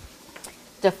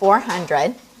to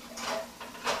 400.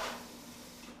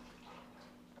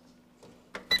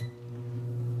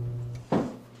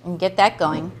 And get that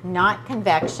going. Not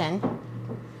convection.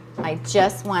 I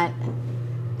just want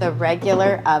the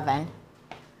regular oven.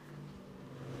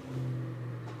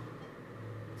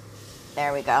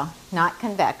 There we go. Not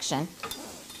convection.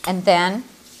 And then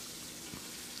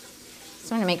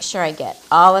just want to make sure I get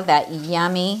all of that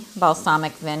yummy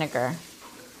balsamic vinegar.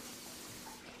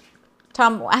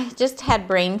 Tom, I just had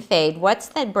brain fade. What's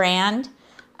the brand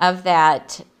of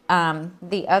that,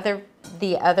 the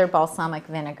other balsamic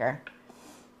vinegar?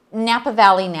 Napa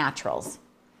Valley Naturals.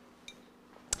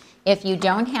 If you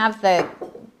don't have the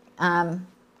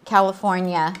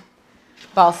California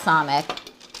balsamic,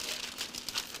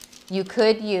 you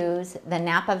could use the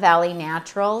Napa Valley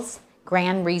Naturals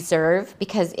Grand Reserve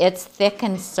because it's thick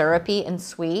and syrupy and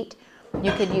sweet.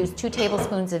 You could use 2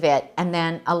 tablespoons of it and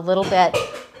then a little bit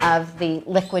of the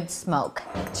liquid smoke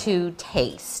to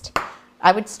taste.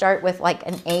 I would start with like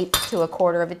 1/8 to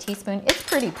 1/4 teaspoon. It's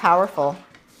pretty powerful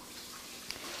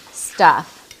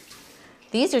stuff.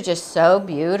 These are just so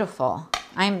beautiful.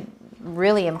 I'm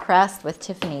really impressed with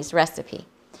Tiffany's recipe.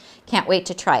 Can't wait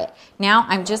to try it. Now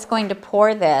I'm just going to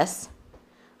pour this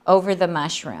over the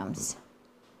mushrooms.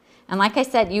 And like I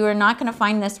said, you are not going to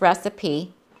find this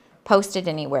recipe posted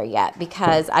anywhere yet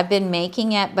because I've been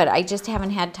making it, but I just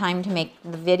haven't had time to make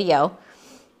the video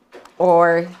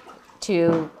or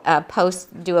to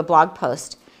do a blog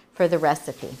post for the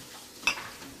recipe.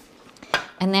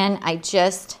 And then I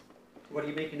just What are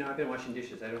you making now? I've been washing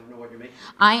dishes. I don't know what you're making.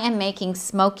 I am making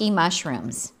smoky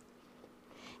mushrooms.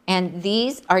 And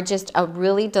these are just a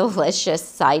really delicious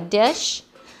side dish.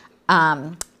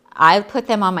 I put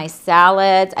them on my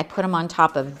salads. I put them on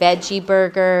top of veggie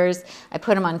burgers. I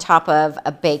put them on top of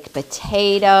a baked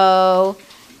potato.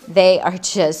 They are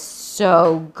just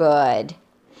so good.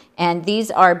 And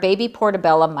these are baby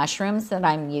portobello mushrooms that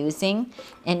I'm using.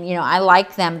 And, you know, I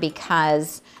like them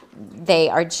because they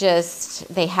are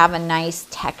just, they have a nice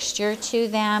texture to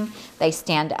them. They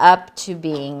stand up to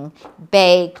being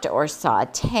baked or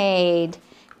sauteed.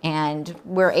 And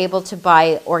we're able to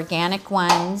buy organic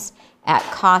ones at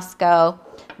Costco.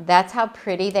 That's how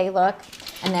pretty they look.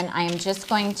 And then I am just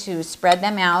going to spread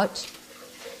them out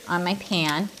on my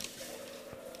pan.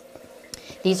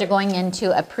 These are going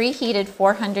into a preheated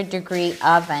 400-degree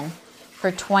oven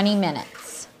for 20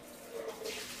 minutes.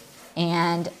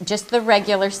 And just the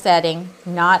regular setting,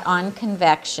 not on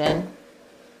convection.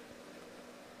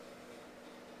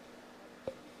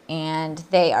 And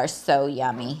they are so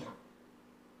yummy.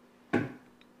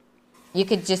 You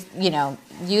could just, you know,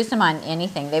 use them on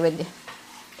anything. They would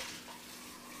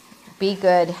be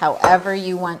good however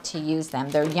you want to use them.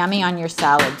 They're yummy on your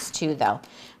salads too, though.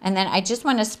 And then I just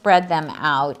want to spread them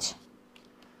out.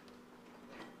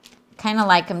 Kind of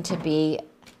like them to be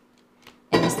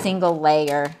in a single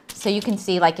layer. So you can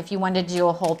see, like, if you wanted to do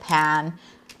a whole pan,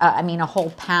 a whole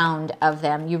pound of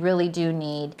them, you really do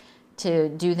need to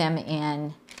do them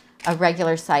in a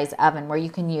regular size oven where you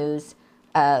can use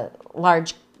a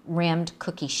large rimmed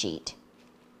cookie sheet.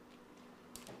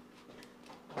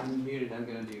 I'm muted. I'm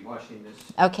going to be washing this.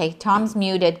 Okay, Tom's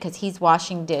muted because he's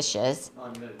washing dishes. Oh,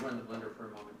 I'm going to run the blender for a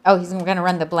moment. Oh, he's going to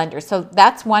run the blender. So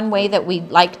that's one way that we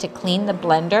like to clean the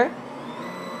blender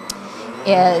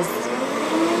is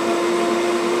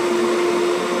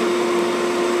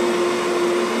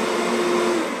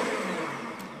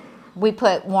we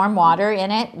put warm water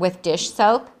in it with dish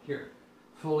soap. Here,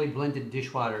 fully blended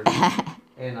dishwater.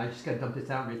 And I just got to dump this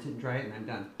out, rinse it and dry it, and I'm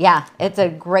done. Yeah, it's a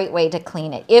great way to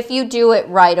clean it. If you do it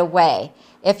right away.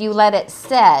 If you let it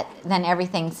set, then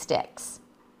everything sticks.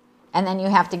 And then you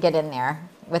have to get in there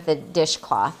with a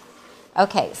dishcloth.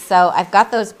 Okay, so I've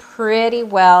got those pretty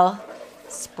well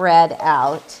spread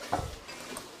out.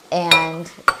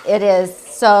 And it is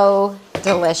so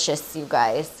delicious, you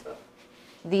guys.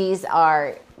 These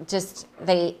are just,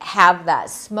 they have that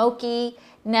smokiness,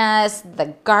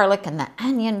 the garlic and the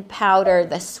onion powder,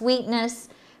 the sweetness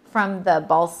from the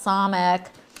balsamic.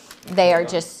 They are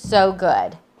just so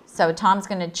good. So Tom's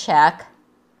going to check.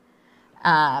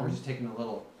 We're just taking a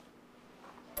little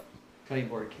cutting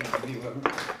board, can't view of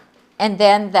them. And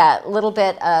then that little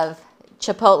bit of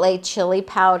chipotle chili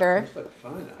powder. Those look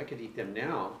fun. I could eat them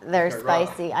now. They're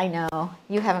spicy. I know.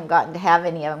 You haven't gotten to have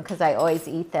any of them because I always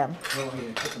eat them. How long are you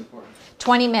going to cook them for?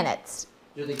 20 minutes.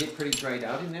 Do they get pretty dried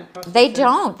out in that process? They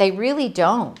don't. They really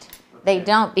don't. They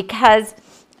don't because,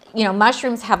 you know,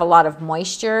 mushrooms have a lot of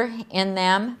moisture in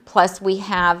them. Plus we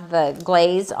have the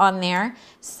glaze on there.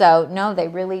 So no, they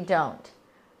really don't.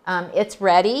 It's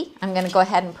ready. I'm going to go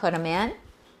ahead and put them in.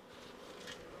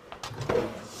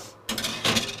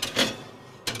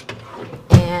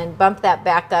 And bump that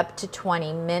back up to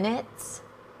 20 minutes.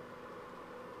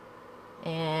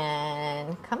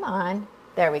 And come on.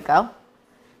 There we go.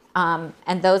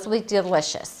 And those will be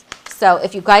delicious. So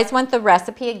if you guys want the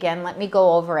recipe again, let me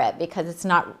go over it because it's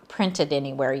not printed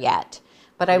anywhere yet.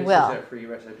 But I will. This is a free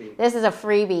recipe. This is a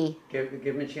freebie. Give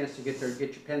them a chance to get your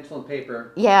pencil and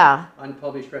paper. Yeah.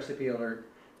 Unpublished recipe alert.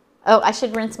 Oh, I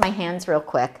should rinse my hands real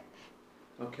quick.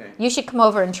 Okay. You should come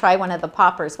over and try one of the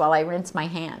poppers while I rinse my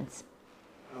hands.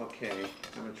 Okay.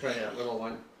 I'm going to try that little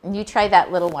one. And you try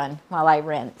that little one while I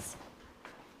rinse.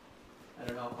 I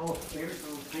don't know. Oh, there's a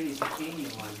little tiny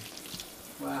zucchini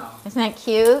one. Wow. Isn't that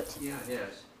cute? Yeah, it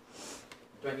is.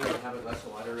 Do I need to have a glass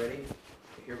of water ready?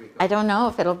 Here we go. I don't know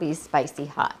if it'll be spicy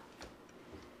hot.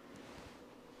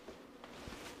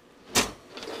 No,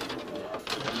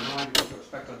 I need to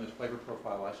respect on this flavor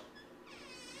profile list.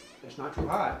 It's not too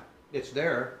hot. It's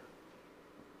there.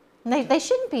 They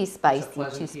shouldn't be spicy,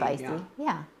 pleasant too heat, spicy. yeah.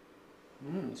 Yeah.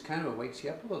 It's kind of wakes you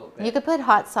up a little bit. You could put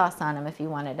hot sauce on them if you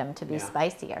wanted them to be Yeah.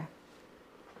 spicier.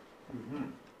 Mm-hmm.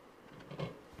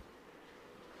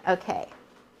 Okay.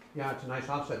 Yeah, it's a nice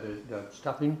offset. The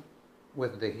stuffing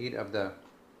with the heat of the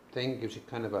thing gives you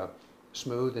kind of a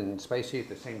smooth and spicy at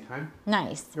the same time.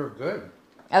 Nice. They're good.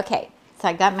 Okay. So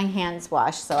I got my hands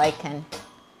washed so I can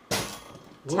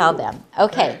tell them.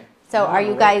 Okay. So Now are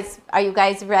you we're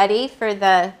guys ready for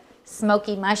the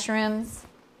smoky mushrooms?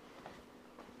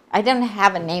 I don't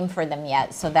have a name for them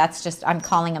yet, so that's just, I'm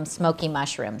calling them smoky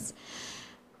mushrooms.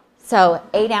 So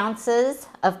 8 ounces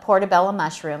of portobello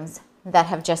mushrooms that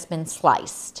have just been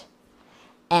sliced,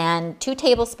 and 2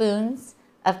 tablespoons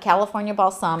of California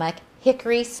balsamic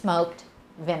hickory smoked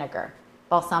vinegar,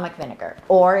 balsamic vinegar.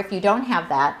 Or if you don't have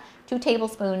that, 2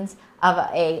 tablespoons of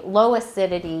a low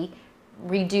acidity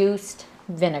reduced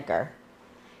vinegar.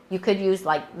 You could use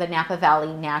like the Napa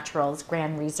Valley Naturals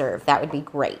Grand Reserve. That would be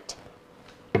great.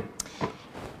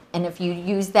 And if you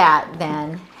use that,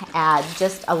 then add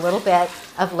just a little bit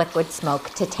of liquid smoke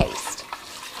to taste.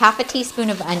 Half a teaspoon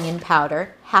of onion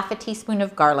powder, half a teaspoon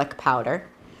of garlic powder,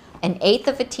 1/8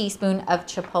 of a teaspoon of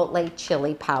chipotle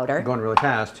chili powder. I'm going really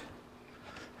fast.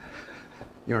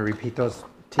 You want to repeat those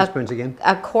teaspoons again?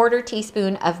 A 1/4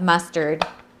 teaspoon of mustard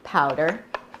powder.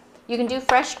 You can do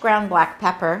fresh ground black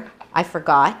pepper. I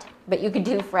forgot, but you can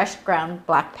do fresh ground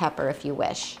black pepper if you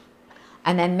wish.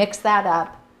 And then mix that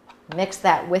up. Mix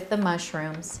that with the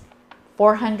mushrooms,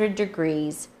 400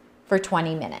 degrees for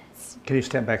 20 minutes. Can you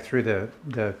step back through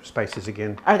the spices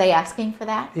again? Are they asking for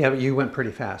that? Yeah, but you went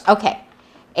pretty fast. Okay.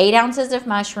 8 ounces of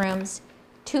mushrooms,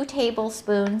 2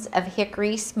 tablespoons of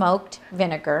hickory smoked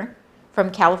vinegar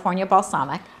from California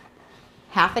balsamic,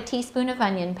 half a teaspoon of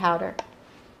onion powder,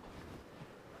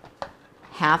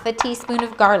 half a teaspoon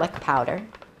of garlic powder,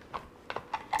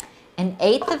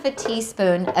 1/8 of a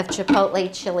teaspoon of chipotle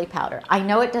chili powder. I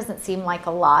know it doesn't seem like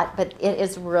a lot, but it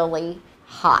is really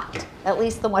hot. At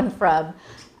least the one from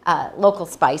Local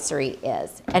Spicery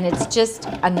is. And it's just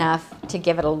enough to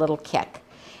give it a little kick.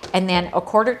 And then a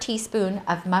 1/4 teaspoon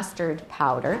of mustard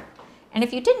powder. And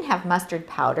if you didn't have mustard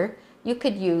powder, you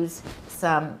could use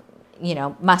some,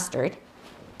 mustard.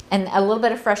 And a little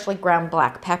bit of freshly ground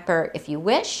black pepper if you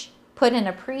wish. Put in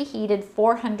a preheated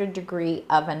 400 degree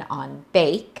oven on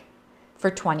bake for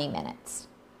 20 minutes.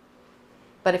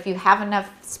 But if you have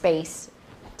enough space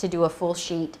to do a full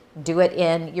sheet, do it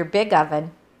in your big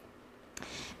oven,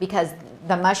 because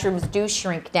the mushrooms do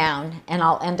shrink down, and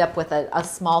I'll end up with a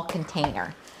small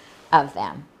container of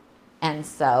them. And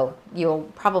so you'll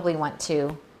probably want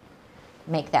to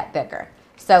make that bigger.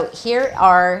 So here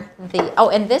are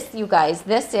and this, you guys,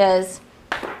 this is,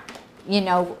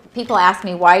 people ask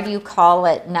me, why do you call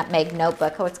it Nutmeg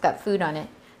Notebook? Oh, it's got food on it.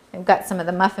 I've got some of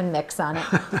the muffin mix on it.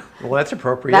 Well, that's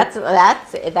appropriate.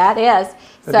 That is.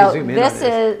 So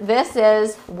this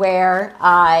is where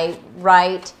I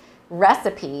write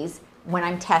recipes when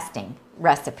I'm testing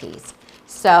recipes.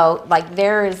 So like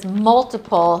there is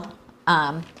multiple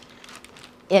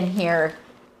in here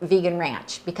vegan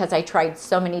ranch because I tried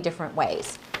so many different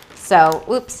ways. So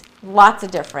lots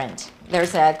of different.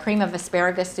 There's a cream of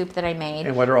asparagus soup that I made.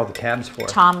 And what are all the tabs for?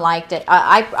 Tom liked it.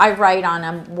 I write on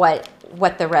them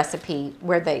what the recipe,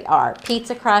 where they are.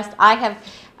 Pizza crust.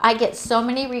 I get so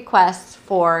many requests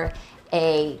for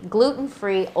a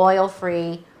gluten-free,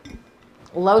 oil-free,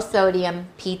 low-sodium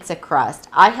pizza crust.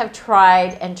 I have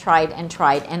tried and tried and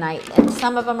tried, and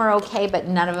some of them are okay, but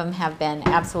none of them have been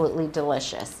absolutely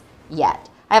delicious yet.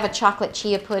 I have a chocolate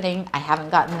chia pudding. I haven't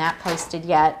gotten that posted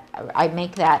yet. I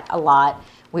make that a lot.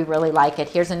 We really like it.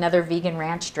 Here's another vegan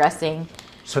ranch dressing.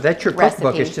 So that's your recipe.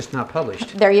 cookbook. It's just not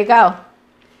published. There you go.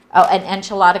 Oh, an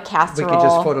enchilada casserole. We could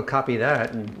just photocopy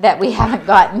that. That we haven't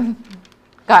gotten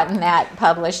that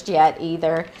published yet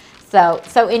either. So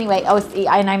anyway,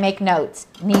 and I make notes.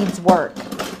 Needs work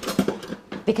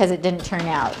because it didn't turn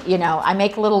out. I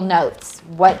make little notes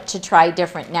what to try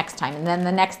different next time, and then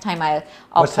the next time I'll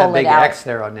What's pull that big it out. X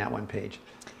there on that one page?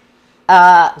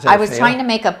 I was trying to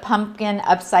make a pumpkin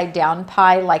upside down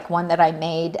pie like one that I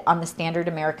made on the Standard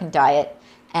American Diet,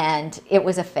 and it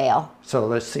was a fail. So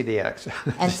let's see the X.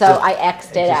 And so I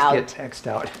X'd it out. It just gets X'd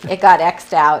out. It got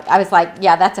X'd out. I was like,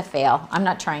 yeah, that's a fail. I'm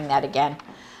not trying that again.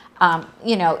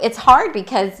 It's hard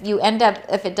because you end up,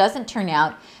 if it doesn't turn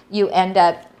out, you end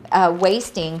up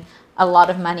wasting a lot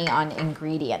of money on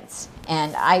ingredients.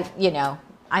 And I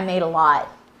made a lot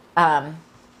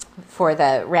for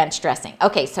the ranch dressing.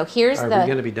 Okay, so here's Are we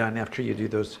going to be done after you do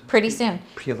those? Pretty soon.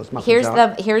 Peel those muffins Here's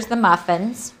out? Here's the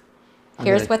muffins.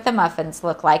 Here's what the muffins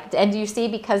look like. And you see,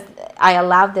 because I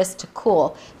allowed this to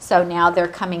cool, so now they're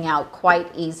coming out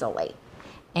quite easily.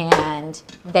 And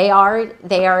they are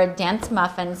a dense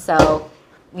muffin, so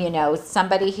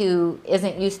somebody who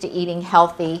isn't used to eating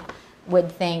healthy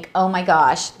would think, oh my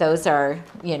gosh, those are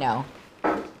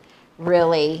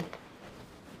really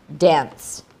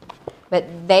dense.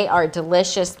 But they are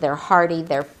delicious, they're hearty,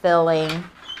 they're filling.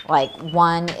 Like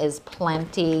one is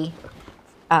plenty.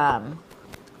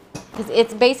 Because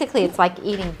it's like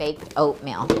eating baked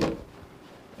oatmeal,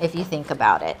 if you think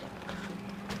about it.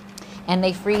 And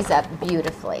they freeze up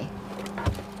beautifully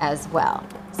as well.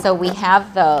 So we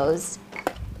have those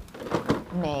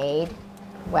made.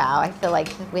 Wow, I feel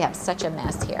like we have such a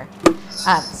mess here.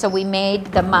 So we made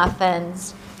the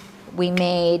muffins, we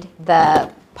made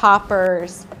the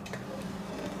poppers,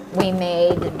 we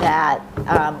made that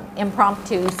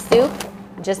impromptu soup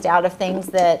just out of things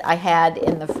that I had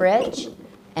in the fridge.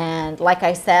 And like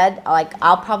I said, like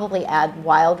I'll probably add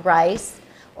wild rice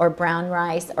or brown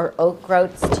rice or oat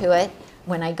groats to it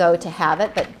when I go to have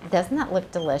it, but doesn't that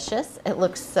look delicious? It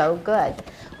looks so good.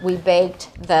 We baked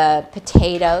the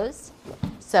potatoes.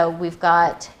 So we've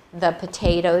got the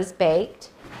potatoes baked,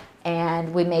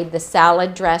 and we made the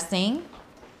salad dressing.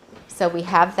 So we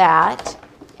have that.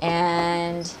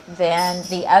 And then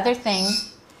the other thing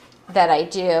that I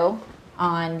do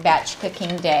on batch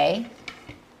cooking day.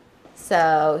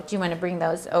 So do you want to bring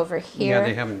those over here? Yeah,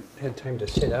 they haven't had time to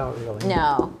sit out really.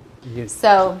 No.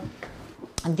 So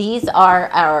these are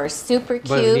our super cubes.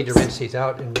 But we need to rinse these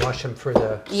out and wash them for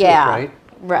the soup, Yeah, right?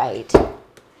 right.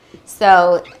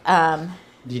 So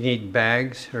Do you need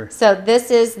bags or? so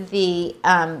this is the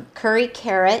curry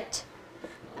carrot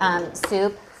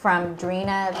soup from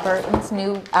Drina Burton's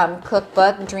new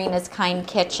cookbook, Drina's Kind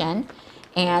Kitchen.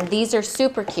 And these are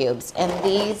super cubes. And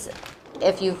these,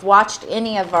 if you've watched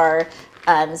any of our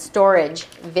storage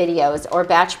videos or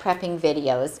batch prepping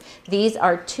videos, these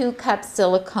are 2-cup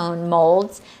silicone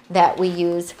molds that we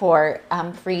use for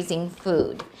freezing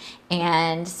food.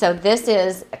 And so this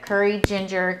is a curry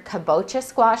ginger kabocha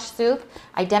squash soup.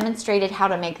 I demonstrated how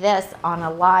to make this on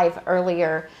a live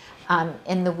earlier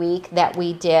in the week that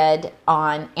we did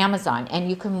on Amazon, and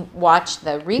you can watch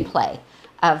the replay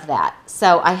of that.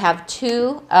 So I have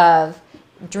 2 of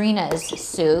Drina's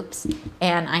soups,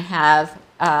 and I have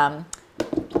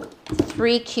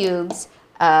 3 cubes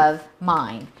of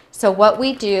mine. So what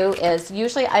we do is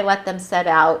usually I let them set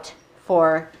out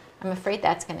for, I'm afraid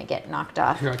that's going to get knocked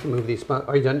off. Here, I can move these.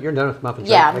 Are you done? You're done with muffins?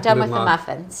 Yeah, right? I'm done with the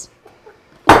muffins.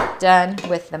 Done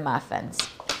with the muffins.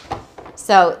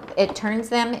 So it turns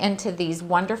them into these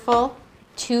wonderful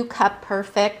 2-cup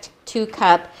perfect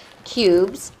 2-cup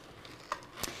cubes.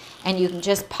 And you can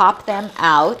just pop them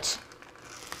out,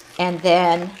 and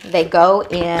then they go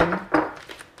in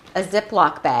a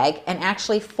Ziploc bag, and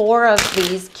actually 4 of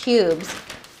these cubes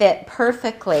fit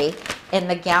perfectly in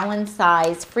the gallon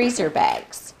size freezer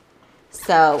bags.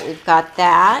 So we've got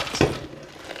that.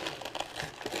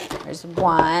 There's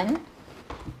 1.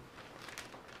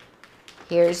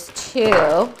 Here's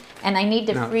 2. And I need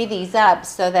to free these up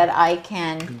so that I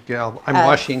can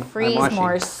freeze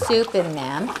more soup in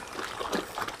them.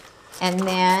 And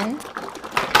then,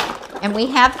 and we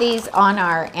have these on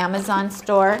our Amazon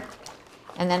store.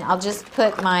 And then I'll just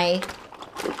put my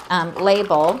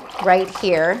label right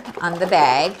here on the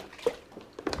bag.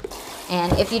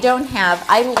 And if you don't have,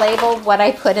 I label what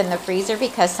I put in the freezer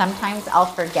because sometimes I'll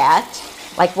forget.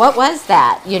 Like, what was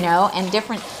that, you know? And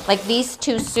different, like these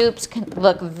 2 soups can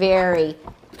look very,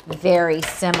 very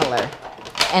similar.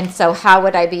 And so how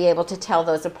would I be able to tell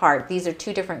those apart? These are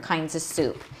 2 different kinds of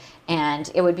soup.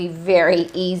 And it would be very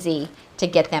easy to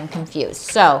get them confused.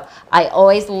 So I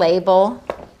always label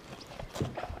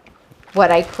what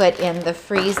I put in the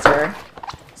freezer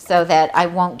so that I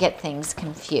won't get things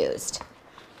confused.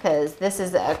 Because this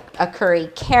is a curry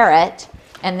carrot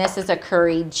and this is a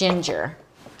curry ginger.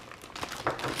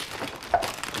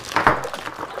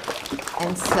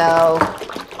 And so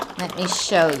let me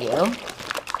show you.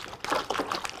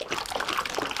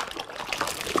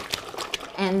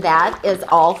 And that is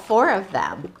all 4 of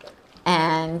them.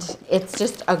 And it's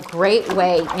just a great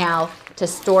way now to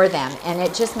store them. And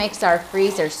it just makes our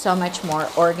freezer so much more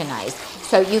organized.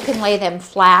 So you can lay them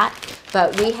flat,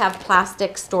 but we have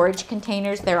plastic storage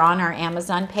containers. They're on our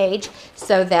Amazon page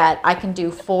so that I can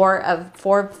do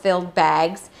 4 filled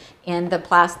bags in the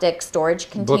plastic storage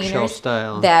containers. Bookshelf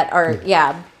style. That are,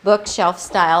 yeah, bookshelf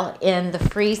style in the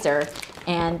freezer.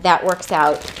 And that works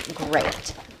out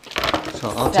great. So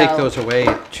I'll take those away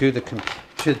to the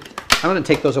I'm going to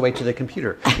take those away to the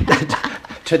computer,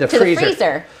 to the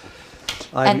freezer.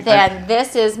 And then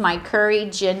this is my curry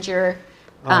ginger.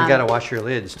 Oh, you got to wash your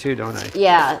lids too, don't I?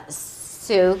 Yeah,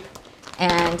 soup.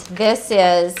 And this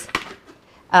is,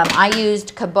 I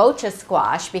used kabocha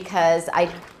squash because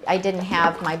I didn't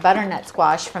have my butternut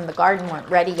squash from the garden weren't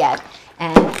ready yet.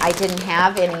 And I didn't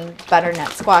have any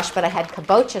butternut squash, but I had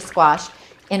kabocha squash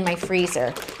in my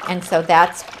freezer. And so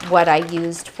that's what I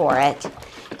used for it.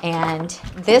 And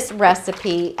this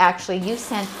recipe, actually you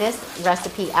sent this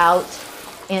recipe out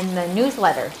in the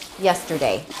newsletter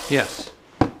yesterday. Yes.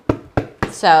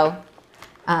 So,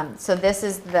 so this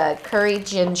is the curry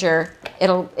ginger,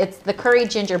 it's the curry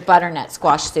ginger butternut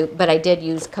squash soup, but I did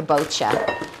use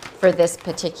kabocha for this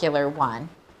particular one.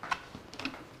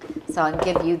 So I'll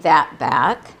give you that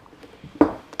back.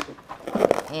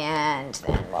 And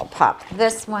then we'll pop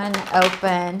this one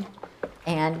open.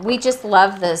 And we just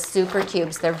love the super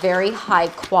cubes. They're very high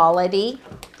quality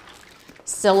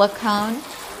silicone.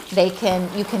 You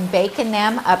can bake in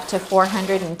them up to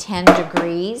 410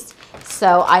 degrees.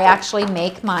 So I actually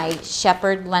make my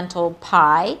shepherd lentil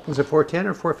pie. Was it 410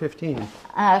 or 415?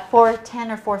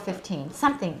 410 or 415,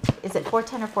 something. Is it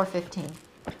 410 or 415?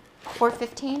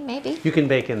 415 maybe? You can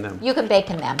bake in them. You can bake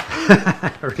in them.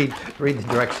 read the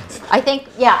directions. I think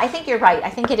you're right. I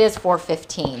think it is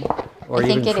 415. Or I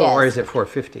think it is. Or is it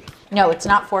 450? No, it's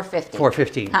not 450.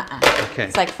 415. Okay.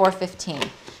 It's like 415.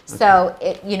 So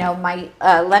my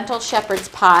lentil shepherd's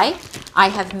pie, I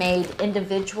have made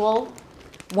individual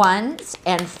ones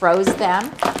and froze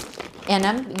them in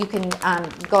them. You can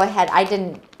go ahead. I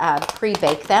didn't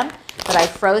pre-bake them, but I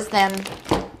froze them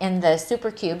in the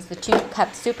super cubes, the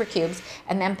 2-cup super cubes,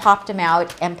 and then popped them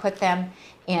out and put them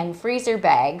in freezer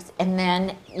bags. And then,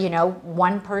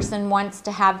 one person wants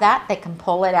to have that, they can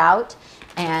pull it out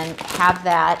and have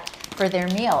that for their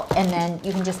meal. And then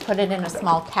you can just put it in a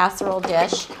small casserole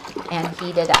dish and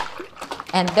heat it up.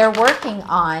 And they're working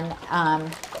on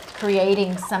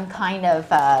creating some kind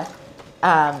of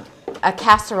a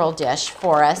casserole dish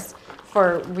for us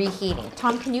for reheating.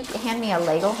 Tom, can you hand me a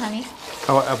ladle, honey?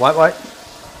 Oh, what?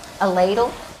 A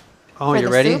ladle. Oh, for you're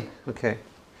the ready? soup? Okay.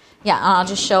 Yeah, I'll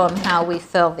just show them how we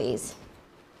fill these.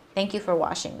 Thank you for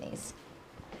washing these.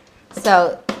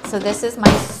 So this is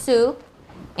my soup,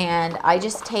 and I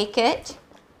just take it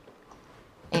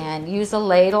and use a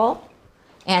ladle,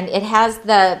 and it has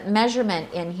the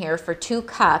measurement in here for 2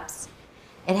 cups.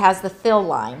 It has the fill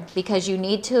line because you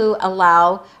need to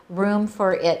allow room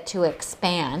for it to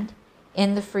expand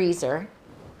in the freezer.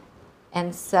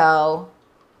 And so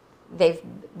they've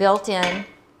built in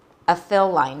a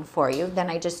fill line for you. Then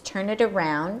I just turn it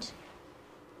around.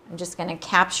 I'm just going to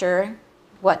capture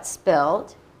what's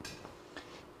spilled.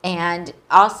 And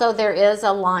also there is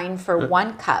a line for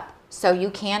 1 cup. So you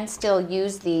can still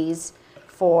use these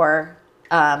for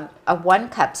a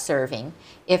 1-cup serving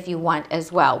if you want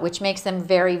as well, which makes them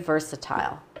very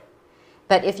versatile.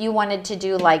 But if you wanted to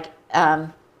do like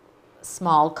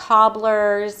small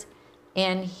cobblers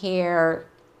in here,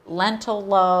 lentil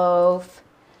loaf,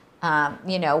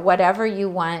 whatever you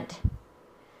want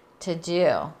to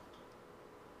do.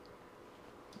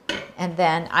 And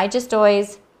then I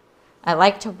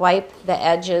like to wipe the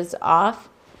edges off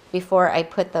before I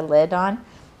put the lid on.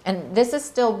 And this is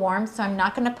still warm, so I'm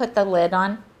not going to put the lid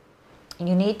on.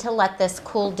 You need to let this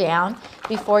cool down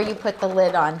before you put the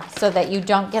lid on so that you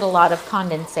don't get a lot of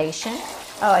condensation.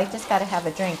 Oh, I just got to have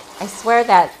a drink. I swear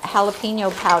that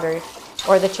jalapeno powder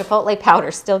or the chipotle powder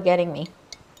is still getting me.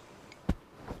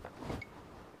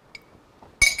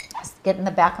 It's getting in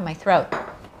the back of my throat.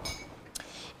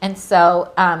 And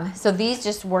so, so these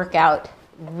just work out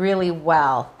really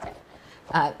well.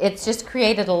 It's just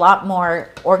created a lot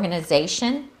more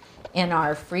organization in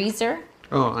our freezer.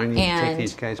 Oh, I need to take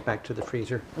these guys back to the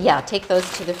freezer. Yeah, take those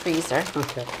to the freezer.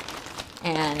 Okay.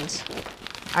 And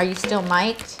are you still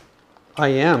mic'd? I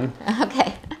am.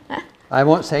 Okay. I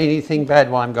won't say anything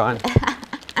bad while I'm gone.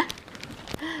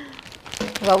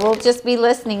 Well, we'll just be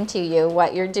listening to you,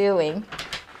 what you're doing.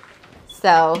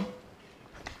 So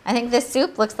I think this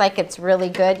soup looks like it's really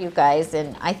good, you guys,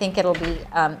 and I think it'll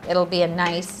be a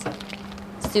nice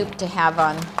soup to have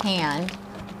on hand.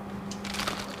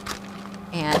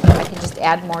 And I can just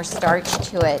add more starch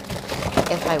to it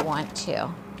if I want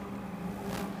to.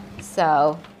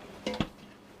 So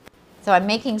I'm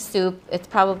making soup. It's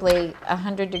probably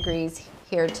 100 degrees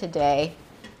here today,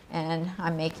 and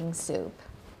I'm making soup.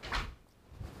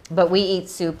 But we eat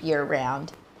soup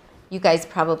year-round. You guys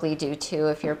probably do too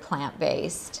if you're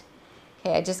plant-based.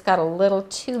 Okay, I just got a little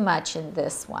too much in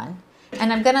this one.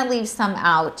 And I'm gonna leave some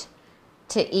out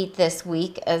to eat this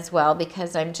week as well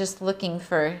because I'm just looking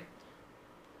for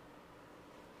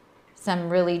some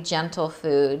really gentle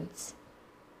foods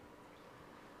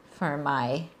for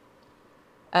my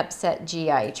upset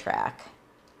GI tract.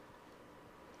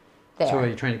 There. So are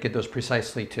you trying to get those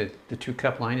precisely to the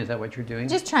 2-cup line? Is that what you're doing?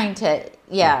 Just trying to,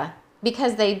 yeah,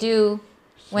 because they do,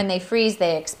 when they freeze,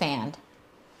 they expand.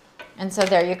 And so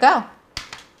there you go.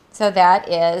 So that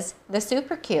is the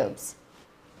super cubes.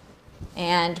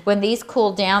 And when these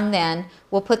cool down then,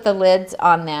 we'll put the lids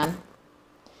on them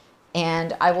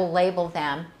and I will label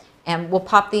them and we'll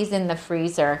pop these in the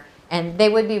freezer and they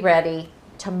would be ready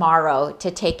tomorrow to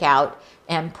take out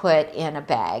and put in a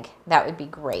bag. That would be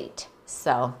great.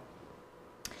 So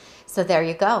there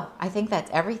you go. I think that's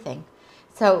everything.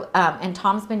 So, and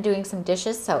Tom's been doing some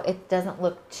dishes, so it doesn't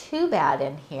look too bad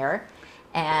in here.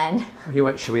 And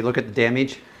should we look at the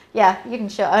damage? Yeah, you can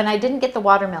show. And I didn't get the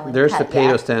watermelon There's cut the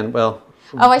potato yet. stand. Well,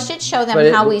 Oh, I should show them But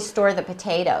it- how we store the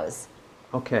potatoes.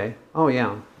 okay. Oh,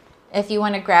 yeah. If you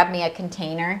want to grab me a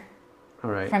container All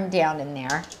right. from down in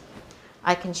there,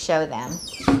 I can show them.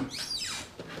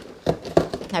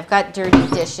 I've got dirty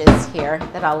dishes here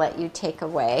that I'll let you take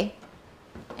away.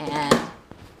 And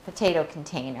potato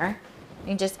container.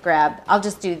 You just grab, I'll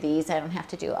just do these. I don't have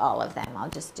to do all of them. I'll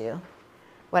just do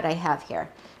what I have here.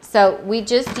 So we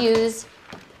just use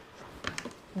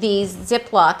these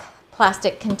Ziploc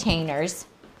plastic containers.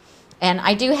 And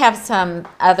I do have some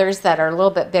others that are a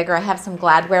little bit bigger. I have some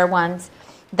Gladware ones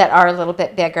that are a little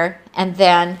bit bigger. And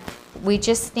then we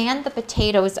just stand the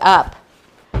potatoes up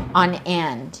on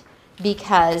end,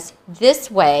 because this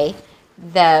way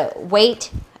the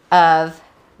weight of,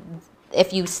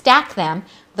 if you stack them,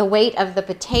 the weight of the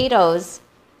potatoes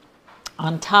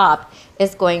on top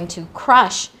is going to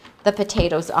crush the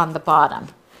potatoes on the bottom.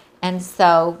 And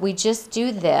so we just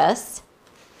do this,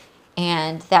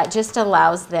 and that just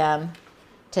allows them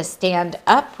to stand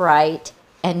upright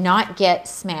and not get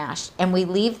smashed. And we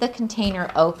leave the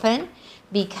container open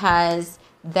because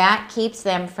that keeps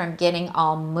them from getting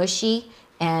all mushy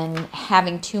and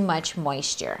having too much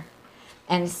moisture.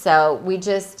 And so we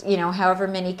just, you know, however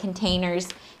many containers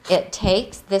it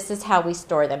takes, this is how we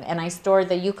store them. And I store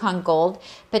the Yukon Gold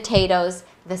potatoes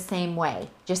the same way,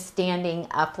 just standing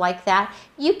up like that.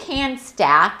 You can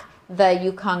stack the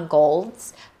Yukon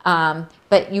Golds,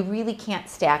 but you really can't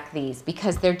stack these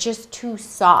because they're just too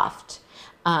soft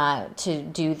to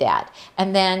do that.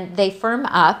 And then they firm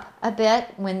up a bit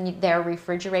when they're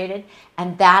refrigerated,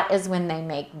 and that is when they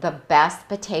make the best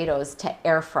potatoes to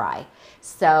air fry.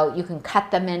 So you can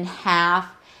cut them in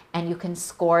half, and you can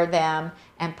score them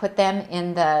and put them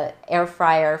in the air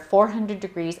fryer, 400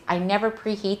 degrees. I never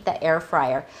preheat the air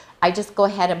fryer. I just go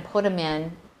ahead and put them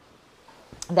in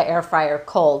the air fryer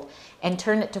cold and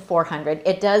turn it to 400.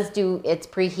 It does do its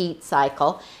preheat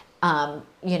cycle,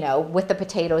 you know, with the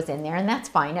potatoes in there, and that's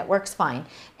fine. It works fine.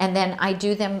 And then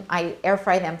I air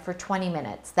fry them for 20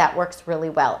 minutes. That works really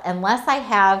well. Unless I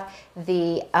have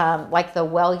the, like the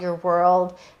Well Your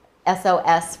World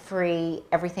SOS free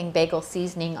everything bagel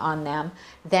seasoning on them,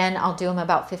 then I'll do them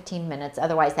about 15 minutes.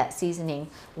 Otherwise that seasoning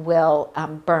will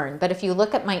burn. But if you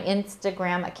look at my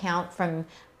Instagram account from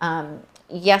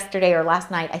yesterday or last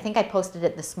night, I think I posted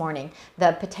it this morning,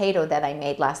 the potato that I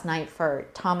made last night for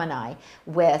Tom and I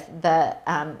with the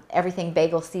everything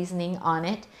bagel seasoning on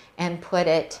it, and put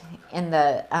it in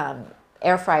the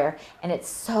air fryer, and it's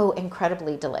so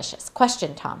incredibly delicious.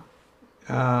 Question, Tom?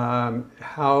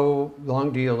 How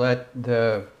long do you let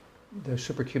the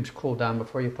super cubes cool down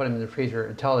before you put them in the freezer?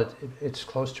 Until it's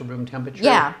close to room temperature?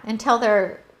 Yeah, until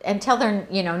they're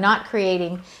you know, not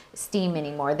creating steam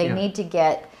anymore. They need to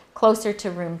get closer to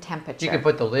room temperature. You can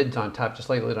put the lids on top, just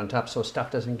lay the lid on top so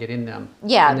stuff doesn't get in them.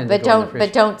 Yeah, but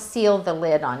don't seal the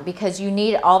lid on, because you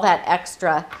need all that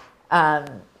extra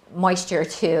moisture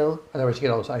to. Otherwise, you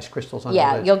get all those ice crystals on the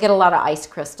Yeah, lid. you'll get a lot of ice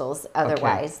crystals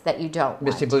otherwise that you don't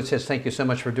Misty want. Blue says, thank you so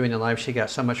much for doing the live. She got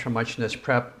so much from watching this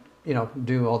prep, you know,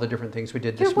 do all the different things we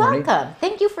did this You're morning. welcome.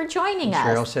 Thank you for joining us.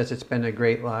 Cheryl says it's been a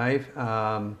great live.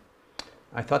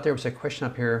 I thought there was a question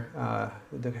up here.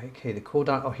 The cool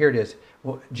down. Oh, here it is.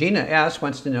 Well, Gina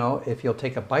wants to know if you'll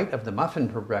take a bite of the muffin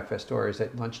for breakfast, or is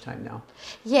it lunchtime now?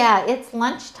 Yeah, it's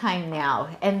lunchtime now,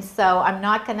 and so I'm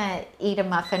not going to eat a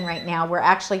muffin right now. We're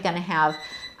actually going to have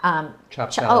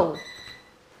Chopped salad.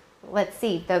 Oh, let's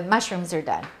see. The mushrooms are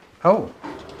done. Oh,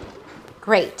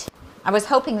 Great. I was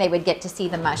hoping they would get to see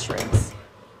the mushrooms.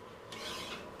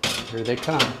 here they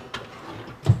come.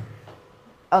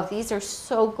 Oh, these are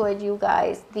so good, you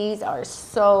guys. These are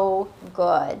so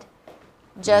good.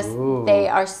 Just, Ooh. they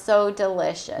are so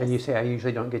delicious. And you say I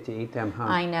usually don't get to eat them, huh?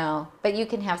 I know, but you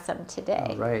can have some today.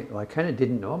 All right. Well, I kind of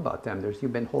didn't know about them.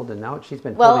 You've been holding out. She's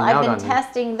been Well, holding out I've on been me.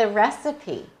 testing the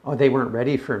recipe. Oh, they weren't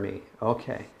ready for me.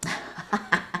 Okay.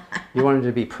 You wanted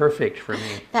to be perfect for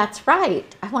me. That's right.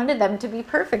 I wanted them to be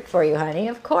perfect for you, honey.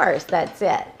 Of course, that's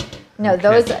it. No,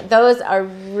 Okay. those are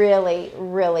really,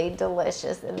 really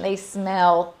delicious, and they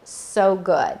smell so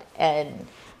good, and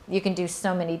you can do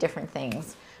so many different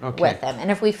things with them.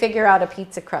 And if we figure out a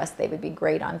pizza crust, they would be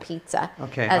great on pizza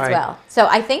as well. So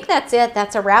I think that's it.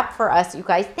 That's a wrap for us, you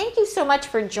guys. Thank you so much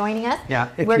for joining us. Yeah,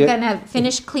 We're going to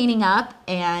finish cleaning up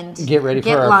and Get ready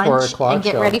for our lunch 4 o'clock and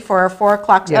get show. ready for our 4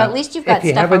 o'clock show. At least you've got If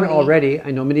you stuff haven't already. already, I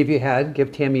know many of you had,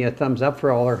 give Tami a thumbs up for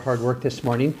all her hard work this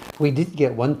morning. We did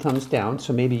get 1 thumbs down,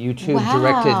 so maybe YouTube Wow.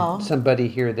 directed somebody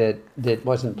here that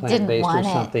wasn't plant-based or want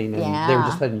it. something, and they were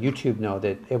just letting YouTube know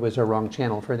that it was a wrong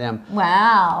channel for them.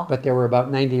 Wow. But there were about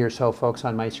 90 or so folks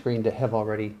on my screen that have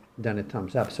already done a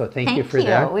thumbs up. So thank you for Thank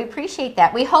you. that. We appreciate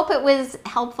that. We hope it was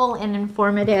helpful and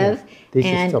informative. Okay. These are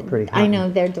and still pretty hot. I know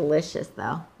they're delicious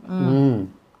though.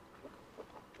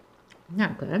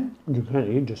 Not good. You can't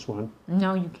eat just one.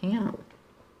 No, you can't.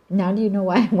 Now do you know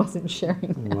why I wasn't sharing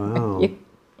that Wow. with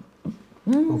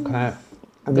you? Okay.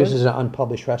 And this is an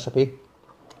unpublished recipe.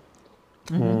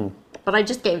 But I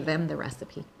just gave them the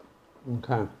recipe.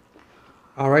 Okay.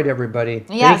 All right, everybody.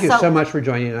 Yeah, Thank you so- so much for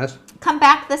joining us. Come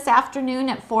back this afternoon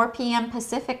at 4 p.m.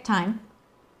 Pacific time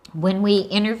when we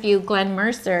interview Glen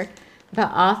Merzer, the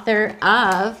author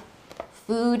of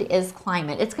Food is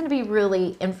Climate. It's going to be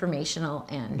really informational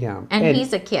and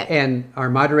he's a kick. And our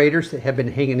moderators that have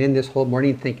been hanging in this whole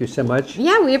morning, thank you so much.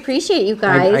 Yeah, we appreciate you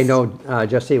guys. I know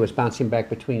Jessie was bouncing back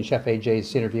between Chef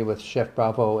AJ's interview with Chef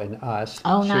Bravo and us.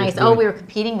 Oh, She was nice. doing- We were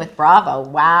competing with Bravo.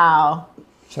 Wow.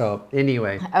 So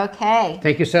anyway, Okay.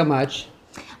 thank you so much.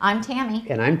 I'm Tami.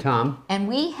 And I'm Tom. And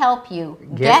we help you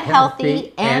get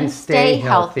healthy and stay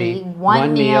healthy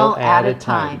one meal at a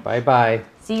time. Bye-bye.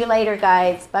 See you later,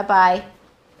 guys. Bye-bye.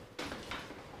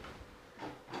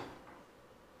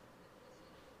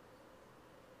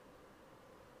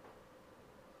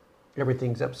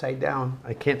 Everything's upside down.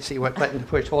 I can't see what button to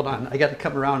push. Hold on. I got to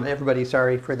come around. Everybody,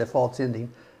 sorry for the false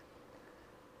ending.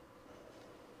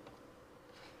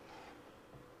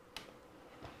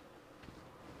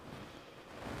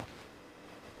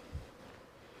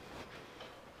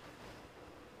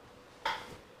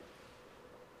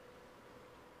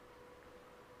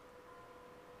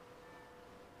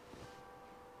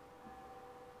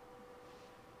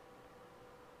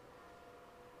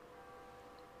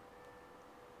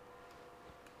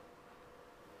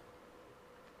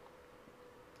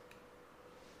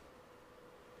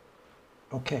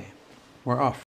 Okay, we're off.